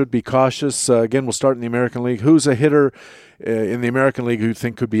listeners should be cautious. Again, we'll start in the American League. Who's a hitter in the American League who you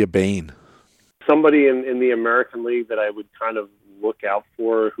think could be a bane? Somebody in the American League that I would kind of look out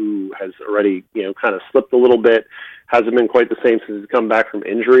for, who has already, kind of slipped a little bit, hasn't been quite the same since he's come back from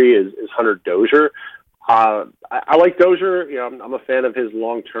injury, is Hunter Dozier. I like Dozier. I'm a fan of his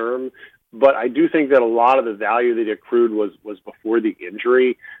long term, but I do think that a lot of the value that he accrued was before the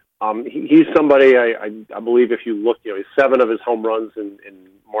injury. He's somebody I believe, if you look, he's 7 of his home runs in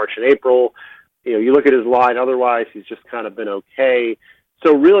March and April. You look at his line. Otherwise, he's just kind of been okay.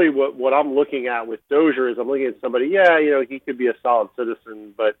 So really, what I'm looking at with Dozier is I'm looking at somebody. He could be a solid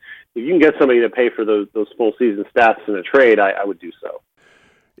citizen, but if you can get somebody to pay for those full season stats in a trade, I would do so.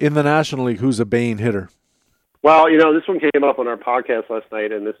 In the National League, who's a bane hitter? Well, this one came up on our podcast last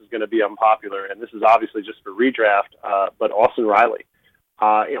night, and this is going to be unpopular, and this is obviously just for redraft, but Austin Riley.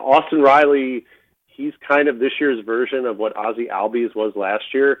 Austin Riley, he's kind of this year's version of what Ozzie Albies was last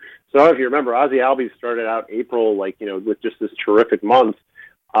year. So I don't know if you remember, Ozzie Albies started out April, with just this terrific month.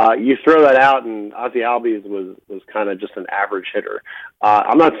 You throw that out, and Ozzie Albies was kind of just an average hitter.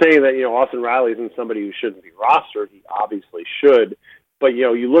 I'm not saying that, Austin Riley isn't somebody who shouldn't be rostered. He obviously should. But,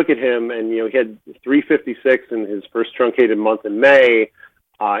 you look at him, and, he had 356 in his first truncated month in May,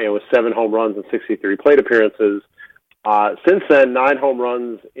 with 7 home runs and 63 plate appearances. Since then, 9 home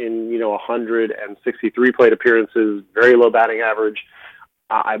runs in, 163 plate appearances, very low batting average.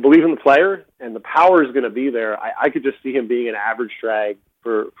 I believe in the player, and the power is going to be there. I could just see him being an average drag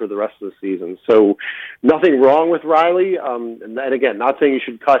for the rest of the season. So nothing wrong with Riley. And again, not saying you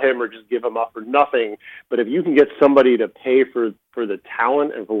should cut him or just give him up for nothing, but if you can get somebody to pay for the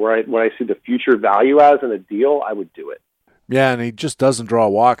talent and for what I see the future value as in a deal, I would do it. Yeah, and he just doesn't draw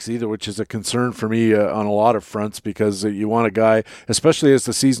walks either, which is a concern for me on a lot of fronts, because you want a guy, especially as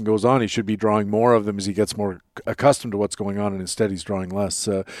the season goes on, he should be drawing more of them as he gets more accustomed to what's going on, and instead he's drawing less.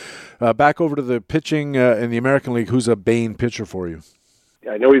 Back over to the pitching in the American League, who's a bane pitcher for you?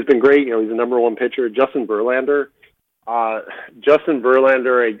 I know he's been great. He's the number 1 pitcher, Justin Verlander. Justin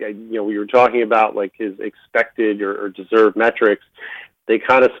Verlander, we were talking about like his expected or deserved metrics. They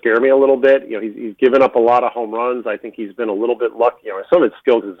kind of scare me a little bit. He's given up a lot of home runs. I think he's been a little bit lucky. Some of it's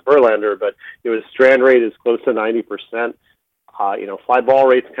skill because it's Verlander, but his strand rate is close to 90%. Fly ball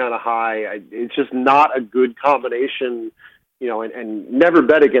rate's kind of high. It's just not a good combination. And never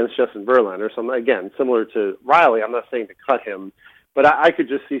bet against Justin Verlander. So again, similar to Riley, I'm not saying to cut him, but I could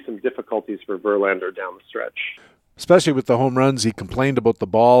just see some difficulties for Verlander down the stretch. Especially with the home runs, he complained about the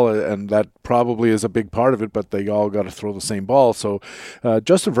ball, and that probably is a big part of it, but they all got to throw the same ball. So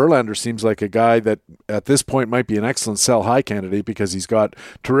Justin Verlander seems like a guy that at this point might be an excellent sell high candidate, because he's got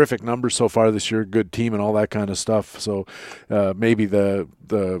terrific numbers so far this year, good team and all that kind of stuff. So maybe the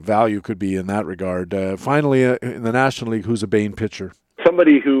value could be in that regard. Finally, in the National League, who's a bane pitcher?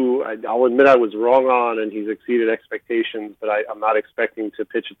 Somebody who I'll admit I was wrong on, and he's exceeded expectations, but I'm not expecting to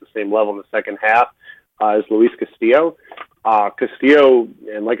pitch at the same level in the second half, is Luis Castillo. Castillo,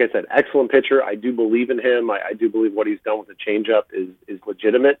 and like I said, excellent pitcher. I do believe in him. I do believe what he's done with the changeup is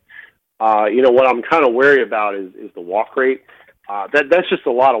legitimate. What I'm kind of wary about is the walk rate. That's just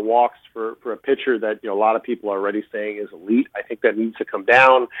a lot of walks for a pitcher that a lot of people are already saying is elite. I think that needs to come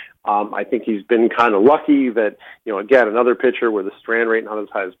down. I think he's been kind of lucky that again, another pitcher with a strand rate not as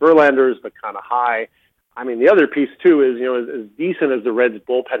high as Verlander's, but kind of high. I mean, the other piece too is as decent as the Reds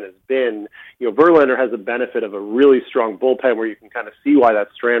bullpen has been, Verlander has the benefit of a really strong bullpen where you can kind of see why that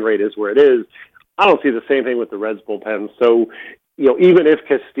strand rate is where it is. I don't see the same thing with the Reds bullpen. So even if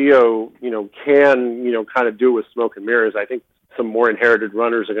Castillo can kind of do it with smoke and mirrors, I think some more inherited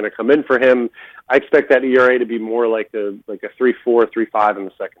runners are going to come in for him. I expect that ERA to be more like a 3.4, 3.5 in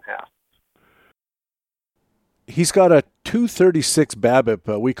the second half. He's got a 236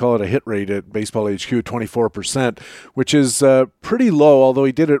 BABIP. We call it a hit rate at Baseball HQ, 24%, which is pretty low, although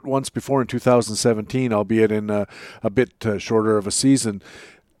he did it once before in 2017, albeit in a bit shorter of a season.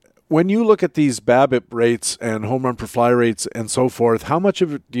 When you look at these BABIP rates and home run per fly rates and so forth, how much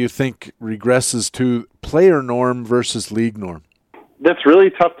of it do you think regresses to player norm versus league norm? That's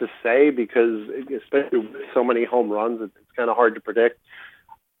really tough to say because, especially with so many home runs, it's kind of hard to predict.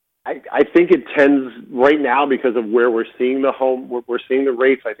 I think it tends right now because of where we're seeing we're seeing the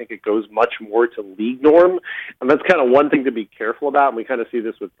rates. I think it goes much more to league norm, and that's kind of one thing to be careful about. And we kind of see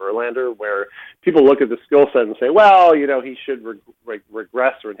this with Verlander, where people look at the skill set and say, well, he should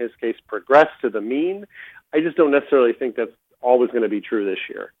regress, or in his case, progress to the mean. I just don't necessarily think that's always going to be true this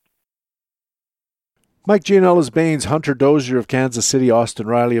year. Mike Gianello's Baines, Hunter Dozier of Kansas City, Austin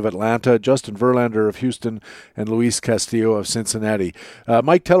Riley of Atlanta, Justin Verlander of Houston, and Luis Castillo of Cincinnati.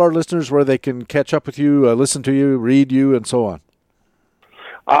 Mike, tell our listeners where they can catch up with you, listen to you, read you, and so on.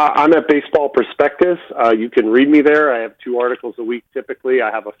 I'm at Baseball Prospectus. You can read me there. I have 2 articles a week typically.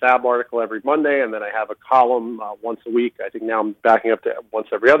 I have a Fab article every Monday, and then I have a column once a week. I think now I'm backing up to once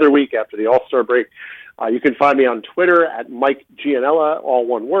every other week after the All-Star break. You can find me on Twitter at Mike Gianella, all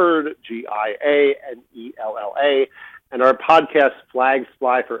one word, Gianella. And our podcast, Flags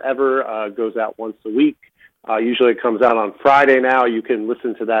Fly Forever, goes out once a week. Usually it comes out on Friday now. You can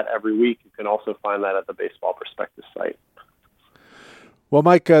listen to that every week. You can also find that at the Baseball Prospectus site. Well,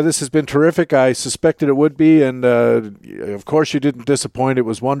 Mike, this has been terrific. I suspected it would be, and of course you didn't disappoint. It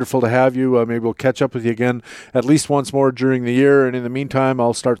was wonderful to have you. Maybe we'll catch up with you again at least once more during the year, and in the meantime,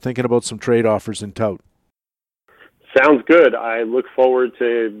 I'll start thinking about some trade offers in tout. Sounds good. I look forward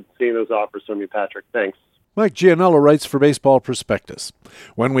to seeing those offers from you, Patrick. Thanks. Mike Gianello writes for Baseball Prospectus.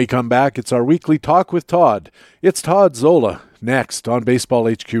 When we come back, it's our weekly Talk with Todd. It's Todd Zola, next on Baseball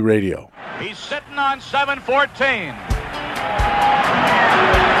HQ Radio. He's sitting on 7-14.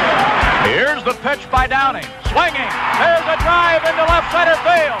 Here's the pitch by Downing. Swinging. There's a drive into left center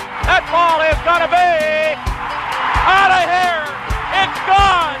field. That ball is going to be out of here. It's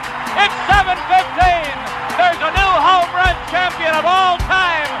gone. It's 7-15. There's a new home run champion of all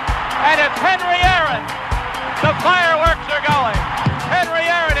time, and it's Henry Aaron. The fireworks are going. Henry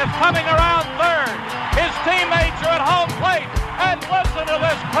Aaron is coming around third. His teammates are at home plate, and listen to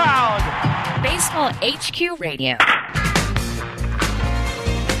this crowd. Baseball HQ Radio.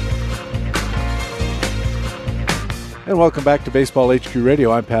 And welcome back to Baseball HQ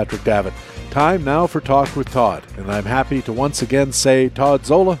Radio. I'm Patrick Davitt. Time now for Talk with Todd, and I'm happy to once again say, Todd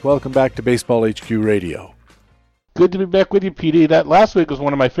Zola, welcome back to Baseball HQ Radio. Good to be back with you, PD. That last week was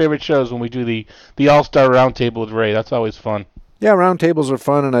one of my favorite shows when we do the All-Star Roundtable with Ray. That's always fun. Yeah, roundtables are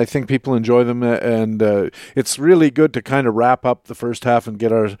fun, and I think people enjoy them, and it's really good to kind of wrap up the first half and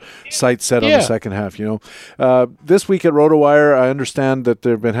get our sights set on the second half, This week at RotoWire, I understand that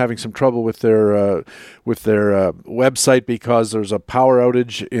they've been having some trouble with their website because there's a power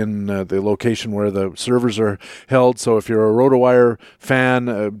outage in the location where the servers are held. So if you're a RotoWire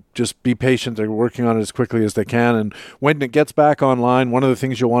fan, just be patient. They're working on it as quickly as they can, and when it gets back online, one of the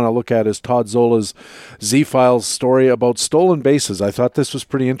things you'll want to look at is Todd Zola's Z-Files story about stolen bases. I thought this was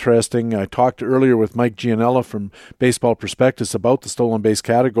pretty interesting. I talked earlier with Mike Gianella from Baseball Prospectus about the stolen base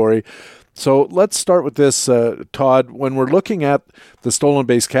category. So let's start with this, Todd. When we're looking at the stolen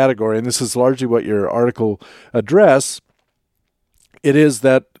base category, and this is largely what your article addressed, it is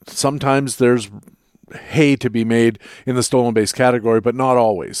that sometimes there's hay to be made in the stolen base category, but not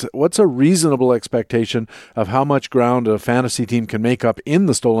always. What's a reasonable expectation of how much ground a fantasy team can make up in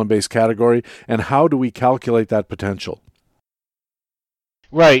the stolen base category, and how do we calculate that potential?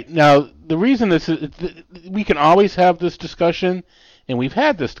 Right. Now, the reason this is, we can always have this discussion, and we've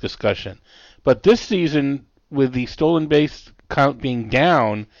had this discussion, but this season, with the stolen base count being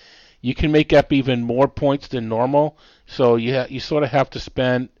down, you can make up even more points than normal, so you sort of have to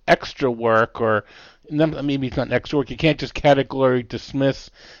spend extra work, or maybe it's not extra work. You can't just categorically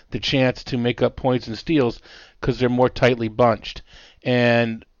dismiss the chance to make up points and steals because they're more tightly bunched.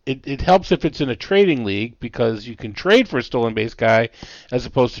 And it helps if it's in a trading league because you can trade for a stolen base guy as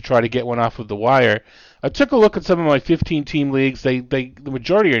opposed to try to get one off of the wire. I took a look at some of my 15-team leagues. The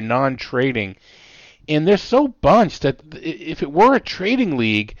majority are non-trading, and they're so bunched that if it were a trading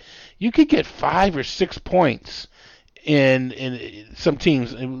league, you could get 5 or 6 points in some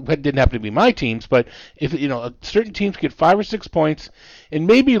teams. It didn't happen to be my teams, but if certain teams get 5 or 6 points and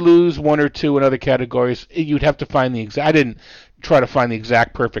maybe lose 1 or 2 in other categories, you'd have to find the exact. I didn't try to find the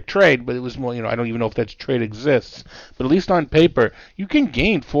exact perfect trade, but it was more, I don't even know if that trade exists, but at least on paper, you can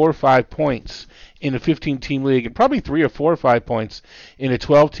gain 4 or 5 points in a 15-team league, and probably 3 or 4 or 5 points in a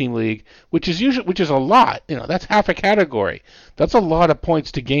 12-team league, which is a lot. That's half a category. That's a lot of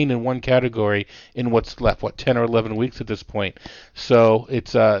points to gain in one category in what's left, 10 or 11 weeks at this point. So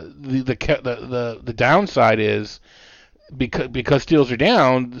it's the downside is because steals are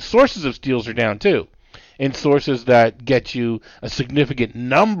down, the sources of steals are down too. and sources that get you a significant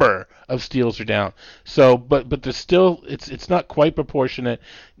number of steals are down. So, but there's still, it's not quite proportionate.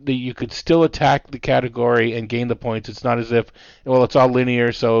 You could still attack the category and gain the points. It's not as if, well, it's all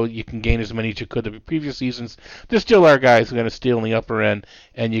linear, so you can gain as many as you could the previous seasons. There still are guys who are going to steal in the upper end,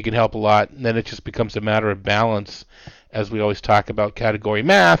 and you can help a lot. And then it just becomes a matter of balance, as we always talk about category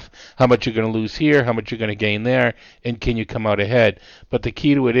math, how much you're going to lose here, how much you're going to gain there, and can you come out ahead. But the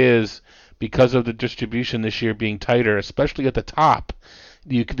key to it is, because of the distribution this year being tighter, especially at the top,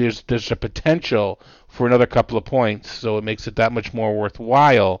 there's a potential for another couple of points, so it makes it that much more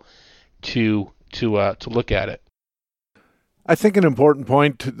worthwhile to look at it. I think an important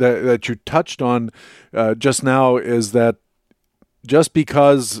point that you touched on just now is that just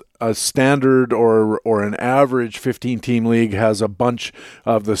because a standard or an average 15-team league has a bunch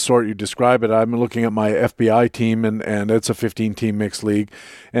of the sort you describe it, I'm looking at my FBI team, and it's a 15-team mixed league.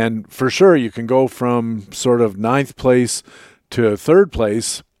 And for sure, you can go from sort of 9th place to 3rd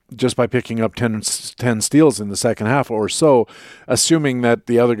place just by picking up 10 steals in the second half or so, assuming that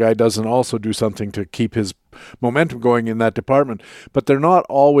the other guy doesn't also do something to keep his momentum going in that department. But they're not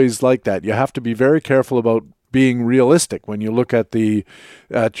always like that. You have to be very careful about being realistic when you look at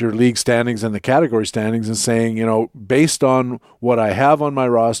your league standings and the category standings and saying, based on what I have on my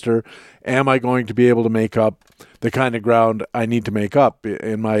roster, am I going to be able to make up the kind of ground I need to make up?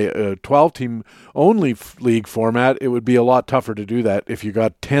 In my 12-team only league format, it would be a lot tougher to do that. If you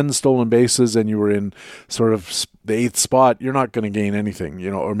got 10 stolen bases and you were in sort of the 8th spot, you're not going to gain anything,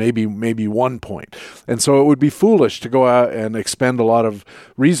 or maybe 1 point. And so it would be foolish to go out and expend a lot of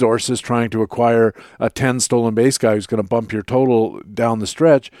resources trying to acquire a 10 stolen base guy who's going to bump your total down the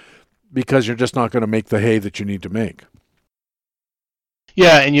stretch, because you're just not going to make the hay that you need to make.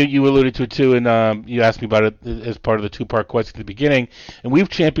 Yeah, and you alluded to it too, and you asked me about it as part of the two-part question at the beginning, and we've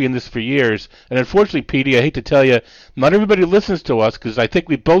championed this for years. And unfortunately, Petey, I hate to tell you, not everybody listens to us, because I think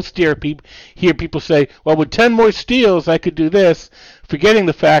we both hear people say, well, with 10 more steals, I could do this, forgetting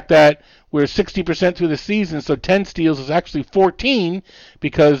the fact that we're 60% through the season, so 10 steals is actually 14,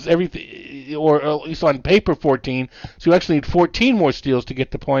 because everything, or at least on paper 14, so you actually need 14 more steals to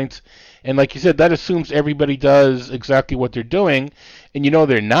get the points. And like you said, that assumes everybody does exactly what they're doing, and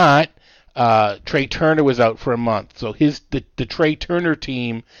they're not. Trey Turner was out for a month, so the Trey Turner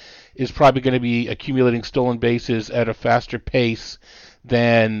team is probably going to be accumulating stolen bases at a faster pace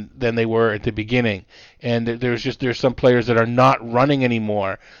than they were at the beginning. And there's some players that are not running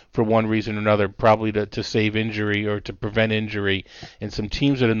anymore for one reason or another, probably to save injury or to prevent injury, and some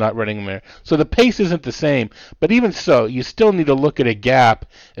teams that are not running them there. So the pace isn't the same, but even so, you still need to look at a gap,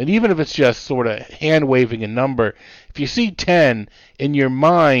 and even if it's just sort of hand-waving a number, if you see 10 in your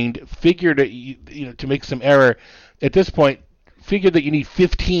mind, figure that to make some error at this point, figure that you need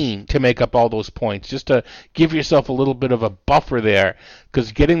 15 to make up all those points, just to give yourself a little bit of a buffer there,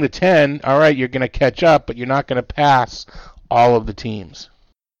 because getting the 10, all right, you're going to catch up, but you're not going to pass all of the teams.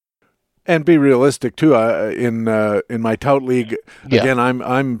 And be realistic too. In my tout league, again,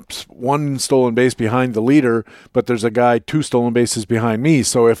 I'm 1 stolen base behind the leader, but there's a guy 2 stolen bases behind me.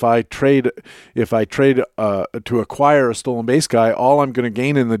 So if I trade to acquire a stolen base guy, all I'm going to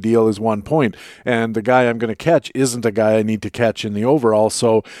gain in the deal is 1 point, and the guy I'm going to catch isn't a guy I need to catch in the overall.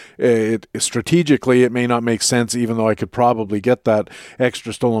 So strategically, it may not make sense, even though I could probably get that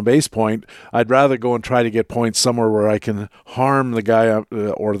extra stolen base point. I'd rather go and try to get points somewhere where I can harm the guy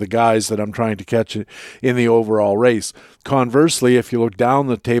or the guys that I'm trying to catch in the overall race. Conversely, if you look down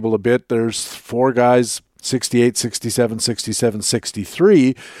the table a bit, there's 4 guys, 68, 67, 67,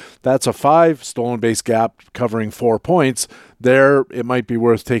 63. That's a 5 stolen base gap covering 4 points. There, it might be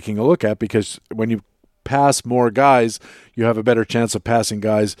worth taking a look at, because when you pass more guys, you have a better chance of passing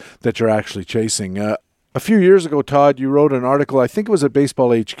guys that you're actually chasing. A few years ago, Todd, you wrote an article, I think it was at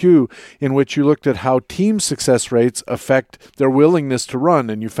BaseballHQ, in which you looked at how team success rates affect their willingness to run,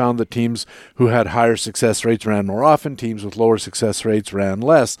 and you found that teams who had higher success rates ran more often, teams with lower success rates ran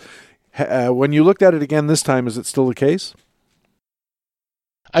less. When you looked at it again this time, is it still the case?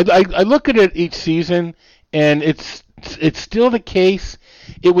 I look at it each season, and it's still the case.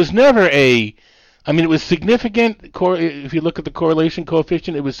 It was never it was significant. If you look at the correlation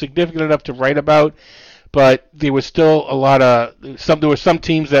coefficient, it was significant enough to write about. But there was still there were some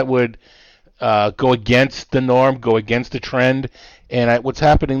teams that would go against the norm, go against the trend. And what's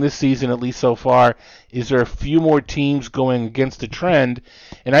happening this season, at least so far, is there are a few more teams going against the trend.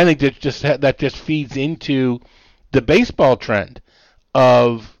 And I think that just feeds into the baseball trend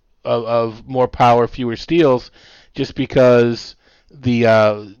of more power, fewer steals, just because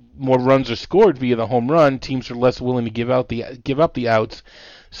the more runs are scored via the home run, teams are less willing to give up the outs.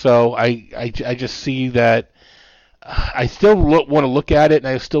 So I just see that I still want to look at it, and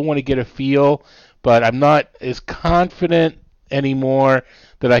I still want to get a feel, but I'm not as confident anymore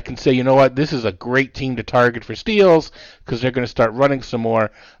that I can say, you know what, this is a great team to target for steals because they're going to start running some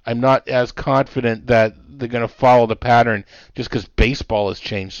more. I'm not as confident that they're going to follow the pattern just because baseball has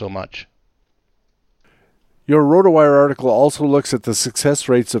changed so much. Your RotoWire article also looks at the success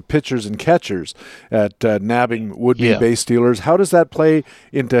rates of pitchers and catchers at nabbing would-be base stealers. How does that play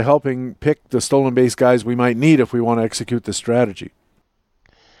into helping pick the stolen base guys we might need if we want to execute this strategy?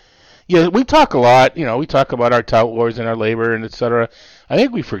 Yeah, we talk a lot. We talk about our tout wars and our labor and et cetera. I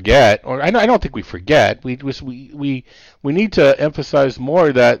think we forget, or I don't think we forget. We need to emphasize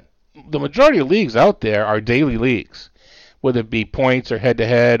more that the majority of leagues out there are daily leagues, whether it be points or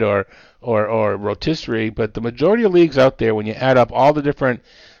head-to-head or rotisserie. But the majority of leagues out there, when you add up all the different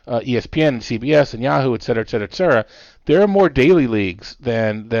ESPN and CBS and Yahoo, et cetera, there are more daily leagues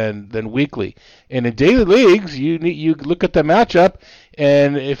than weekly. And in daily leagues, you look at the matchup,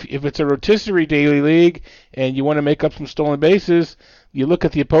 and if it's a rotisserie daily league and you want to make up some stolen bases, you look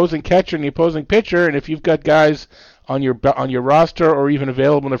at the opposing catcher and the opposing pitcher, and if you've got guys on your roster or even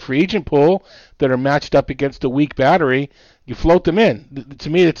available in a free agent pool that are matched up against a weak battery, you float them in. To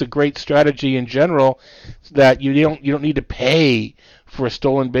me, it's a great strategy in general that you don't need to pay for a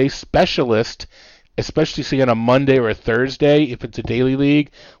stolen base specialist, especially say on a Monday or a Thursday. If it's a daily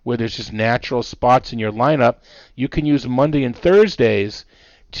league where there's just natural spots in your lineup, you can use Monday and Thursdays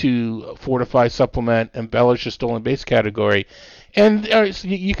to fortify, supplement, embellish a stolen base category. And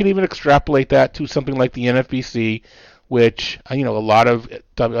you can even extrapolate that to something like the NFBC, which a lot of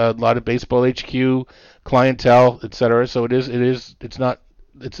Baseball HQ clientele, etc. So it's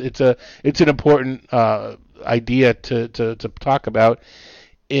an important idea to talk about.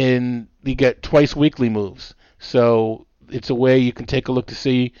 You get twice weekly moves, so it's a way you can take a look to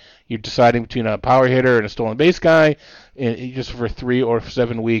see you're deciding between a power hitter and a stolen base guy, and just for 3 or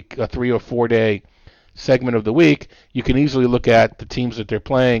 4 day segment of the week, you can easily look at the teams that they're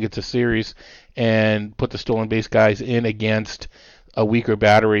playing. It's a series, and put the stolen base guys in against a weaker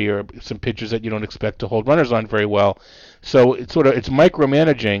battery or some pitchers that you don't expect to hold runners on very well. So it's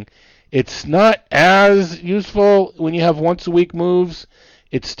micromanaging. It's not as useful when you have once a week moves.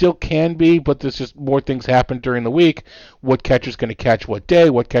 It still can be, but there's just more things happen during the week. What catcher's going to catch what day?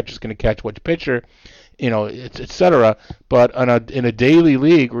 What catcher's going to catch what pitcher? etc. But in a daily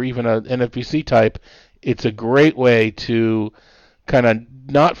league or even an NFBC type, it's a great way to kind of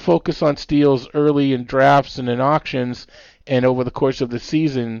not focus on steals early in drafts and in auctions, and over the course of the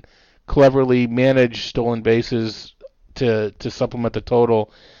season, cleverly manage stolen bases to supplement the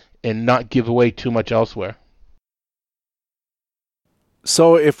total and not give away too much elsewhere.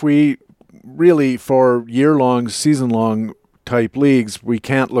 So if we really, for year-long, season-long type leagues, we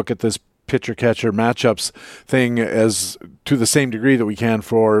can't look at this pitcher-catcher matchups thing as to the same degree that we can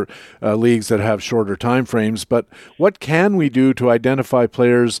for leagues that have shorter time frames. But what can we do to identify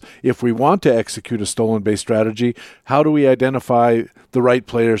players if we want to execute a stolen base strategy? How do we identify the right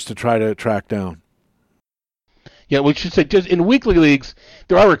players to try to track down? Yeah, we should say just in weekly leagues,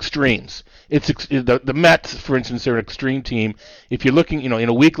 there are extremes. The Mets, for instance, are an extreme team. If you're looking, in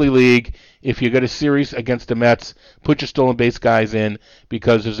a weekly league, if you got a series against the Mets, put your stolen base guys in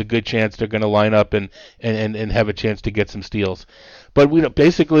because there's a good chance they're going to line up and have a chance to get some steals. But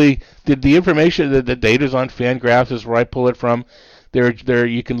basically, the information, the data's on Fangraphs is where I pull it from. There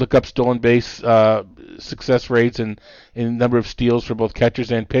you can look up stolen base success rates and number of steals for both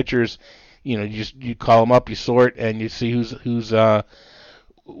catchers and pitchers. You call them up, you sort, and you see who's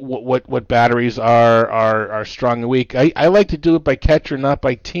what batteries are strong and weak. I like to do it by catcher, not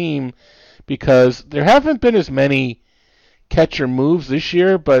by team, because there haven't been as many catcher moves this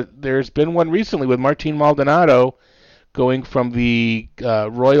year, but there's been one recently with Martin Maldonado going from the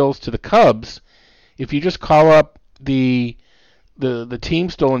Royals to the Cubs. If you just call up the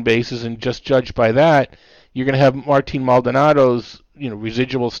team stolen bases and just judge by that, you're going to have Martin Maldonado's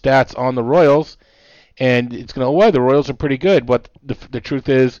residual stats on the Royals, and it's going to, the Royals are pretty good. But the truth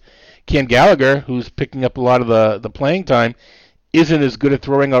is, Ken Gallagher, who's picking up a lot of the playing time, isn't as good at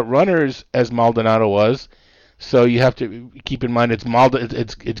throwing out runners as Maldonado was. So you have to keep in mind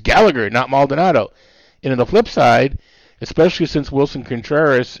it's Gallagher, not Maldonado. And on the flip side, especially since Wilson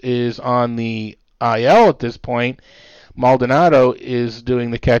Contreras is on the IL at this point, Maldonado is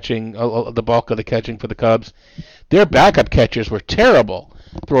doing the catching, the bulk of the catching for the Cubs. Their backup catchers were terrible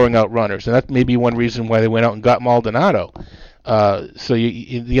throwing out runners, and that may be one reason why they went out and got Maldonado. So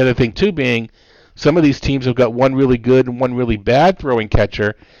the other thing, too, being some of these teams have got one really good and one really bad throwing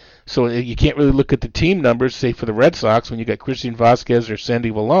catcher. So you can't really look at the team numbers, say for the Red Sox, when you got Christian Vasquez or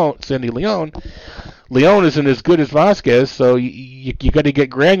Sandy Leon. Leon isn't as good as Vasquez, so you got to get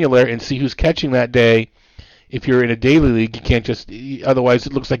granular and see who's catching that day. If you're in a daily league, you can't just. Otherwise,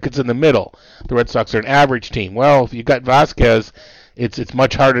 it looks like it's in the middle. The Red Sox are an average team. Well, if you got Vasquez, it's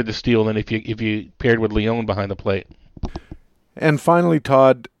much harder to steal than if you paired with Leon behind the plate. And finally,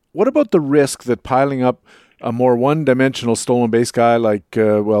 Todd, what about the risk that piling up a more one-dimensional stolen base guy like,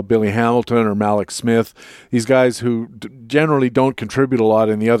 Billy Hamilton or Malik Smith, these guys who generally don't contribute a lot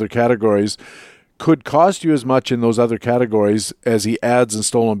in the other categories, could cost you as much in those other categories as he adds in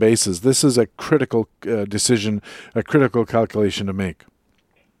stolen bases? This is a critical decision, a critical calculation to make.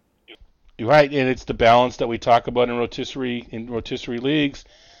 Right, and it's the balance that we talk about in rotisserie leagues.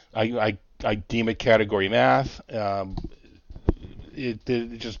 I deem it category math. It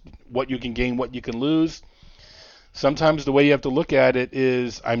just what you can gain, what you can lose. Sometimes the way you have to look at it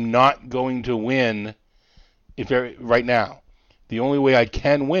is I'm not going to win right now. The only way I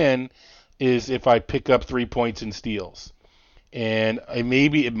can win is if I pick up 3 points in steals. And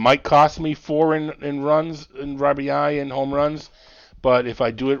it might cost me 4 in runs, in RBI and home runs, but if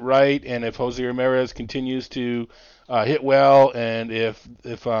I do it right, and if Jose Ramirez continues to hit well, and if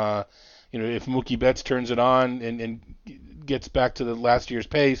Mookie Betts turns it on and gets back to the last year's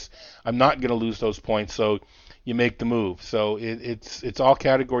pace, I'm not going to lose those points. So you make the move. So it's all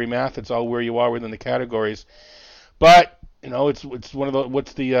category math. It's all where you are within the categories. But it's one of the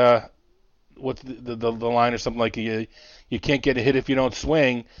what's the line or something like you can't get a hit if you don't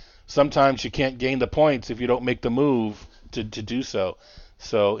swing. Sometimes you can't gain the points if you don't make the move to do so.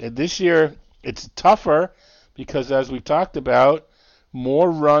 So this year it's tougher because, as we talked about,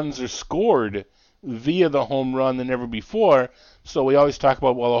 more runs are scored via the home run than ever before. So we always talk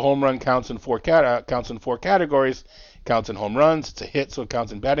about, a home run counts in four categories. It counts in home runs, it's a hit, so it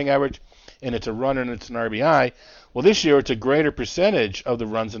counts in batting average, and it's a runner and it's an RBI. Well, this year it's a greater percentage of the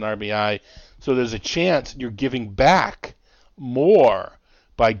runs and RBI, so there's a chance you're giving back more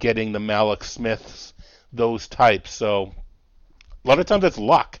by getting the Malik Smiths, those types. So a lot of times that's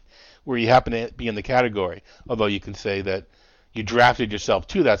luck where you happen to be in the category, although you can say that you drafted yourself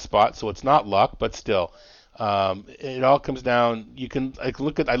to that spot, so it's not luck, but still. It all comes down.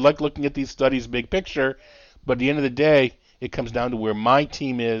 I like looking at these studies big picture, but at the end of the day, it comes down to where my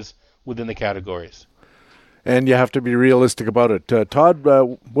team is within the categories. And you have to be realistic about it. Todd,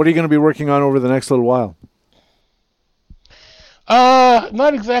 what are you going to be working on over the next little while?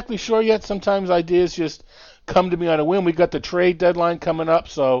 Not exactly sure yet. Sometimes ideas just come to me on a whim. We got the trade deadline coming up,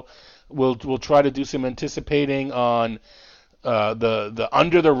 so we'll try to do some anticipating on the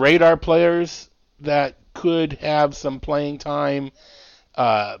under the radar players that could have some playing time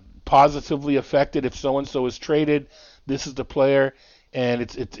positively affected if so and so is traded. This is the player, and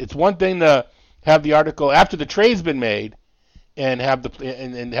it's one thing to have the article after the trade's been made and have the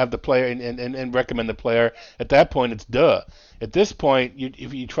player and recommend the player. At that point, it's duh. At this point,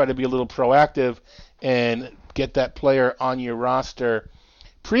 if you try to be a little proactive and get that player on your roster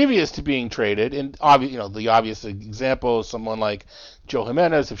previous to being traded, and the obvious example is someone like Joe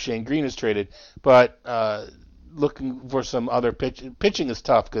Jimenez if Shane Green is traded, but looking for some other pitching is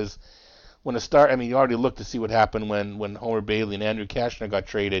tough because when you already looked to see what happened when Homer Bailey and Andrew Cashner got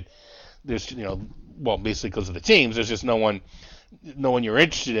traded. There's basically because of the teams, there's just no one you're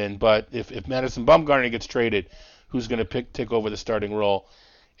interested in. But if Madison Bumgarner gets traded, who's going to take over the starting role?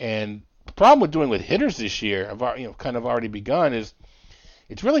 And the problem with doing with hitters this year, I've kind of already begun, is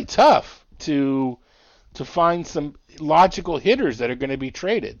it's really tough to find some logical hitters that are going to be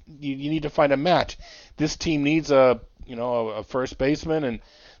traded. You need to find a match. This team needs a first baseman, and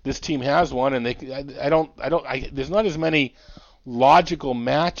this team has one, and there's not as many logical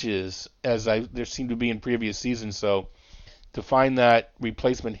matches as there seem to be in previous seasons. So to find that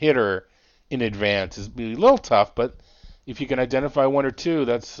replacement hitter in advance is a little tough, but if you can identify one or two,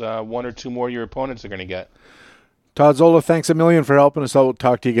 that's one or two more your opponents are going to get. Todd Zola, thanks a million for helping us out. We'll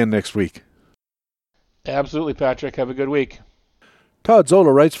talk to you again next week. Absolutely, Patrick. Have a good week. Todd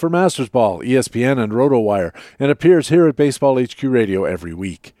Zola writes for Masters Ball, ESPN, and RotoWire, and appears here at Baseball HQ Radio every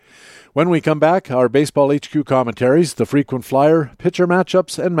week. When we come back, our Baseball HQ commentaries, the frequent flyer, pitcher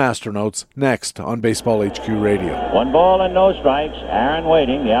matchups, and master notes next on Baseball HQ Radio. 1 ball and no strikes. Aaron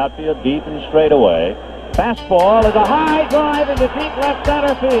waiting. The outfield deep and straight away. Fastball is a high drive into deep left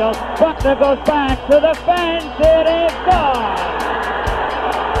center field. Buckner goes back to the fence. It is gone.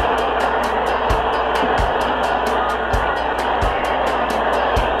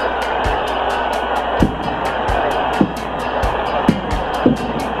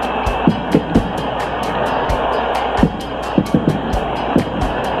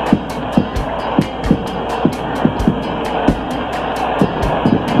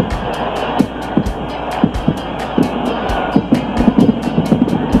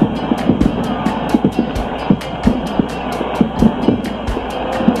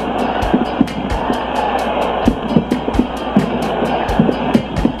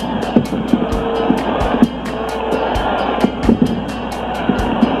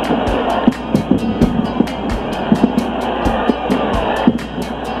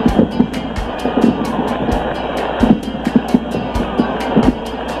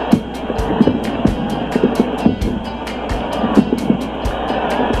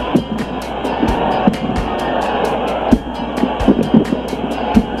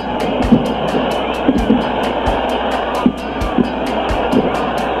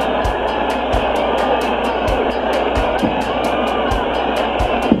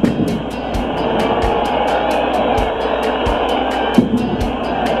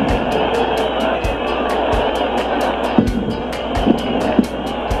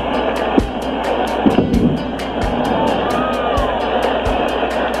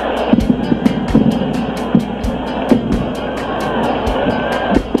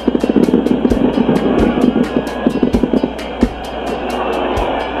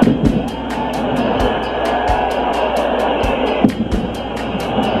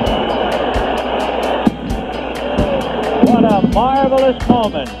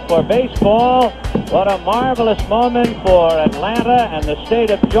 for baseball. What a marvelous moment for Atlanta and the state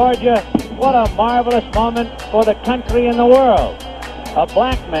of Georgia. What a marvelous moment for the country and the world. A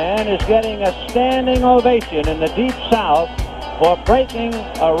black man is getting a standing ovation in the Deep South for breaking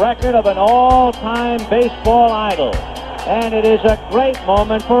a record of an all-time baseball idol. And it is a great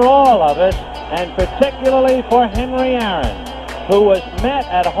moment for all of us, and particularly for Henry Aaron, who was met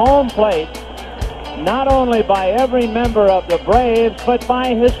at home plate not only by every member of the Braves, but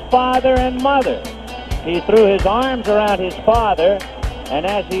by his father and mother. He threw his arms around his father, and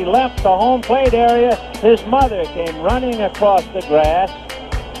as he left the home plate area, his mother came running across the grass,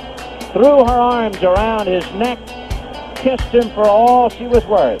 threw her arms around his neck, kissed him for all she was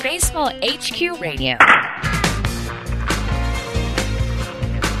worth. Baseball HQ Radio.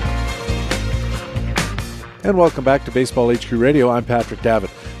 And welcome back to Baseball HQ Radio. I'm Patrick Davitt.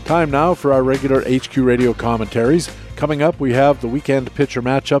 Time now for our regular HQ Radio commentaries. Coming up, we have the weekend pitcher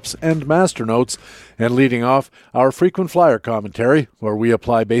matchups and master notes. And leading off, our frequent flyer commentary, where we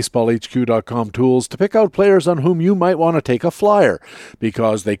apply BaseballHQ.com tools to pick out players on whom you might want to take a flyer,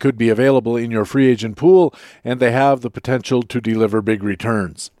 because they could be available in your free agent pool and they have the potential to deliver big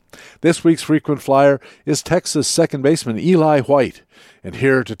returns. This week's frequent flyer is Texas second baseman Eli White. And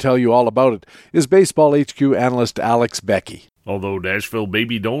here to tell you all about it is Baseball HQ analyst Alex Becky. Although Nashville may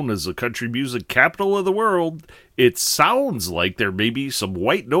be known as the country music capital of the world, it sounds like there may be some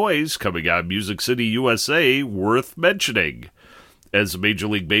white noise coming out of Music City, USA worth mentioning. As the Major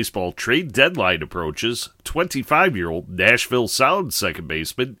League Baseball trade deadline approaches, 25-year-old Nashville Sound second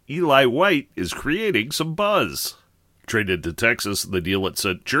baseman Eli White is creating some buzz. Traded to Texas, the deal that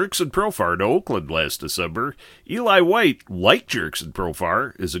sent Jurickson Profar to Oakland last December, Eli White, like Jurickson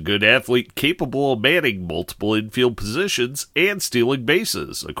Profar, is a good athlete capable of manning multiple infield positions and stealing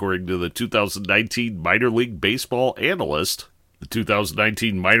bases, according to the 2019 Minor League Baseball analyst. The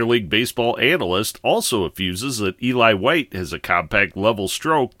 2019 Minor League Baseball analyst also effuses that Eli White has a compact level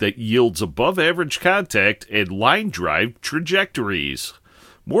stroke that yields above-average contact and line drive trajectories.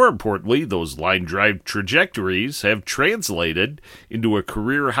 More importantly, those line drive trajectories have translated into a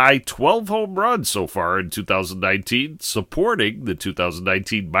career-high 12 home runs so far in 2019, supporting the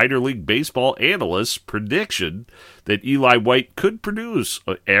 2019 Minor League Baseball analyst's prediction that Eli White could produce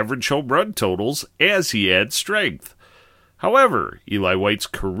average home run totals as he adds strength. However, Eli White's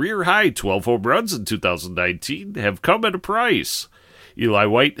career-high 12 home runs in 2019 have come at a price. Eli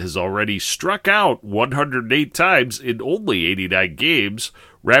White has already struck out 108 times in only 89 games,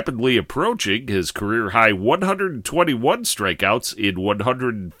 rapidly approaching his career-high 121 strikeouts in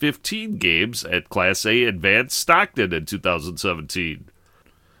 115 games at Class A Advanced Stockton in 2017.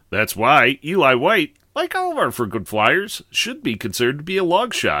 That's why Eli White, like all of our frequent flyers, should be considered to be a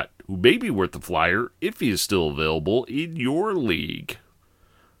long shot, who may be worth the flyer if he is still available in your league.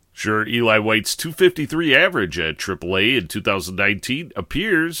 Sure, Eli White's .253 average at AAA in 2019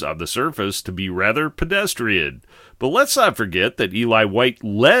 appears, on the surface, to be rather pedestrian. But let's not forget that Eli White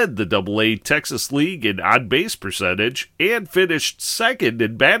led the AA Texas League in on-base percentage and finished second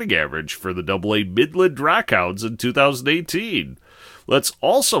in batting average for the AA Midland Rockhounds in 2018. Let's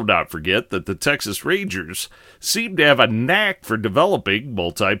also not forget that the Texas Rangers seem to have a knack for developing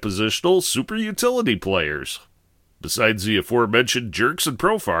multi-positional super utility players. Besides the aforementioned Jurickson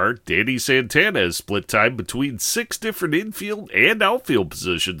Profar, Danny Santana has split time between 6 different infield and outfield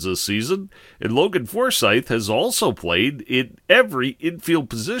positions this season, and Logan Forsythe has also played in every infield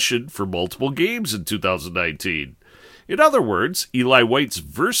position for multiple games in 2019. In other words, Eli White's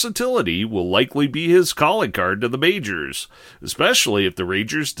versatility will likely be his calling card to the majors, especially if the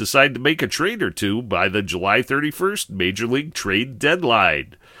Rangers decide to make a trade or two by the July 31st Major League trade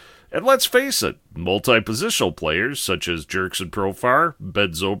deadline. And let's face it, multi-positional players such as Jurickson Profar, Ben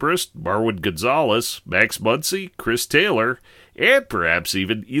Zobrist, Marwin Gonzalez, Max Muncy, Chris Taylor, and perhaps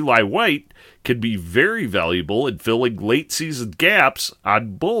even Eli White can be very valuable in filling late-season gaps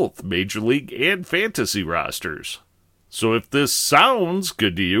on both Major League and fantasy rosters. So if this sounds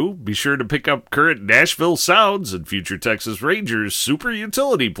good to you, be sure to pick up current Nashville Sounds and future Texas Rangers super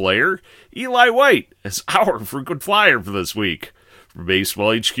utility player Eli White as our frequent flyer for this week. For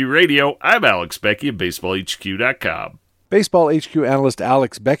Baseball HQ Radio, I'm Alex Becky of BaseballHQ.com. Baseball HQ analyst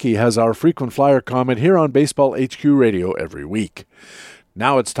Alex Becky has our frequent flyer comment here on Baseball HQ Radio every week.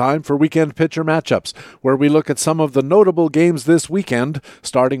 Now it's time for Weekend Pitcher Matchups, where we look at some of the notable games this weekend,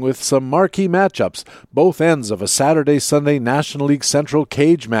 starting with some marquee matchups, both ends of a Saturday-Sunday National League Central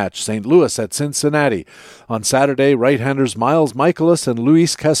cage match, St. Louis at Cincinnati. On Saturday, right-handers Miles Michaelis and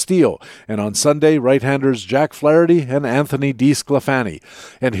Luis Castillo, and on Sunday, right-handers Jack Flaherty and Anthony DeSclafani.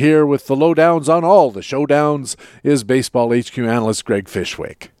 And here with the lowdowns on all the showdowns is Baseball HQ analyst Greg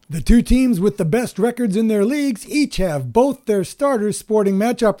Fishwick. The two teams with the best records in their leagues each have both their starters sporting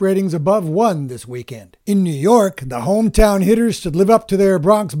matchup ratings above 1 this weekend. In New York, the hometown hitters should live up to their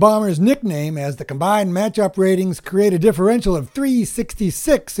Bronx Bombers nickname as the combined matchup ratings create a differential of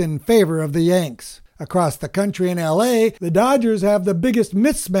 366 in favor of the Yanks. Across the country in LA, the Dodgers have the biggest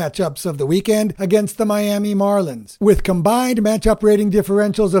mismatchups of the weekend against the Miami Marlins, with combined matchup rating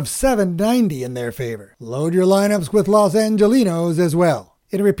differentials of 790 in their favor. Load your lineups with Los Angelinos as well.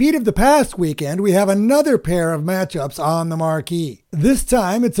 In a repeat of the past weekend, we have another pair of matchups on the marquee. This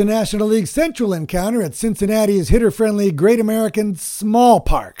time, it's a National League Central encounter at Cincinnati's hitter-friendly Great American Small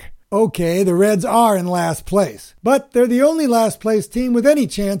Park. Okay, the Reds are in last place, but they're the only last-place team with any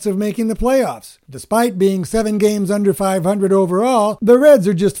chance of making the playoffs. Despite being 7 games under 500 overall, the Reds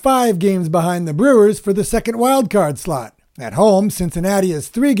are just 5 games behind the Brewers for the second wildcard slot. At home, Cincinnati is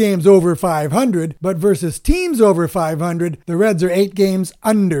 3 games over 500, but versus teams over 500, the Reds are 8 games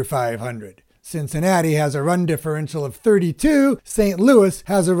under 500. Cincinnati has a run differential of 32, St. Louis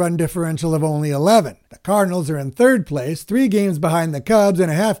has a run differential of only 11. The Cardinals are in 3rd place, 3 games behind the Cubs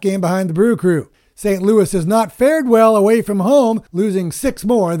and a half game behind the Brew Crew. St. Louis has not fared well away from home, losing 6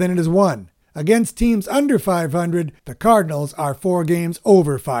 more than it has won. Against teams under 500, the Cardinals are 4 games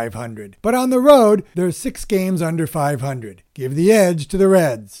over 500. But on the road, they're 6 games under 500. Give the edge to the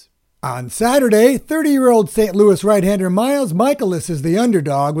Reds. On Saturday, 30-year-old St. Louis right-hander Miles Michaelis is the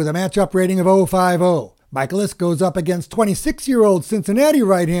underdog with a matchup rating of 0.50. Michaelis goes up against 26-year-old Cincinnati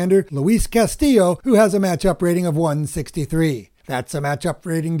right-hander Luis Castillo, who has a matchup rating of 163. That's a matchup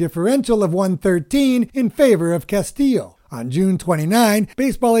rating differential of 113 in favor of Castillo. On June 29,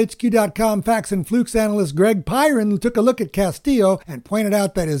 BaseballHQ.com Facts and Flukes analyst Greg Pyron took a look at Castillo and pointed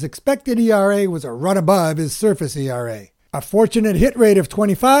out that his expected ERA was a run above his surface ERA. A fortunate hit rate of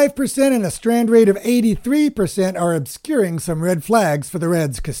 25% and a strand rate of 83% are obscuring some red flags for the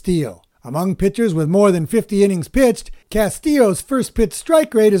Reds' Castillo. Among pitchers with more than 50 innings pitched, Castillo's first pitch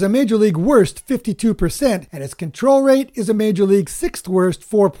strike rate is a Major League worst 52%, and his control rate is a Major League 6th worst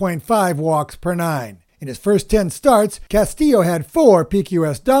 4.5 walks per 9. In his first 10 starts, Castillo had 4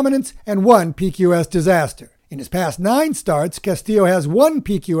 PQS dominance and 1 PQS disaster. In his past 9 starts, Castillo has 1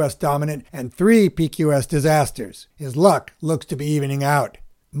 PQS dominant and 3 PQS disasters. His luck looks to be evening out.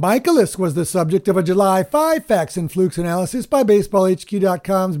 Michaelis was the subject of a July 5 Facts and Flukes analysis by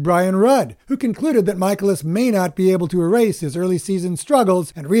BaseballHQ.com's Brian Rudd, who concluded that Michaelis may not be able to erase his early season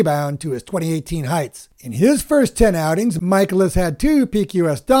struggles and rebound to his 2018 heights. In his first 10 outings, Michaelis had 2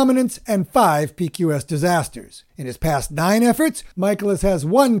 PQS dominants and 5 PQS disasters. In his past 9 efforts, Michaelis has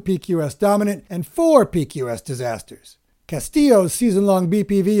 1 PQS dominant and 4 PQS disasters. Castillo's season-long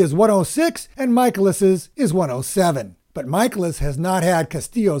BPV is 106 and Michaelis's is 107. But Michaelis has not had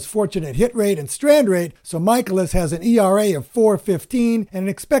Castillo's fortunate hit rate and strand rate, so Michaelis has an ERA of 4.15 and an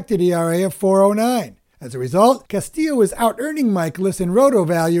expected ERA of 4.09. As a result, Castillo is out-earning Michaelis in roto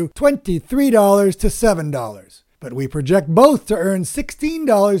value $23 to $7. But we project both to earn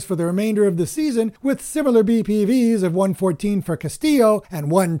 $16 for the remainder of the season with similar BPVs of 114 for Castillo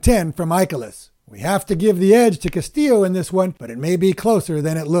and 110 for Michaelis. We have to give the edge to Castillo in this one, but it may be closer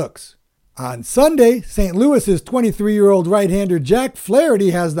than it looks. On Sunday, St. Louis's 23-year-old right-hander Jack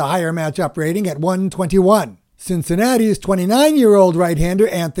Flaherty has the higher matchup rating at 121. Cincinnati's 29-year-old right-hander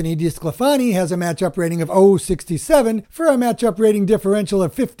Anthony DeSclafani has a matchup rating of 0.67 for a matchup rating differential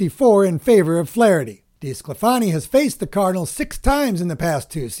of 54 in favor of Flaherty. DeSclafani has faced the Cardinals 6 times in the past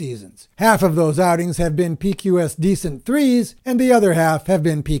 2 seasons. Half of those outings have been PQS decent 3s, and the other half have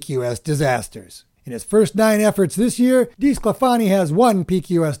been PQS disasters. In his first 9 efforts this year, DeSclafani has 1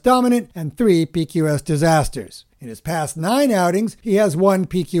 PQS dominant and 3 PQS disasters. In his past 9 outings, he has 1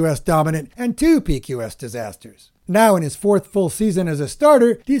 PQS dominant and 2 PQS disasters. Now in his 4th full season as a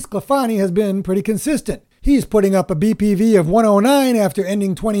starter, DeSclafani has been pretty consistent. He's putting up a BPV of 109 after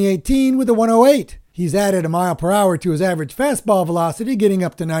ending 2018 with a 108. He's added a mile per hour to his average fastball velocity, getting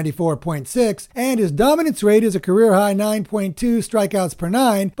up to 94.6, and his dominance rate is a career-high 9.2 strikeouts per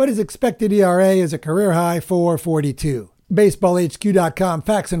 9, but his expected ERA is a career-high 4.42. BaseballHQ.com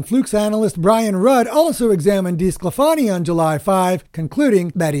Facts and Flukes analyst Brian Rudd also examined DeSclafani on July 5,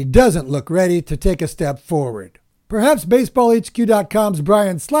 concluding that he doesn't look ready to take a step forward. Perhaps BaseballHQ.com's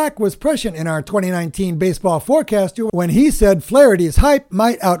Brian Slack was prescient in our 2019 baseball forecaster when he said Flaherty's hype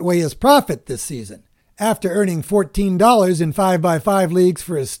might outweigh his profit this season. After earning $14 in 5x5 leagues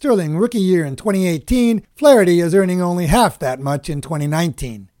for his sterling rookie year in 2018, Flaherty is earning only half that much in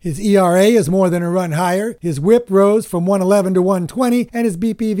 2019. His ERA is more than a run higher, his whip rose from 111 to 120, and his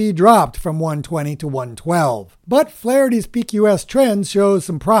BPV dropped from 120 to 112. But Flaherty's PQS trend shows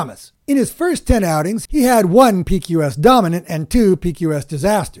some promise. In his first 10 outings, he had 1 PQS dominant and 2 PQS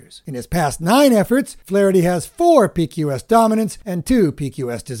disasters. In his past 9 efforts, Flaherty has 4 PQS dominants and 2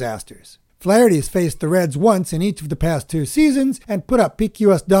 PQS disasters. Flaherty's faced the Reds once in each of the past 2 seasons and put up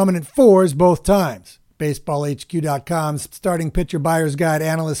PQS dominant 4s both times. BaseballHQ.com's starting pitcher buyer's guide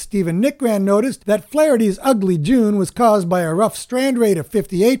analyst Stephen Nickran noticed that Flaherty's ugly June was caused by a rough strand rate of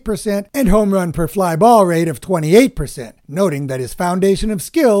 58% and home run per fly ball rate of 28%, noting that his foundation of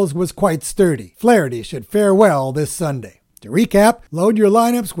skills was quite sturdy. Flaherty should fare well this Sunday. To recap, load your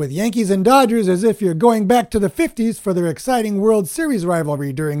lineups with Yankees and Dodgers as if you're going back to the 50s for their exciting World Series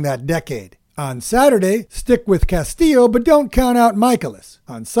rivalry during that decade. On Saturday, stick with Castillo, but don't count out Michaelis.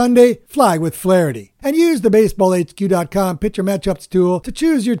 On Sunday, fly with Flaherty. And use the BaseballHQ.com pitcher matchups tool to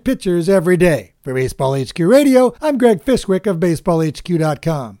choose your pitchers every day. For Baseball HQ Radio, I'm Greg Fishwick of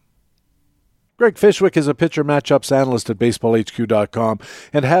BaseballHQ.com. Greg Fishwick is a pitcher matchups analyst at BaseballHQ.com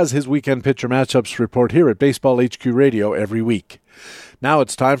and has his weekend pitcher matchups report here at Baseball HQ Radio every week. Now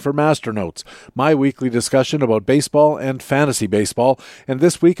it's time for Master Notes, my weekly discussion about baseball and fantasy baseball, and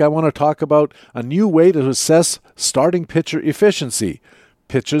this week I want to talk about a new way to assess starting pitcher efficiency,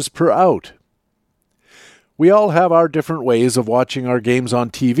 pitches per out. We all have our different ways of watching our games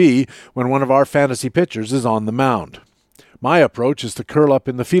on TV when one of our fantasy pitchers is on the mound. My approach is to curl up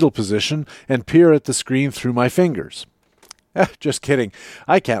in the fetal position and peer at the screen through my fingers. Just kidding.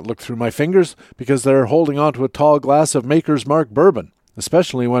 I can't look through my fingers because they're holding onto a tall glass of Maker's Mark bourbon,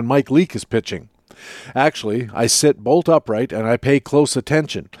 especially when Mike Leake is pitching. Actually, I sit bolt upright and I pay close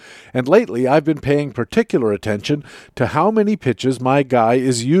attention. And lately I've been paying particular attention to how many pitches my guy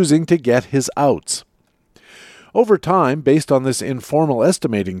is using to get his outs. Over time, based on this informal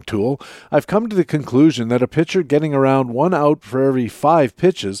estimating tool, I've come to the conclusion that a pitcher getting around 1 out for every 5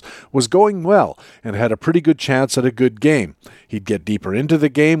 pitches was going well and had a pretty good chance at a good game. He'd get deeper into the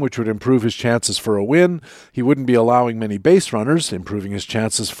game, which would improve his chances for a win. He wouldn't be allowing many base runners, improving his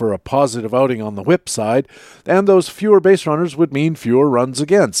chances for a positive outing on the whip side. And those fewer base runners would mean fewer runs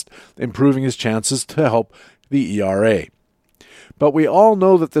against, improving his chances to help the ERA. But we all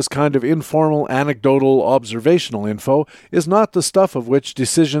know that this kind of informal, anecdotal, observational info is not the stuff of which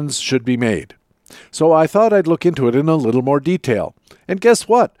decisions should be made. So I thought I'd look into it in a little more detail. And guess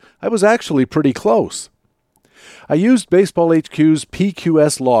what? I was actually pretty close. I used Baseball HQ's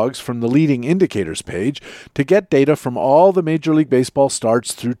PQS logs from the leading indicators page to get data from all the Major League Baseball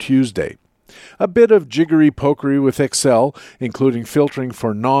starts through Tuesday. A bit of jiggery-pokery with Excel, including filtering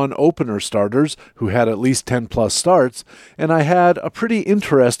for non-opener starters who had at least 10-plus starts, and I had a pretty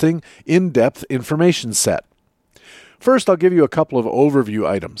interesting, in-depth information set. First, I'll give you a couple of overview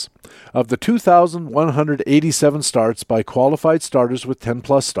items. Of the 2,187 starts by qualified starters with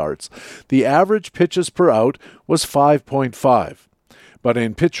 10-plus starts, the average pitches per out was 5.5. But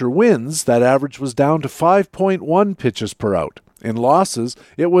in pitcher wins, that average was down to 5.1 pitches per out. In losses,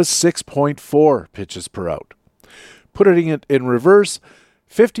 it was 6.4 pitches per out. Putting it in reverse,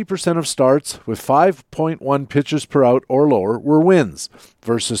 50% of starts with 5.1 pitches per out or lower were wins,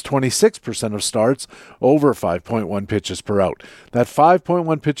 versus 26% of starts over 5.1 pitches per out. That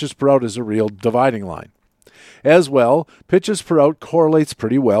 5.1 pitches per out is a real dividing line. As well, pitches per out correlates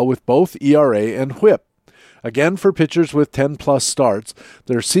pretty well with both ERA and whip. Again, for pitchers with 10-plus starts,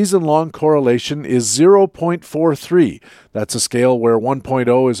 their season-long correlation is 0.43. That's a scale where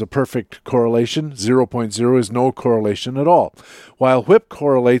 1.0 is a perfect correlation, 0.0 is no correlation at all, while whip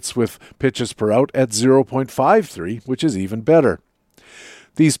correlates with pitches per out at 0.53, which is even better.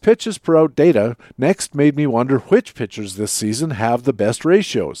 These pitches per out data next made me wonder which pitchers this season have the best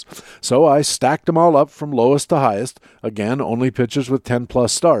ratios. So I stacked them all up from lowest to highest, again, only pitchers with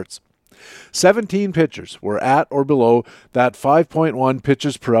 10-plus starts. 17 pitchers were at or below that 5.1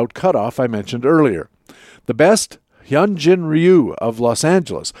 pitches per out cutoff I mentioned earlier. The best, Hyunjin Ryu of Los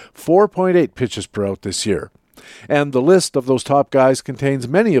Angeles, 4.8 pitches per out this year. And the list of those top guys contains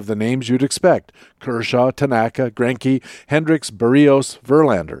many of the names you'd expect: Kershaw, Tanaka, Greinke, Hendricks, Barrios,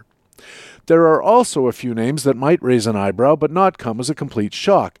 Verlander. There are also a few names that might raise an eyebrow but not come as a complete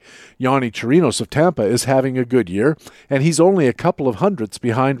shock. Yonny Chirinos of Tampa is having a good year, and he's only a couple of hundredths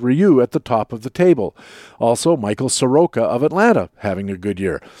behind Ryu at the top of the table. Also, Michael Soroka of Atlanta having a good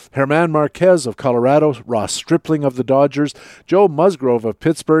year. German Marquez of Colorado, Ross Stripling of the Dodgers, Joe Musgrove of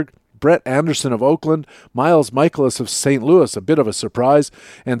Pittsburgh, Brett Anderson of Oakland, Miles Michaelis of St. Louis, a bit of a surprise,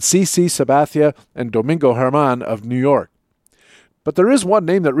 and CC Sabathia and Domingo Germán of New York. But there is one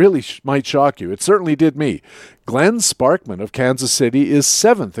name that really might shock you. It certainly did me. Glenn Sparkman of Kansas City is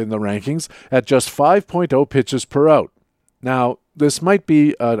 7th in the rankings at just 5.0 pitches per out. Now, this might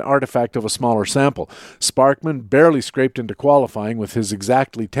be an artifact of a smaller sample. Sparkman barely scraped into qualifying with his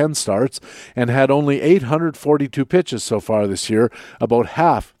exactly 10 starts and had only 842 pitches so far this year, about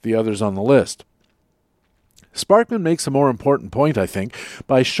half the others on the list. Sparkman makes a more important point, I think,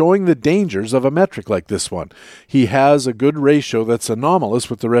 by showing the dangers of a metric like this one. He has a good ratio that's anomalous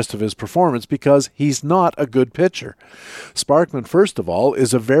with the rest of his performance because he's not a good pitcher. Sparkman, first of all,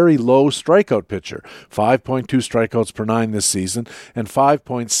 is a very low strikeout pitcher, 5.2 strikeouts per 9 this season and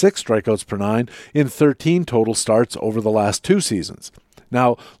 5.6 strikeouts per 9 in 13 total starts over the last 2 seasons.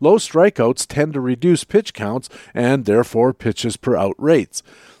 Now, low strikeouts tend to reduce pitch counts and therefore pitches per out rates.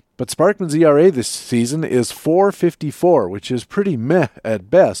 But Sparkman's ERA this season is .454, which is pretty meh at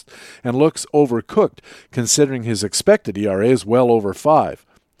best, and looks overcooked, considering his expected ERA is well over 5.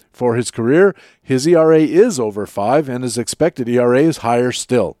 For his career, his ERA is over 5, and his expected ERA is higher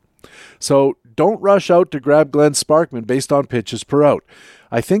still. So don't rush out to grab Glenn Sparkman based on pitches per out.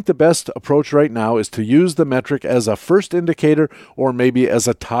 I think the best approach right now is to use the metric as a first indicator or maybe as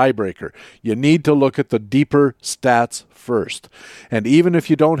a tiebreaker. You need to look at the deeper stats first. And even if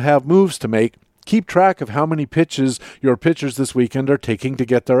you don't have moves to make, keep track of how many pitches your pitchers this weekend are taking to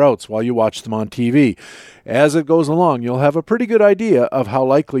get their outs while you watch them on TV. As it goes along, you'll have a pretty good idea of how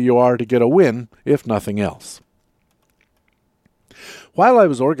likely you are to get a win, if nothing else. While I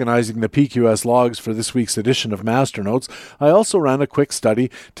was organizing the PQS logs for this week's edition of Masternotes, I also ran a quick study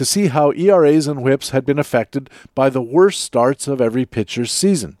to see how ERAs and whips had been affected by the worst starts of every pitcher's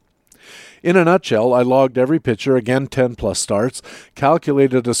season. In a nutshell, I logged every pitcher, again 10-plus starts,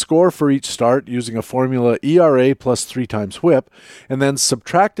 calculated a score for each start using a formula ERA plus 3 times whip, and then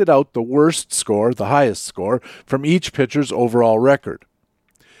subtracted out the worst score, the highest score, from each pitcher's overall record.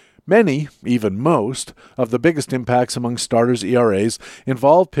 Many, even most, of the biggest impacts among starters' ERAs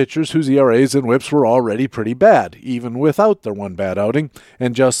involve pitchers whose ERAs and whips were already pretty bad, even without their one bad outing,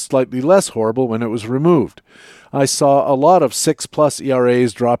 and just slightly less horrible when it was removed. I saw a lot of 6-plus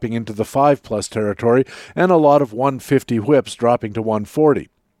ERAs dropping into the 5-plus territory, and a lot of 150 whips dropping to 140.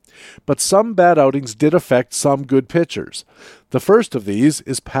 But some bad outings did affect some good pitchers. The first of these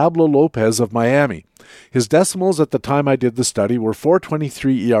is Pablo Lopez of Miami. His decimals at the time I did the study were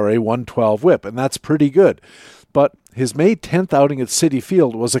 .423 ERA, 112 whip, and that's pretty good. But his May 10th outing at Citi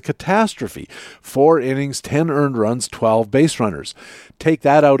Field was a catastrophe. 4 innings, 10 earned runs, 12 base runners. Take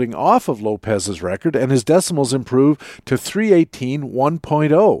that outing off of Lopez's record, and his decimals improve to .318,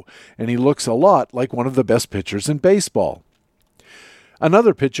 1.0, and he looks a lot like one of the best pitchers in baseball.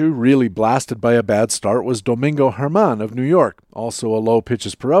 Another pitcher really blasted by a bad start was Domingo Germán of New York, also a low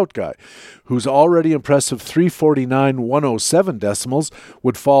pitches per out guy, whose already impressive .349, 107 decimals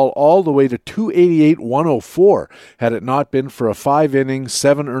would fall all the way to .288, 104 had it not been for a 5-inning,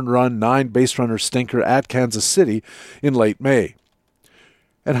 7 earned run, 9 base runner stinker at Kansas City in late May.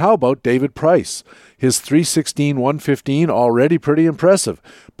 And how about David Price? His .316, 115 already pretty impressive,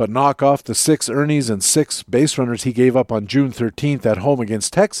 but knock off the 6 earnies and 6 base runners he gave up on June 13th at home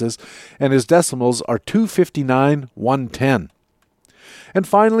against Texas, and his decimals are .259, 110. And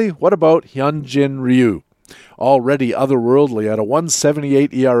finally, what about Hyunjin Ryu? Already otherworldly at a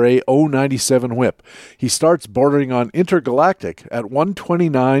 .178 ERA, .097 whip. He starts bordering on intergalactic at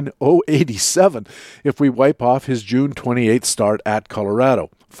 .129, .087 if we wipe off his June 28th start at Colorado.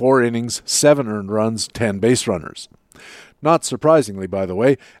 4 innings, 7 earned runs, 10 base runners. Not surprisingly, by the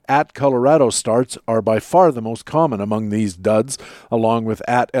way, at Colorado starts are by far the most common among these duds, along with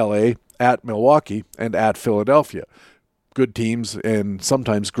at LA, at Milwaukee, and at Philadelphia. Good teams and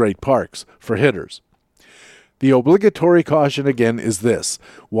sometimes great parks for hitters. The obligatory caution again is this: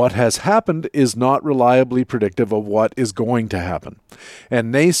 what has happened is not reliably predictive of what is going to happen.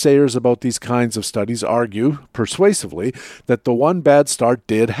 And naysayers about these kinds of studies argue, persuasively, that the one bad start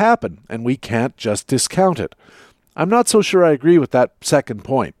did happen, and we can't just discount it. I'm not so sure I agree with that second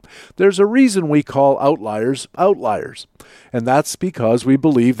point. There's a reason we call outliers outliers, and that's because we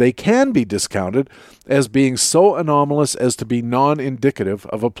believe they can be discounted as being so anomalous as to be non-indicative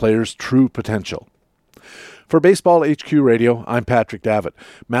of a player's true potential. For Baseball HQ Radio, I'm Patrick Davitt,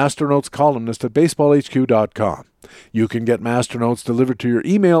 Masternotes columnist at BaseballHQ.com. You can get Masternotes delivered to your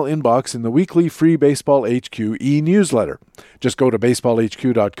email inbox in the weekly free Baseball HQ e-newsletter. Just go to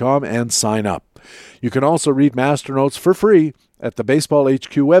BaseballHQ.com and sign up. You can also read Masternotes for free at the Baseball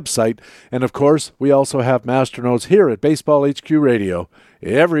HQ website, and of course, we also have Masternotes here at Baseball HQ Radio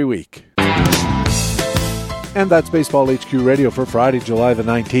every week. And that's Baseball HQ Radio for Friday, July the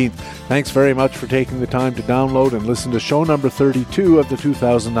 19th. Thanks very much for taking the time to download and listen to show number 32 of the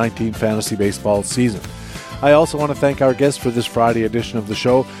 2019 fantasy baseball season. I also want to thank our guest for this Friday edition of the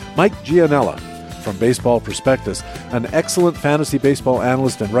show, Mike Gianella from Baseball Prospectus, an excellent fantasy baseball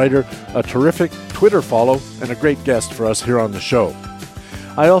analyst and writer, a terrific Twitter follow, and a great guest for us here on the show.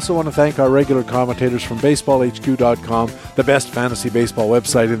 I also want to thank our regular commentators from BaseballHQ.com, the best fantasy baseball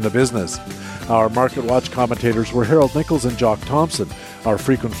website in the business. Our Market Watch commentators were Harold Nichols and Jock Thompson. Our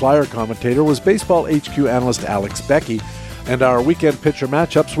frequent flyer commentator was Baseball HQ analyst Alex Becky. And our weekend pitcher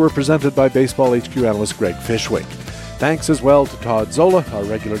matchups were presented by Baseball HQ analyst Greg Fishwick. Thanks as well to Todd Zola, our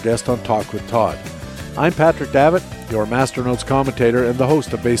regular guest on Talk with Todd. I'm Patrick Davitt, your Masternotes commentator and the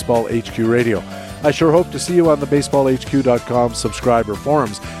host of Baseball HQ Radio. I sure hope to see you on the BaseballHQ.com subscriber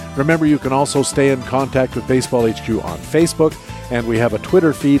forums. Remember, you can also stay in contact with Baseball HQ on Facebook, and we have a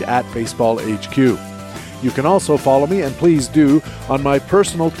Twitter feed at BaseballHQ. You can also follow me, and please do, on my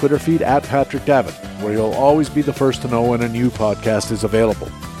personal Twitter feed at Patrick Davitt, where you'll always be the first to know when a new podcast is available.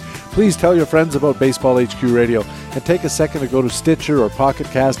 Please tell your friends about Baseball HQ Radio, and take a second to go to Stitcher or Pocket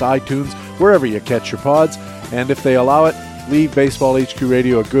Cast, iTunes, wherever you catch your pods, and if they allow it, leave Baseball HQ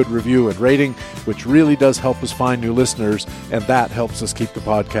Radio a good review and rating, which really does help us find new listeners, and that helps us keep the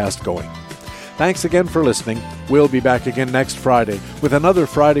podcast going. Thanks again for listening. We'll be back again next Friday with another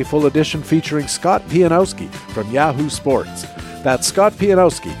Friday Full Edition featuring Scott Pianowski from Yahoo Sports. That's Scott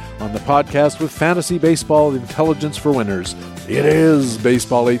Pianowski on the podcast with Fantasy Baseball Intelligence for Winners. It is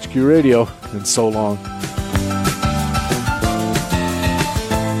Baseball HQ Radio, and so long.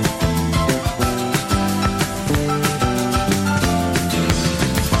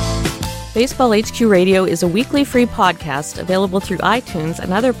 Baseball HQ Radio is a weekly free podcast available through iTunes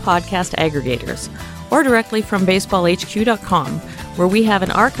and other podcast aggregators, or directly from BaseballHQ.com, where we have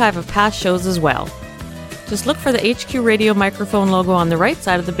an archive of past shows as well. Just look for the HQ Radio microphone logo on the right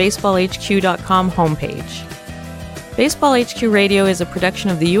side of the BaseballHQ.com homepage. Baseball HQ Radio is a production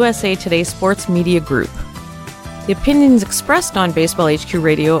of the USA Today Sports Media Group. The opinions expressed on Baseball HQ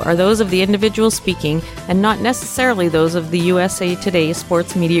Radio are those of the individual speaking and not necessarily those of the USA Today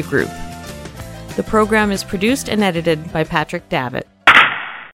Sports Media Group. The program is produced and edited by Patrick Davitt.